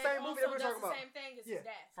dude. That's the same movie that we're talking about. The same thing as his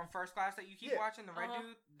dad. From First Class that you keep watching, the red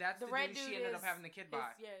dude. That's the red dude she ended up having the kid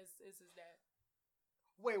by. Yes, it's his dad.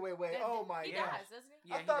 Wait. Oh my He gosh. dies, doesn't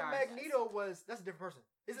he? I thought Magneto was. That's a different person.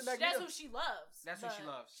 Isn't Magneto? That's who she loves. That's who she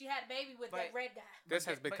loves. She had a baby with that red guy. This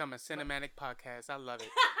has become a cinematic podcast. I love it.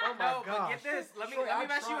 Oh my gosh. But get this. Let me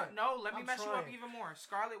mess you up. No, let me mess you up trying. even more.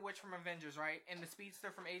 Scarlet Witch from Avengers, right? And the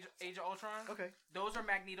Speedster from Age of Ultron. Okay. Those are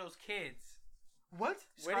Magneto's kids. What?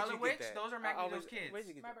 Scarlet Witch. Those are Magneto's kids. Where'd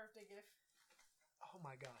you get My that? birthday gift. Oh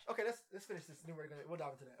my gosh. Okay, let's finish this. Then we'll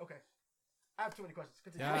dive into that. Okay. I have too many questions.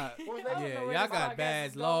 Continue. Y'all, What was that? y'all got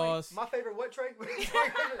bad laws. My favorite what, Trey?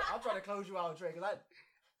 I'm trying to close you out, Trey, because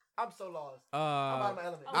I'm so lost. I'm out of my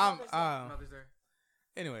element. Mother's Day.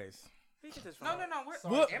 Anyways. No.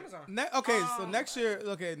 We'll, We're Amazon. So next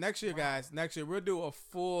year, guys. Next year we'll do a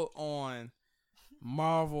full-on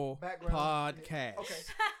Marvel Background. podcast. Okay.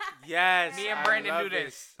 Yes. Me and Brandon do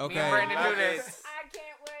this. Okay. Me and Brandon do this. I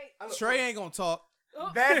can't wait. Trey ain't gonna talk.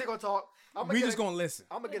 Bad ain't gonna talk. We just gonna listen.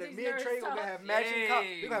 I'm gonna get it. These Me and Trey nerds gonna talk. have matching.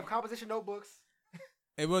 We gonna have composition notebooks.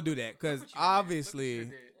 And we'll do that because Look what you obviously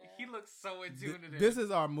did. He looks so in tune to this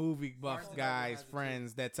is our movie buff Barnes & guys, Noble has it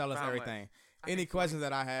friends that tell us How much? everything. Any questions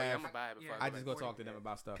that I have, I'm gonna buy it before I go just back go to talk to work. them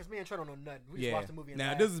about stuff. Because me and Trey don't know nothing. We just Yeah. watch the movie. And Now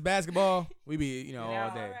laugh. this is basketball. We be all day.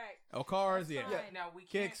 Alright. Oh, cars, yeah. That's Yeah. Now we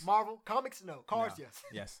Kicks. can't. Marvel comics, no. Cars, No. yes.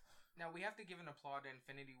 Yes. Now we have to give an applaud to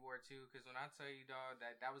Infinity War too, because when I tell you, dog,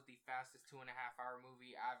 that was the fastest 2.5-hour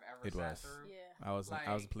movie I've ever It sat was. through. Yeah. I was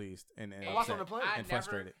Like, pleased and I watched on the upset plane. and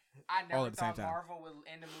frustrated. I All never at the same thought time. Marvel would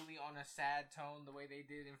end the movie on a sad tone the way they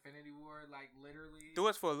did Infinity War. Like literally, Do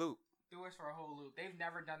us for a loop. threw us for a whole loop. They've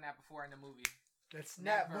never done that before in the movie. That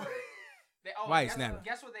snap. Never. Why he guess, snapping?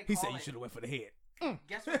 guess what they He call said it? you should have went for the head.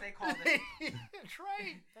 Guess what they call it?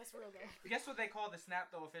 Trey. That's real though. Guess what they call the snap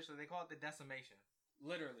though officially? They call it the decimation.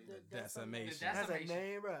 Literally. The Decimation. The That's a decimation.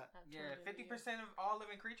 name, bro. Yeah, 50% of all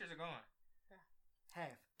living creatures are gone. Half.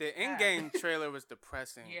 The in-game trailer was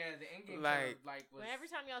depressing. Yeah, the in-game Like- trailer, was. When every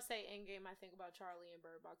time y'all say Endgame, I think about Charlie and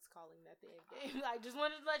Bird Box calling that the Endgame. I just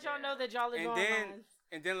wanted to let y'all know that y'all are And going then- lines.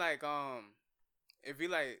 And then like if you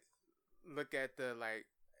like look at the like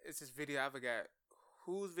it's this video, I forgot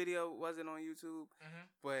whose video was it on YouTube,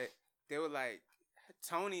 but they were like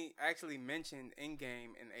Tony actually mentioned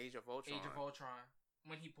Endgame in Age of Ultron. Age of Ultron.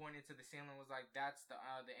 When he pointed to the ceiling, was like, "That's the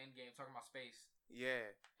end game." Talking about space. Yeah.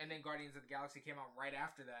 And then Guardians of the Galaxy came out right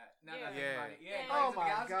after that. Now Yeah. that I think about it. Yeah. Yeah. Guardians Oh of the my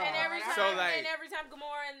Galaxy God. came And out every right time, after So, like- and every time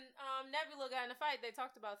Gamora and Nebula got in a fight, they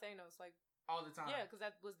talked about Thanos. Like, all the time. yeah, because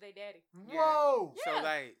that was their daddy. Whoa. So Yeah.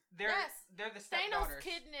 like They're Yes. they're the Thanos stepdaughters.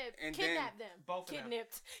 And kidnapped them. both of them.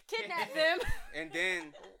 Kidnapped them. and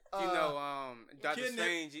then Doctor Kidnap-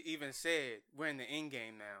 Strange even said we're in the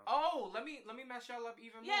Endgame now. Oh, let me mess y'all up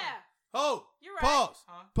even more. Yeah, Oh, you're right. pause.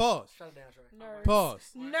 Huh? Pause. Shut it down, Trey. Nerds.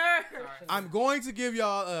 Pause. Nerds. Sorry. I'm going to give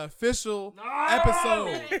y'all an official No!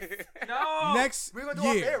 episode No. next We're gonna do it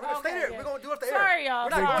off the year. air. We're gonna stay Okay, there. yeah. We're gonna do it off the air. Sorry, y'all. We're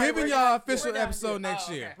not We're going giving anywhere. y'all We're official done. episode next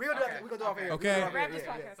Oh, year. okay. We're gonna do that. We're gonna do it off air. Okay. We're gonna do it off Wrap air. this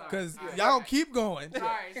Yeah, podcast yeah. up. Because Sorry. y'all gonna keep going.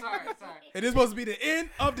 Sorry. It is supposed to be the end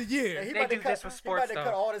of the Yeah, year. he They about to do cut- this with he sports, about to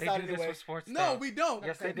cut though. all this They out do this anyway. with sports, No, though. we don't.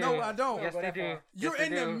 Yes, they do. No, I don't. Yes, they do. You're Yes,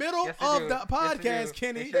 in they the do. middle Yes, they of do. the Yes, they podcast, do.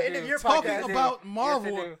 Kenny. Yes, they The end of do. your Talking podcast. about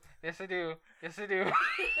Marvel. Yes, they do. Yes, they do.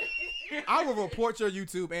 I will report your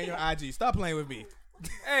YouTube and your IG. Stop playing with me.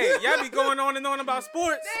 Hey, y'all be going on and on about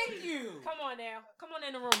sports. Thank you. Come on now. Come on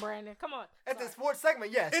in the room, Brandon. Come on. At the sports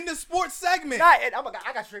segment, yes. In the sports segment. Nah, I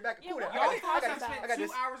got straight back. Yeah, Cool what- down. Y'all I thought I got this. spent I got 2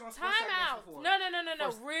 this. hours on sports Time segments out. before. No.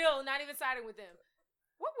 First- Real. Not even siding with them.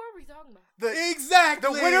 What were we talking about? Exactly.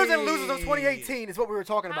 The winners and losers of 2018 is what we were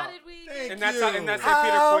talking How about. did we? Thank And that's you. and that's How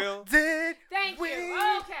Peter Quill. did Thank we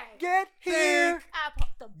you. Okay. get here? I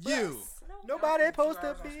popped the bus. You. No, Nobody Y'all spent 2 supposed to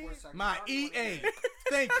hours on be. sports segments. My I don't know what EA. it is.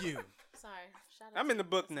 Thank you. Sorry. Shout out I'm to in the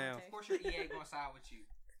book Asante. now. Of course, your EA gonna side with you.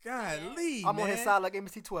 Golly, I'm man. on his side like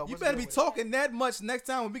MC 12. You What's better good be with it? talking that much next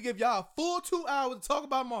time when we give y'all a full 2 hours to talk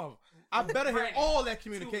about Marvel. I better hear Brandon, all that too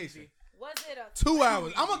communication. easy. Was it a 2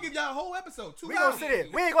 hours. I'm gonna give y'all a whole episode. 2 We hours. gonna sit here.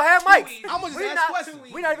 We ain't gonna have mics. easy. I'm gonna just We ask not-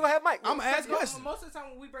 questions. We not even gonna have mics. I'm gonna ask Because questions. most of the time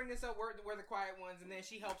when we bring this up, we're the quiet ones, and then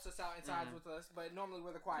she helps us out and sides with us. But normally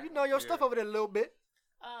we're the quiet. You know your Yeah. stuff over there a little bit.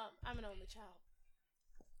 I'm an only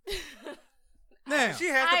child. Now, She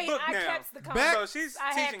has the book I now. kept the Back- So she's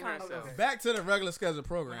I had teaching context. herself. back to the regular schedule When I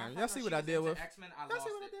program. found Y'all out see she what I was did into with? X-Men, I Y'all lost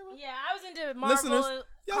see what I it. did with? Yeah, I was into Marvel Listeners,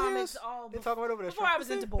 y'all hear comics us? all They talking right over there. before I was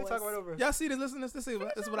into boys. They talking right over there. Y'all see this? Listeners, this is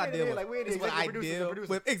what I We deal ain't with. like, we ain't This is what I executive producers, deal producers.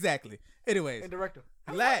 with. Exactly. Anyways, And director.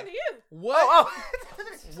 I'm Lad, talking to you. what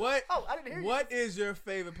what Oh, I didn't hear you. what is your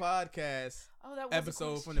favorite podcast Oh, that was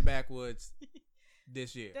episode from the backwoods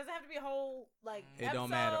this year? Does it have to be a whole like? It don't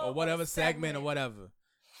matter, or episode whatever segment or whatever.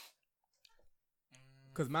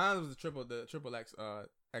 Because mine was the triple X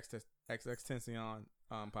Extension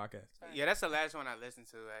podcast. Yeah, that's the last one I listened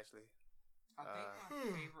to actually. I think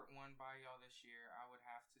my favorite one by y'all this year, I would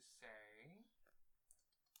have to say.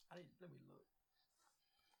 Let me look.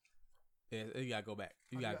 Yeah, you gotta go back.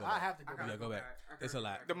 I have to go back. You gotta go back. It's a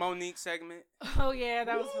lot. The Monique segment. Oh yeah,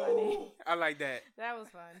 that was funny. I like that. That was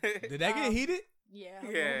fun. Did that get heated? Yeah.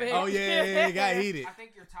 Yeah. Oh yeah, it got heated. I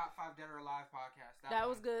think your top 5 Dead or Alive podcast. That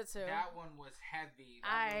was good too. That one was heavy.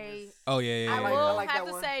 Oh yeah. I will like have that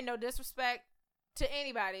to one. say, no disrespect to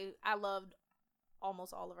anybody, I loved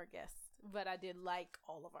almost all of our guests, but I did like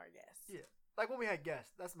all of our guests. Yeah. Like when we had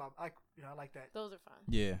guests, that's I like that. Those are fun.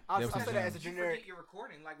 Yeah, I'll say that as a generic. You're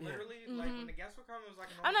recording, like Yeah. literally, like when the guests were coming, it was like.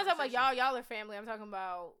 I'm not talking about y'all. Y'all are family. I'm talking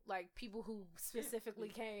about like people who specifically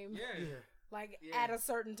came, Yeah. like at a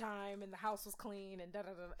certain time, and the house was clean, and da da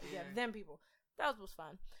da. Yeah, them people. That was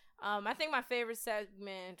fun. I think my favorite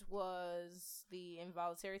segment was the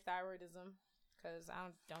involuntary thyroidism, because I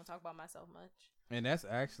don't talk about myself much. And that's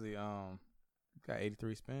actually got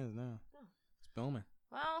 83 spins now. Oh. It's booming.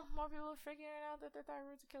 Well, more people are figuring out that their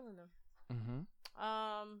thyroids are killing them.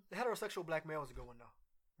 Mm-hmm. The heterosexual black male was a good one though.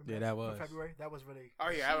 Remember Yeah, that was. in February. That was really. Oh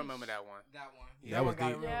yeah, I remember that one. That one. Yeah, that was got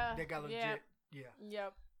deep. real, Yeah. That got legit. Yeah. Yeah.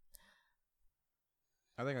 Yep.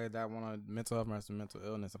 I think I got one on mental health versus mental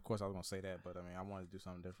illness. Of course, I was gonna say that, but I mean, I wanted to do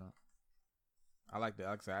something different. I like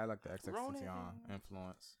the Extension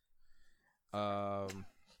influence. I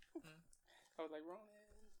was like, Ronan.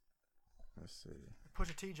 Let's see.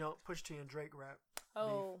 Pusha T and Drake rap.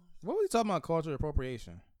 Oh. What were you talking about? Cultural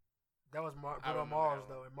appropriation. That was I Bruno remember Mars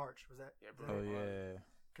that one. though in March. Was that? Yeah, Oh Bruno Mars. yeah.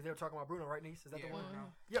 Because they were talking about Bruno, right, niece? Is that the one? No.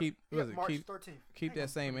 Yep. Keep March keep 13th. keep that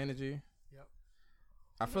same energy. Yep.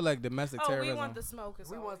 I feel like domestic Oh, terrorism. We Want the Smoke is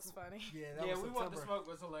We always Want- funny. Yeah, that Yeah, was We September. Want the Smoke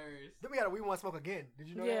was hilarious. Then we got a We Want Smoke again. Did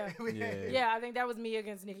you know Yeah. that? We had- Yeah, I think that was me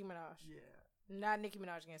against Nicki Minaj. Yeah. Not Nicki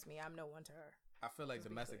Minaj against me. I'm no one to her. I feel like Let's be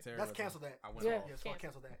domestic clear. terrorism. Let's cancel that. I went Yeah. off. Yeah, so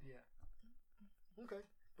cancel that. Yeah. Okay.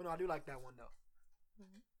 But no, I do like that one though.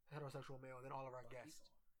 Heterosexual male, then all of our guests.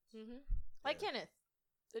 Like Kenneth,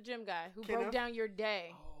 the gym guy who Kenneth? broke down your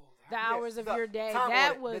day, Oh, the hours of the your day. time That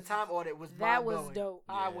audit, was the time audit was that was mind-blowing. dope.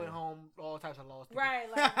 I Yeah. went home all types of lost. Right,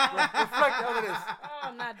 like Reflect on this. oh,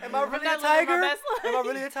 I'm not. Am I really a I'm not living tiger? my best life. Am I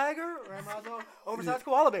really a tiger? Or am I an oversized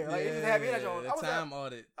koala bear? Like, it just had me in that joint. the time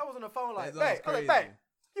audit. I was on the phone like, That babe, sounds I was like, crazy. babe,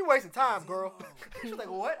 you wasting time, girl. She was like,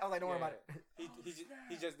 what? I was like, don't worry about it. He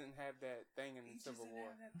just didn't have that thing in the Civil War.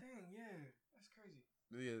 That thing, yeah, that's crazy.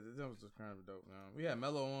 Yeah, that was just kind of dope. Man. We had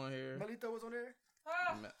Mello on here. Melito was on there.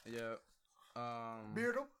 Yeah.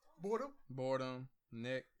 Beardum, Boredom.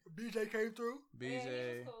 Nick. BJ came through.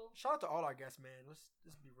 BJ. Shout out to all our guests, man. Let's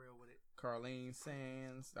just be real with it. Carlene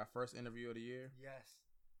Sands. Our first interview of the year. Yes.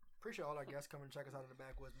 Appreciate all our guests coming to check us out in the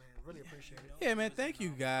backwoods, man. Really appreciate it. Yeah, man. Thank you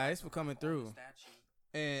guys for coming through.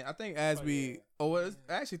 And I think as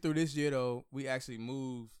actually through this year though, we actually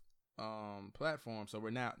moved platforms, so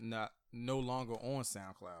we're no longer on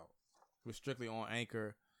SoundCloud. We're strictly on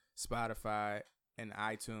Anchor, Spotify, and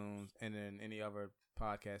iTunes, and then any other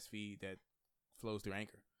podcast feed that flows through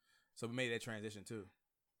Anchor. So we made that transition too,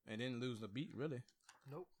 and didn't lose the beat really.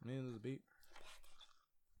 Nope. We didn't lose the beat.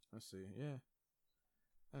 Let's see. Yeah.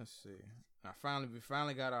 Let's see. We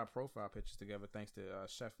finally got our profile pictures together thanks to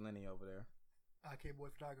Chef Lenny over there. IK Boy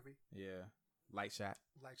Photography. Yeah. Light shot.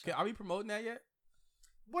 Like, Are we promoting that yet?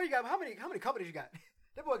 boy, you got how many companies you got?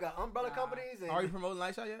 That boy got umbrella companies. And Are we promoting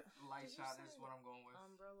Light Shot yet? Light shot is what I'm going with.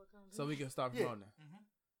 Umbrella company. So we can start Yeah. promoting it.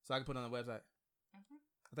 So I can put it on the website.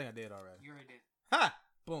 I think I did already. You already did. Ha!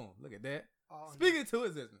 Boom. Look at that. all Speaking to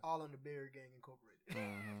existence. all on the Beard Gang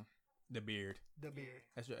Incorporated. The Beard. The Beard.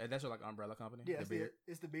 That's your like umbrella company? Yeah, The Beard.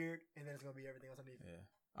 it's the Beard, and then it's gonna be everything else underneath. Yeah.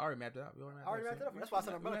 I already mapped it out. I already mapped it up. That's why I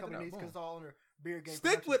said umbrella company needs because it's all under Beard Gang.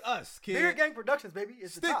 Stick with us, kid. Beard Gang Productions, baby.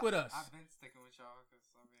 It's the Stick top. with us. I've been sticking with y'all because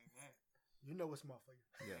I mean, hey. You know what's smart for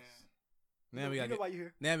you. Yes. You Now know, we you gotta know get. why you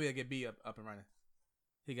here. Now we gotta get B up and running.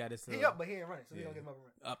 He got this. He up, but he ain't running, so we yeah. gonna get him up and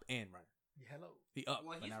running. Up and running. Yeah, hello. He up,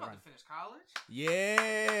 Well, but he's not about running. to finish college.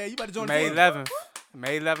 Yeah, you about to join May the team. 11th.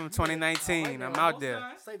 May 11th, 2019. Alright, I'm man. out there.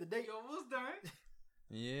 Done. Save the date. You almost done.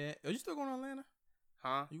 Yeah. Are you still going to Atlanta?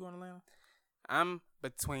 Huh? You going to Atlanta? I'm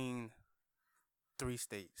between 3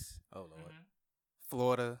 states. Oh Lord.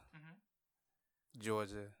 Florida, Mhm.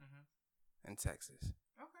 Georgia, Mhm. and Texas.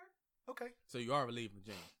 Okay. So you are leaving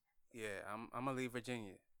Virginia. Yeah, I'm gonna leave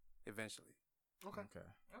Virginia eventually. Okay. Okay.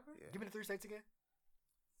 Okay. Yeah. Give me the 3 states again.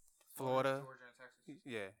 Florida. Georgia, and Texas.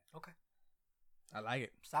 Yeah. Okay. I like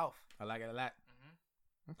it. South. I like it a lot.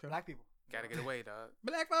 Okay. Black people. Gotta get away, dog.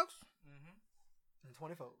 Black folks. And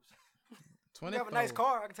 20 foes. 20. You have a nice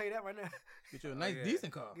car. I can tell you that right now. Get you a nice, yeah.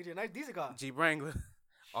 decent car. Get you a nice, decent car. Jeep Wrangler,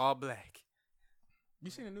 all black. You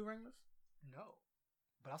seen the new Wranglers? No,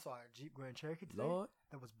 but I saw a Jeep Grand Cherokee today. Lord,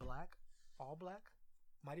 that was black, all black,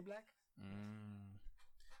 mighty black.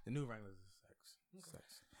 The new Wranglers is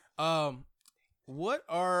sex. What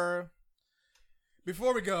are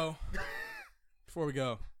before we go?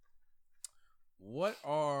 What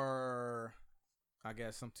are, I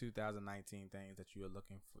guess, some 2019 things that you are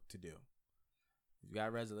looking to do? If you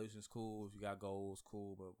got resolutions, cool. If you got goals,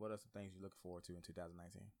 cool. But what are some things you're looking forward to in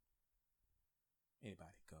 2019?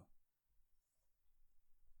 Anybody, go.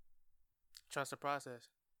 Trust the process.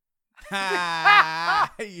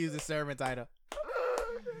 Use the sermon title.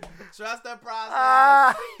 Trust the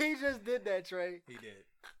process. He just did that, Trey. He did.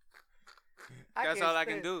 That's all I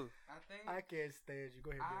can do. I can't stand you.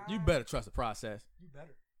 Go ahead, You better trust the process. You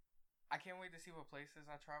better. I can't wait to see what places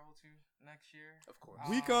I travel to next year. Of course.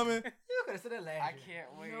 We coming. You could have said that last year.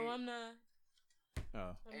 I can't wait. No, I'm not.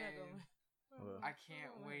 Oh. I'm not going. Well. I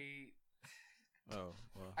can't wait. Oh,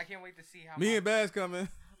 well. I can't wait to see how Me and Baz coming.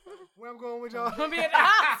 Where I'm going with y'all? I'm gonna be in the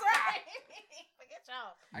house, right? Forget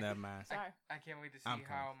y'all. Never mind. Sorry. I can't wait to see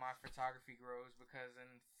how my photography grows because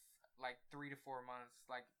in like 3 to 4 months,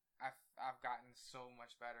 like I've gotten so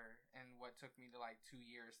much better in what took me to like 2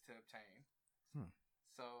 years to obtain.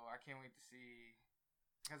 So I can't wait to see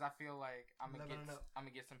because I feel like I'm gonna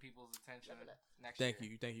get some people's attention next year. Thank you.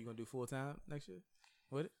 You think you're gonna do full time next year?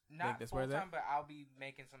 With it? Not full time, but I'll be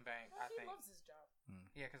making some bank. I think. He loves his job.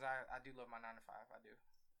 Yeah, because I do love my 9 to 5. I do.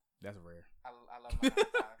 That's rare. I love my 9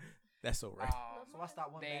 to 5. That's so rare. So I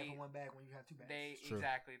stop bag for one bag when you have 2 bags.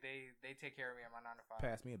 Exactly. They take care of me at my 9 to 5.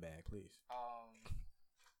 Pass me a bag, please.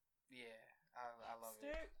 Yeah, I love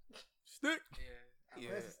Stick. Stick.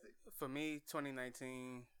 Yeah. For me,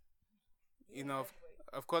 2019. You know,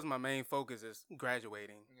 of course, my main focus is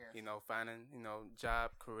graduating. Yes. You know, finding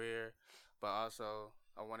job, career, but also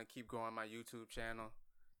I want to keep growing my YouTube channel.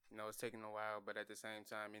 You know, it's taking a while, but at the same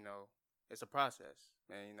time, it's a process.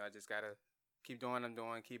 And, I just got to keep doing what I'm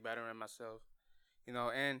doing, keep bettering myself.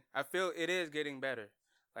 And I feel it is getting better.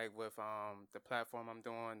 Like with the platform I'm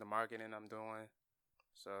doing, the marketing I'm doing.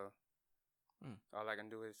 So all I can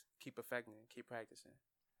do is keep perfecting, keep practicing.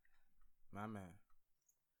 My man.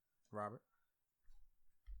 Robert?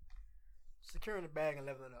 Securing the bag and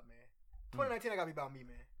leveling up, man. 2019, I got to be about me,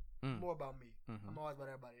 man. More about me. I'm always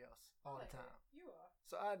about everybody else all the time. You are.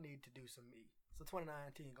 So I need to do some me. So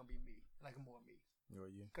 2019 going to be me, like more me. Who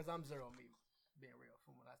are you? Because I'm zero me, being real.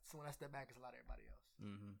 So when I step back, it's a lot of everybody else.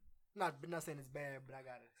 Not saying it's bad, but I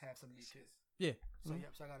got to have some me too. Yeah. So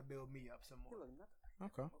so I got to build me up some more.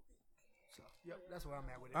 Okay. So that's where I'm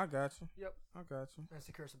at with it. I got you. Yep. I got you. And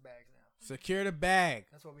secure some bags now. Secure the bag.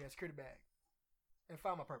 That's what we have. Secure the bag. And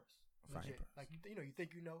find my purpose. Find your purpose. Like you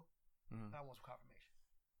think you know. I want some confirmation.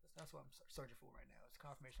 That's what I'm searching for right now. It's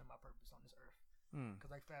confirmation of my purpose on this earth.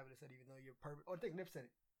 Because like Fabulous said, even though your purpose, I think Nip said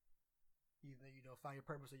it. Even though find your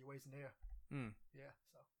purpose or you're wasting air. Yeah.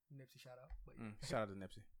 So Nipsey shout out. But shout out to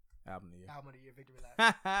Nipsey. Album of the year. Album of the year. Victory Lap.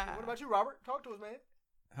 What about you, Robert? Talk to us, man.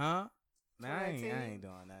 Huh? Man, I ain't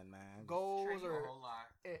doing that, man. Goals or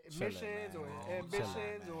missions or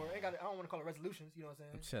ambitions or I don't want to call it resolutions. You know what I'm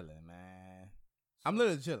saying? I'm chilling, man. I'm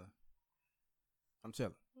literally chilling. I'm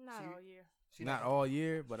chilling. Not all year. Not all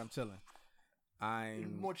year, but I'm chilling.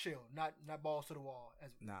 I'm more chill, not balls to the wall.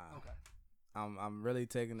 Nah. Okay. I'm really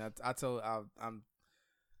taking that.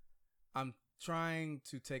 I'm trying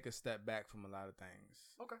to take a step back from a lot of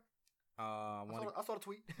things. Okay. I saw the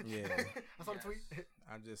tweet. Yeah. I saw the tweet.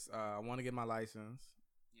 I want to get my license.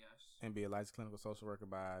 Yes. And be a licensed clinical social worker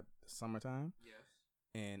by the summertime. Yes.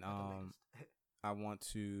 And I want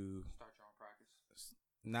to start your own practice.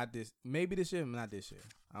 Not this, maybe this year, not this year.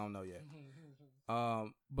 I don't know yet.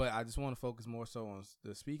 But I just want to focus more so on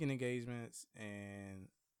the speaking engagements and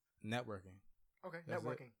networking. Okay, that's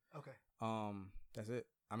networking. Okay. That's it.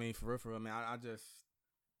 I mean, for real. I mean, I just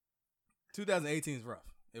 2018 is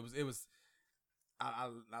rough. It was. I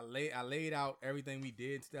laid out everything we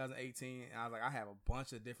did in 2018, and I was like, I have a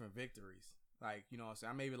bunch of different victories. Like, you know what I'm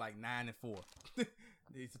saying? I maybe like 9-4.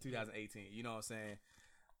 These are 2018. You know what I'm saying?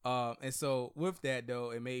 And so with that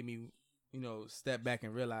though, it made me, step back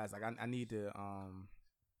and realize like I need to. I'm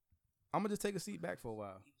gonna just take a seat back for a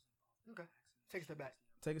while. Okay, take a step back.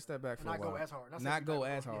 Take a step back for a while. Not go as hard. Not go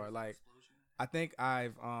as hard. Like, I think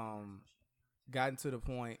I've gotten to the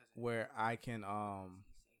point where I can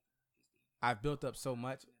I've built up so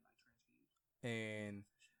much, and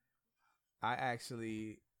I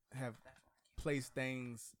actually have placed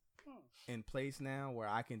things in place now where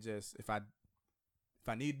I can just if I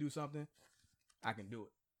need to do something, I can do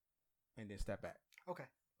it, and then step back. Okay.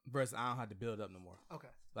 Versus I don't have to build up no more. Okay.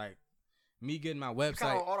 Like me getting my website.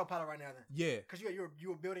 Kind of on autopilot right now, then. Yeah. Because you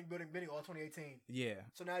were building all 2018. Yeah.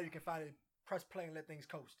 So now you can finally press play and let things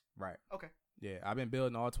coast. Right. Okay. Yeah, I've been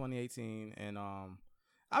building all 2018, and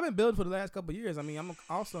I've been building for the last couple of years. I mean, I'm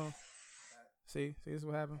also see this is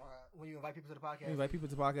what happened. When you invite people to the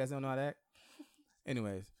podcast, they don't know how to act.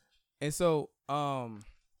 Anyways, and so I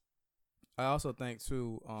also think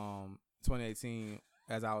too 2018,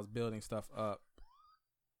 as I was building stuff up,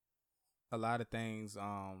 a lot of things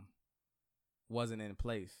wasn't in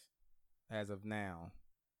place as of now,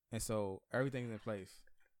 and so everything's in place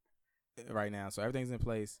right now. So everything's in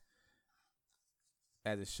place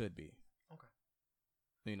as it should be. Okay.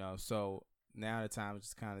 You know, so now the time is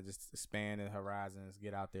just kind of just expand the horizons,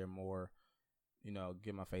 get out there more, you know,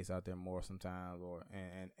 get my face out there more sometimes, or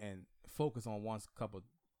and focus on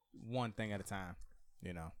one thing at a time.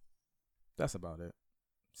 You know, that's about it.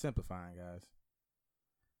 Simplifying, guys.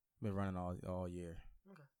 Been running all year.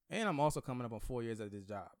 Okay. And I'm also coming up on 4 years at this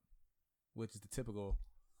job, which is the typical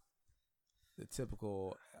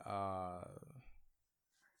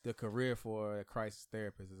the career for a crisis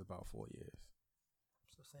therapist is about 4 years.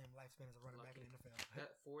 So same lifespan as a running back in the NFL.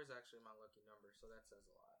 That 4 is actually my lucky number, so that says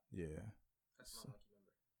a lot. Yeah. That's my lucky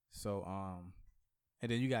number. So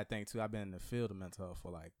and then you gotta think too, I've been in the field of mental health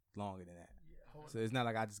for like longer than that. Yeah. So it's not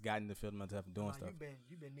like I just got in the field of mental health and doing stuff.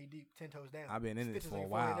 You've been knee deep, 10 toes down. I've been in it for a and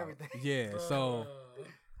while. everything. Yeah. So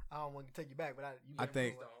I don't want to take you back, but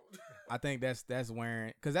I think that's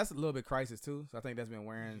wearing, because that's a little bit crisis too. So I think that's been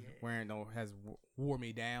has wore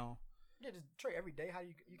me down. Yeah, just Trey, every day. How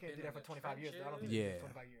you can't do that for 25 years? Though. I don't think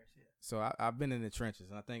 25 years. Yeah. So I've been in the trenches,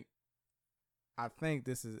 and I think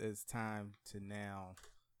this is time to now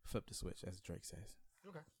flip the switch, as Drake says.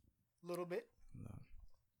 Okay, a little bit. No.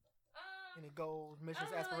 Any goals,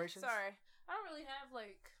 missions, aspirations? Sorry, I don't really have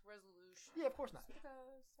like resolutions. Yeah, of course not.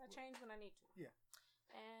 Because I change when I need to. Yeah.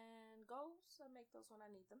 And goals, I make those when I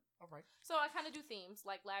need them. All right. So I kind of do themes.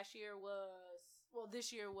 Like this year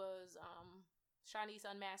was Shawnee's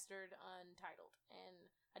Unmastered, Untitled, and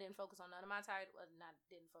I didn't focus on none of my titles.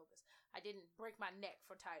 I didn't break my neck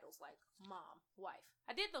for titles like mom, wife.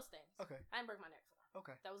 I did those things. Okay. I didn't break my neck for them.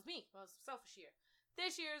 Okay. That was me. That was a selfish year.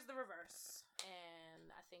 This year is the reverse,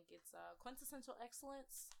 and I think it's quintessential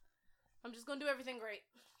excellence. I'm just gonna do everything great.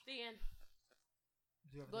 The end.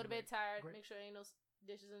 Go to bed tired. Great. Make sure ain't no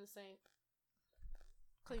dishes in the sink.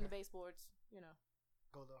 Clean the baseboards. You know.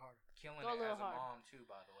 Go a little harder. Killing it as a mom too,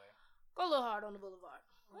 by the way. Go a little hard on the boulevard.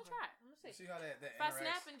 Let's try it. I'm gonna see how that if I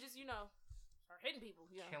snap and just start hitting people,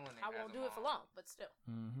 I won't do it for long, but still.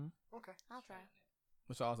 Mm-hmm. Okay. I'll try.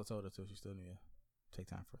 Which I also told her too. She still need to take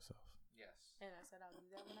time for herself. Yes. And I said I'll do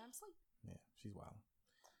that when I'm asleep. Yeah, she's wild.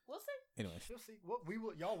 We'll see. Anyway, she'll see.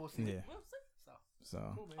 Y'all will see. Yeah. We'll see. So.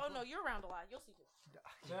 Cool, man. Oh no, you're around a lot. You'll see too.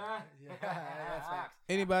 Yeah, that's facts.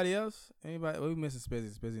 Anybody else? Anybody? We missing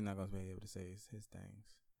Spizzy. Spizzy not gonna be able to say his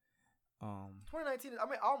things. 2019.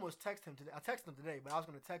 I almost texted him today. I texted him today, but I was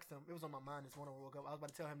gonna text him. It was on my mind this morning when I woke up. I was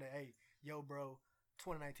about to tell him that, hey, yo, bro,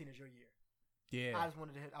 2019 is your year. Yeah. I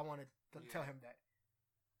wanted to tell him that.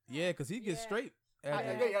 Yeah, because he gets straight.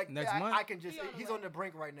 Next month, I can just. He's on the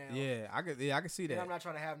brink right now. Yeah, I can see that. And I'm not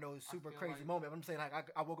trying to have no super crazy moment. But I'm saying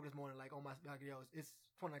I woke up this morning like, oh my, like, yo, it's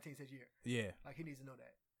 2019's his year. Yeah, like he needs to know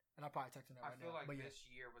that, and I'll probably text him that right now. I feel like this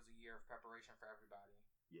year was a year of preparation for everybody.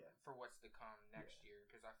 Yeah, for what's to come next year,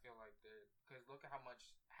 because I feel like because look at how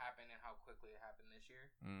much happened and how quickly it happened this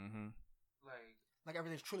year. Mm-hmm. Like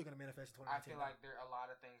everything's truly gonna manifest in 2019. I feel like there are a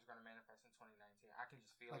lot of things gonna manifest in 2019. I can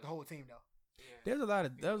just feel like the whole team though. Yeah. There's a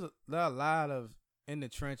lot of in the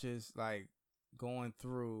trenches, like going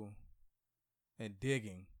through and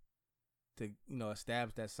digging to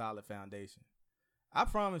establish that solid foundation. I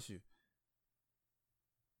promise you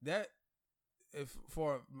that if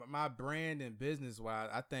for my brand and business wise,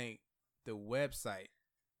 I think the website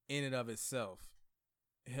in and of itself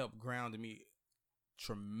helped ground me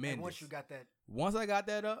tremendous. And once you got that, once I got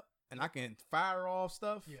that up and I can fire off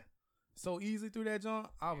stuff so easily through that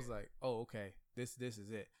jump, I was like, oh, okay, this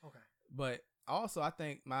is it. Okay. But also, I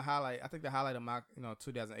think the highlight of my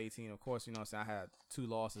 2018, of course, I had 2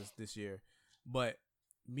 losses this year, but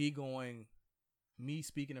me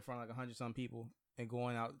speaking in front of like 100-some people and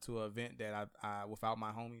going out to an event that I without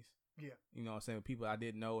my homies. Yeah. With people I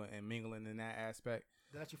didn't know and mingling in that aspect.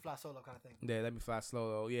 They let you fly solo kind of thing. Yeah, let me fly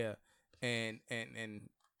solo. Yeah. And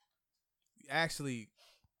actually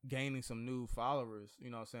gaining some new followers,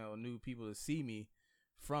 or new people to see me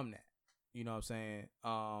from that. You know what I'm saying?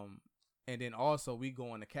 And then also we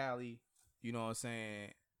going to Cali,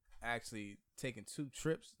 actually taking 2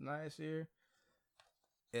 trips last year.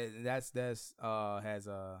 And that's has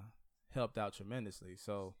helped out tremendously.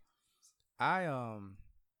 So I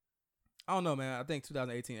I don't know, man. I think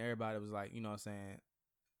 2018, everybody was like, you know what I'm saying?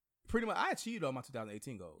 Pretty much, I achieved all my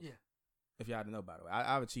 2018 goals. Yeah. If y'all didn't know, by the way.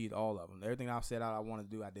 I've achieved all of them. Everything I've set out I wanted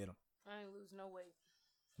to do, I did them. I ain't lose no weight.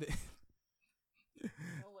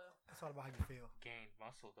 Oh, well. It's all about how you feel. Gained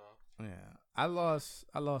muscle, though. Yeah. I lost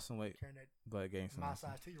some weight, Carrying that but gained some my muscle.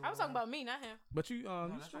 size 2-year-old. I was talking about me, not him. But you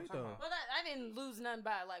that's you straight, what I'm talking though. about. Well, I didn't lose nothing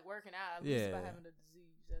by, like, working out. I lose by having a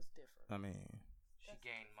disease. That's different. I mean, She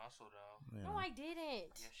gained muscle, though. yeah. No, I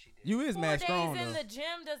didn't. Yes, she did. You is 4 mad days strong, in though. the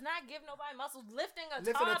gym does not give nobody muscles. Lifting a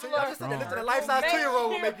lifting toddler. a life-size 2-year-old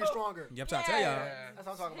will make you stronger. Yep, I'm trying to tell y'all. Yeah. That's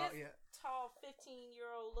what I'm talking about. His Yeah. tall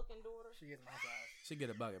 15-year-old looking daughter. She is my size. She get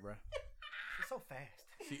a bucket, bro. She's so fast.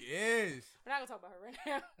 She is. We're not gonna talk about her right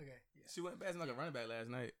now. Okay. Yeah. She went past like a running back last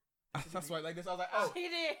night. I swipe like this. I was like, oh. She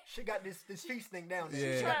did. She got this feet thing down there.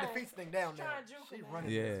 Yeah. She got the feet thing down there. Trying to juke She him,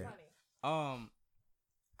 running. Yeah. It's funny.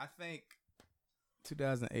 I think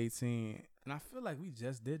 2018, and I feel like we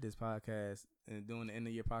just did this podcast and doing the end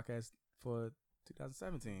of year podcast for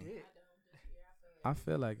 2017. Yeah. I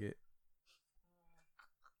feel like it,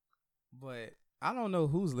 but I don't know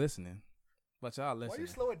who's listening. But y'all listen. Why you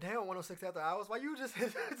slow it down 106 after hours? Why you just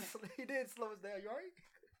he did slow us down? You alright?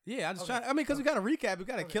 Yeah, I'm just Okay. trying. I mean, because we got to recap. We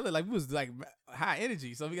got to Okay. kill it. Like we was like high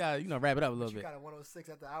energy, so we got to wrap it up a little You bit. got a 106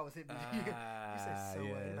 after hours hit me. you said so. yeah,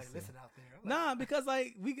 You like that's listen out there. I'm like, Nah, because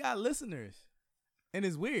like we got listeners, and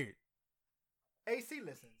it's weird. AC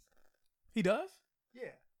listens. He does.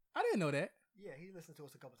 Yeah, I didn't know that. yeah. He listened to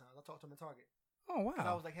us a couple times. I talked to him in Target. Oh Cause I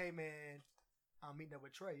wow. was like, hey man, I'm meeting up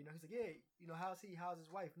with Trey. You know, he's like, yeah. You know, how's his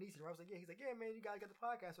wife, Nisi? I was like, yeah. He's like, yeah, man. You gotta get the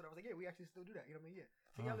podcast. Whatever. I was like, yeah. We actually still do that. You know what I mean? Yeah.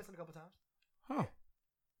 So y'all listen a couple times. Huh.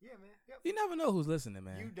 Yeah, man. Yep. You never know who's listening,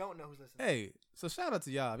 man. You don't know who's listening. Hey, so shout out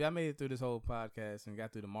to y'all. If y'all made it through this whole podcast and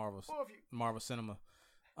got through the Marvel Or if you, Cinema.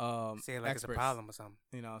 Say it like experts, it's a problem or something.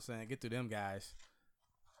 You know what I'm saying? Get through them guys.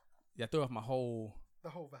 Y'all threw off my whole the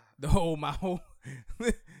whole vibe.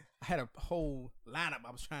 I had a whole lineup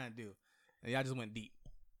I was trying to do. And y'all just went deep.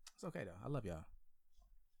 It's okay though. I love y'all.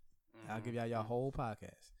 I'll give y'all whole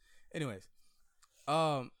podcast. Anyways,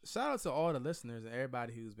 shout out to all the listeners and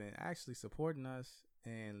everybody who's been actually supporting us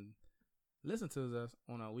and listen to us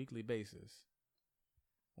on a weekly basis.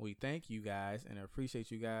 We thank you guys and appreciate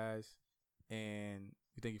you guys, and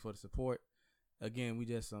we thank you for the support. Again, we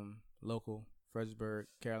just some local Fredericksburg,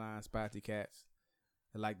 Carolina spotty cats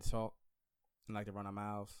that like to talk and like to run our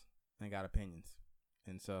mouths and got opinions.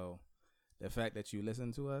 And so the fact that you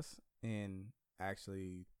listen to us and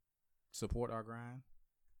actually support our grind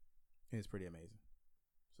is pretty amazing.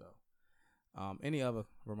 So, any other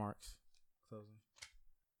remarks? Closing.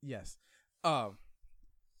 Yes.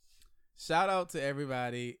 Shout out to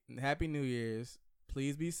everybody. Happy New Year's.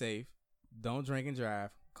 Please be safe. Don't drink and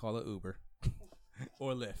drive. Call it Uber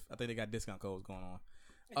or Lyft. I think they got discount codes going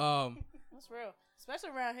on. That's real. Especially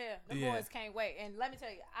around here. The boys can't wait. And let me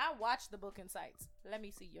tell you, I watch the booking sites. Let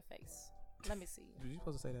me see your face. Let me see. Were you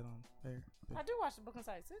supposed to say that on there? I do watch the booking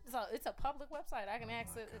sites. It's a public website. I can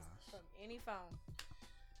access it from any phone.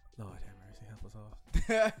 Lord have mercy, help us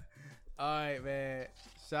all. All right, man.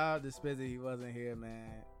 Shout out to Spizzy. He wasn't here, man.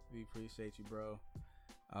 We appreciate you, bro.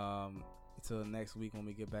 Until next week when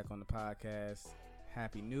we get back on the podcast.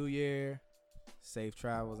 Happy New Year. Safe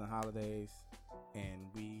travels and holidays. And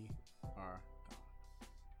we are